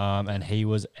right. And he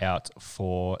was out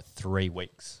for 3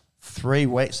 weeks. 3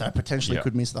 weeks, so potentially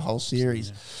could miss the whole series.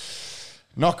 Yeah.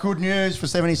 Not good news for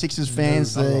 76ers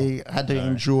fans. They had to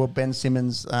endure Ben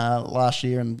Simmons last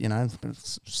year and,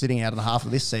 sitting out in half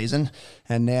of this season.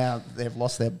 And now they've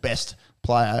lost their best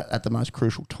player at the most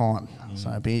crucial time. So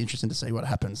it'd be interesting to see what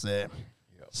happens there.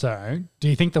 So do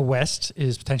you think the West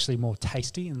is potentially more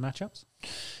tasty in matchups?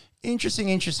 Interesting.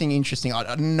 I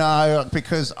don't know,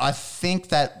 because I think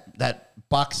that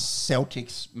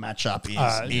Bucks-Celtics matchup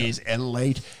is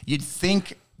elite. You'd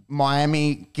think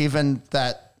Miami, given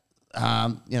that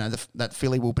that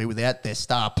Philly will be without their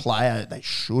star player, they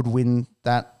should win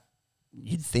that,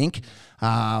 you'd think.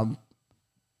 I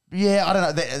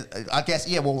don't know. I guess,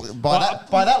 well,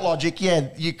 by that logic,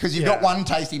 because you've got one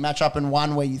tasty matchup and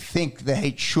one where you think the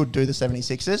Heat should do the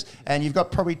 76ers, and you've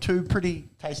got probably 2 pretty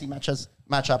tasty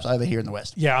matchups over here in the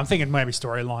West. Yeah, I'm thinking maybe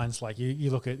storylines. Like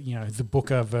you look at, the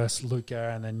Booker versus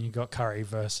Luka, and then you got Curry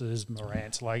versus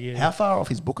Morant. How far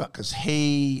off is Booker? Because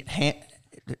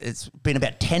it's been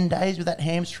about 10 days with that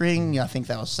hamstring. I think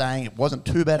they were saying it wasn't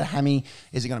too bad a hammy.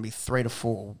 Is it going to be 3 to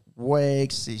 4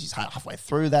 weeks? He's halfway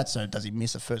through that, so does he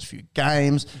miss the first few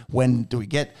games? When do we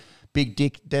get Big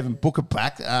Dick Devin Booker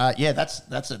back? That's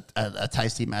a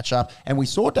tasty matchup. And we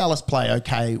saw Dallas play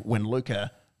okay when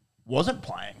Luka wasn't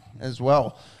playing as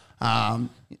well.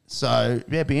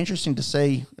 It'd be interesting to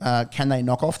see, can they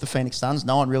knock off the Phoenix Suns?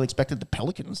 No one really expected the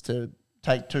Pelicans to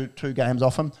take two games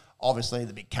off them. Obviously,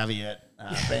 the big caveat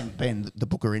being the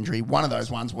Booker injury. One of those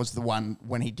ones was the one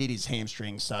when he did his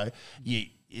hamstring. So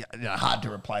hard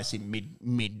to replace him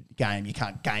mid game. You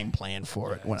can't game plan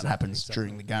for it when it happens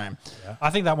during the game. Yeah. I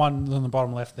think that one on the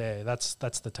bottom left there, that's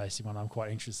the tasty one I'm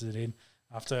quite interested in.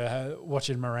 after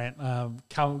watching Morant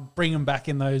bring him back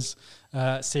in those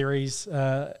series.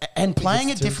 And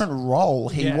playing a different role.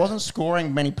 He wasn't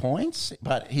scoring many points,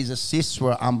 but his assists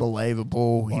were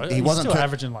unbelievable. He wasn't still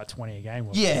averaging like 20 a game.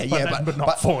 But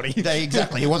not 40.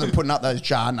 Exactly. He wasn't putting up those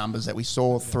jar numbers that we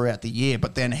saw throughout the year,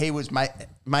 but then he was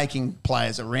making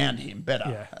players around him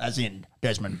better, as in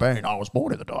Desmond Bean. I was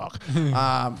born in the dark.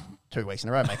 2 weeks in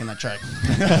a row making that joke.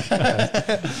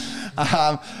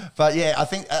 But yeah, I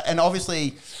think, and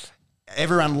obviously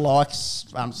everyone likes,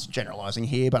 I'm generalising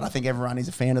here, but I think everyone is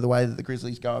a fan of the way that the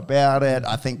Grizzlies go about it.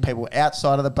 I think people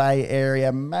outside of the Bay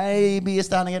Area maybe are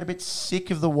starting to get a bit sick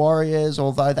of the Warriors,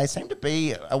 although they seem to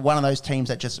be one of those teams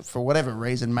that just, for whatever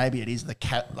reason, maybe it is the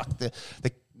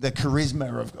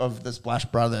charisma of the Splash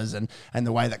Brothers and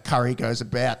the way that Curry goes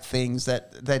about things,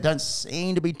 that they don't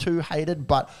seem to be too hated.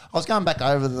 But I was going back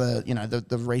over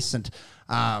the recent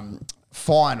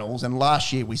finals, and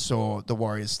last year we saw the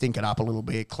Warriors stink it up a little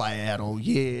bit, Clay out all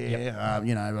year,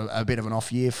 a bit of an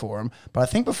off year for them. But I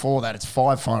think before that, it's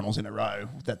 5 finals in a row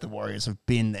that the Warriors have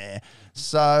been there.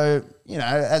 So,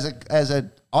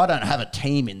 I don't have a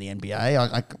team in the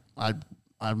NBA.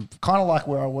 I'm kind of like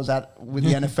where I was at with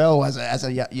the NFL as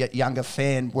a younger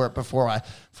fan, where before I,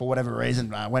 for whatever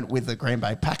reason, I went with the Green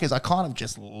Bay Packers. I kind of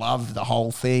just loved the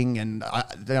whole thing, and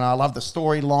I love the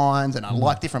storylines, and I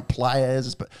like different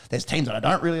players, but there's teams that I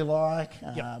don't really like.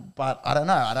 But I don't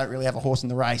know. I don't really have a horse in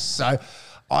the race. So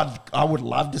I would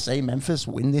love to see Memphis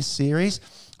win this series.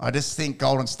 I just think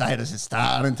Golden State is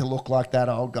starting to look like that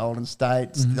old Golden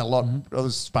State. A lot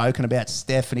was spoken about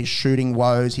Steph and his shooting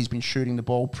woes. He's been shooting the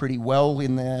ball pretty well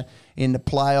in the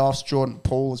playoffs. Jordan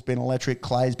Poole has been electric.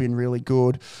 Clay's been really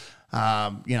good.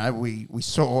 We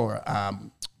saw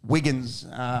Wiggins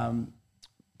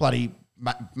bloody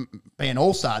be an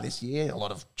all-star this year. A lot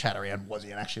of chat around, was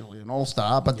he actually an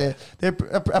all-star? But they're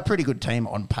a pretty good team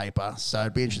on paper. So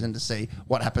it'd be interesting to see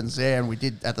what happens there. And we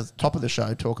did, at the top of the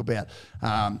show, talk about,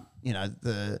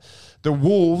 the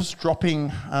Wolves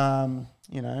dropping,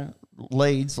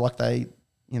 leads like they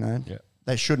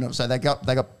shouldn't have. So they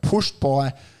got pushed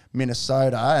by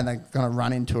Minnesota, and they're going to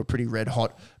run into a pretty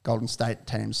red-hot Golden State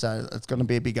team. So it's going to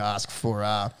be a big ask for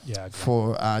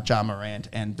Ja Morant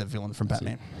and the villain from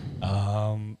Batman.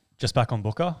 Just back on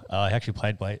Booker, he actually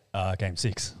played Game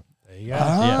 6. There you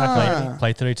go.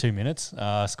 Played 32 minutes,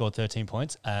 scored 13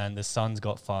 points, and the Suns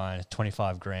got fined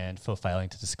 $25,000 for failing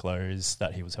to disclose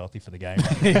that he was healthy for the game.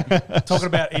 Talking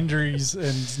about injuries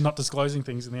and not disclosing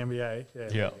things in the NBA.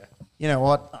 Yeah. You know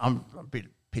what? I'm a bit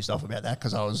pissed off about that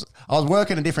because I was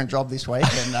working a different job this week,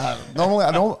 and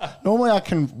normally I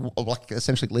can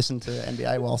essentially listen to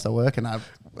NBA whilst I work, and I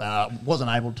wasn't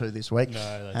able to this week.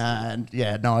 No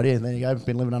idea. There you go.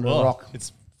 Been living under a rock.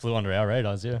 It's flew under our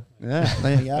radars, yeah. Yeah,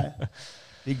 there you go.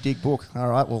 Big dig book. All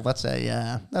right. Well, that's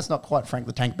not quite Frank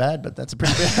the Tank bad, but that's a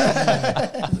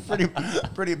pretty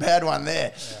bad, pretty bad one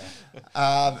there.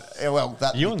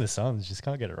 You and the Suns just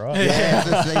can't get it right. Yeah,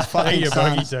 it's these fucking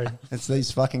Suns. It's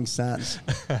these fucking Suns.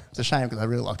 It's a shame because I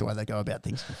really like the way they go about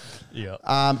things. Yeah.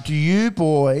 Do you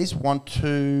boys want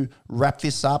to wrap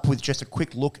this up with just a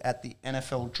quick look at the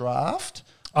NFL draft?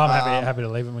 I'm happy to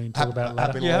leave it. We can talk about it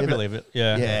later. Happy to leave it.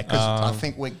 Yeah. Yeah, because I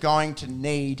think we're going to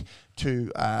need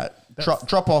to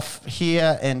drop off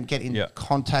here and get in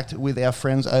contact with our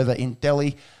friends over in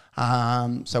Delhi.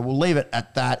 So we'll leave it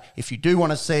at that. If you do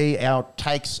want to see our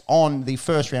takes on the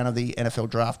first round of the NFL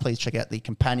draft, please check out the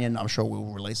companion. I'm sure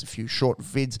we'll release a few short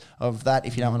vids of that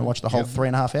if you don't want to watch the whole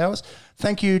 3.5 hours.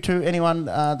 Thank you to anyone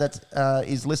that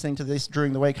is listening to this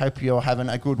during the week. Hope you're having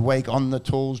a good week on the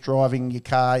tools, driving your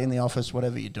car, in the office,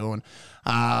 whatever you're doing.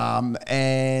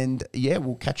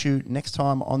 We'll catch you next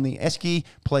time on the Esky.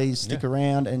 Please stick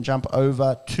around and jump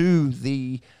over to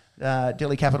the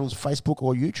Delhi Capitals Facebook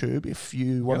or YouTube if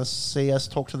you want to see us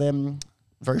talk to them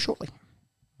very shortly.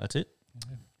 That's it.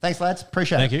 Thanks, lads.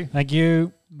 Appreciate it. Thank you. Thank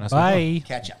you. Nice Bye.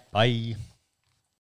 Catch ya. Bye.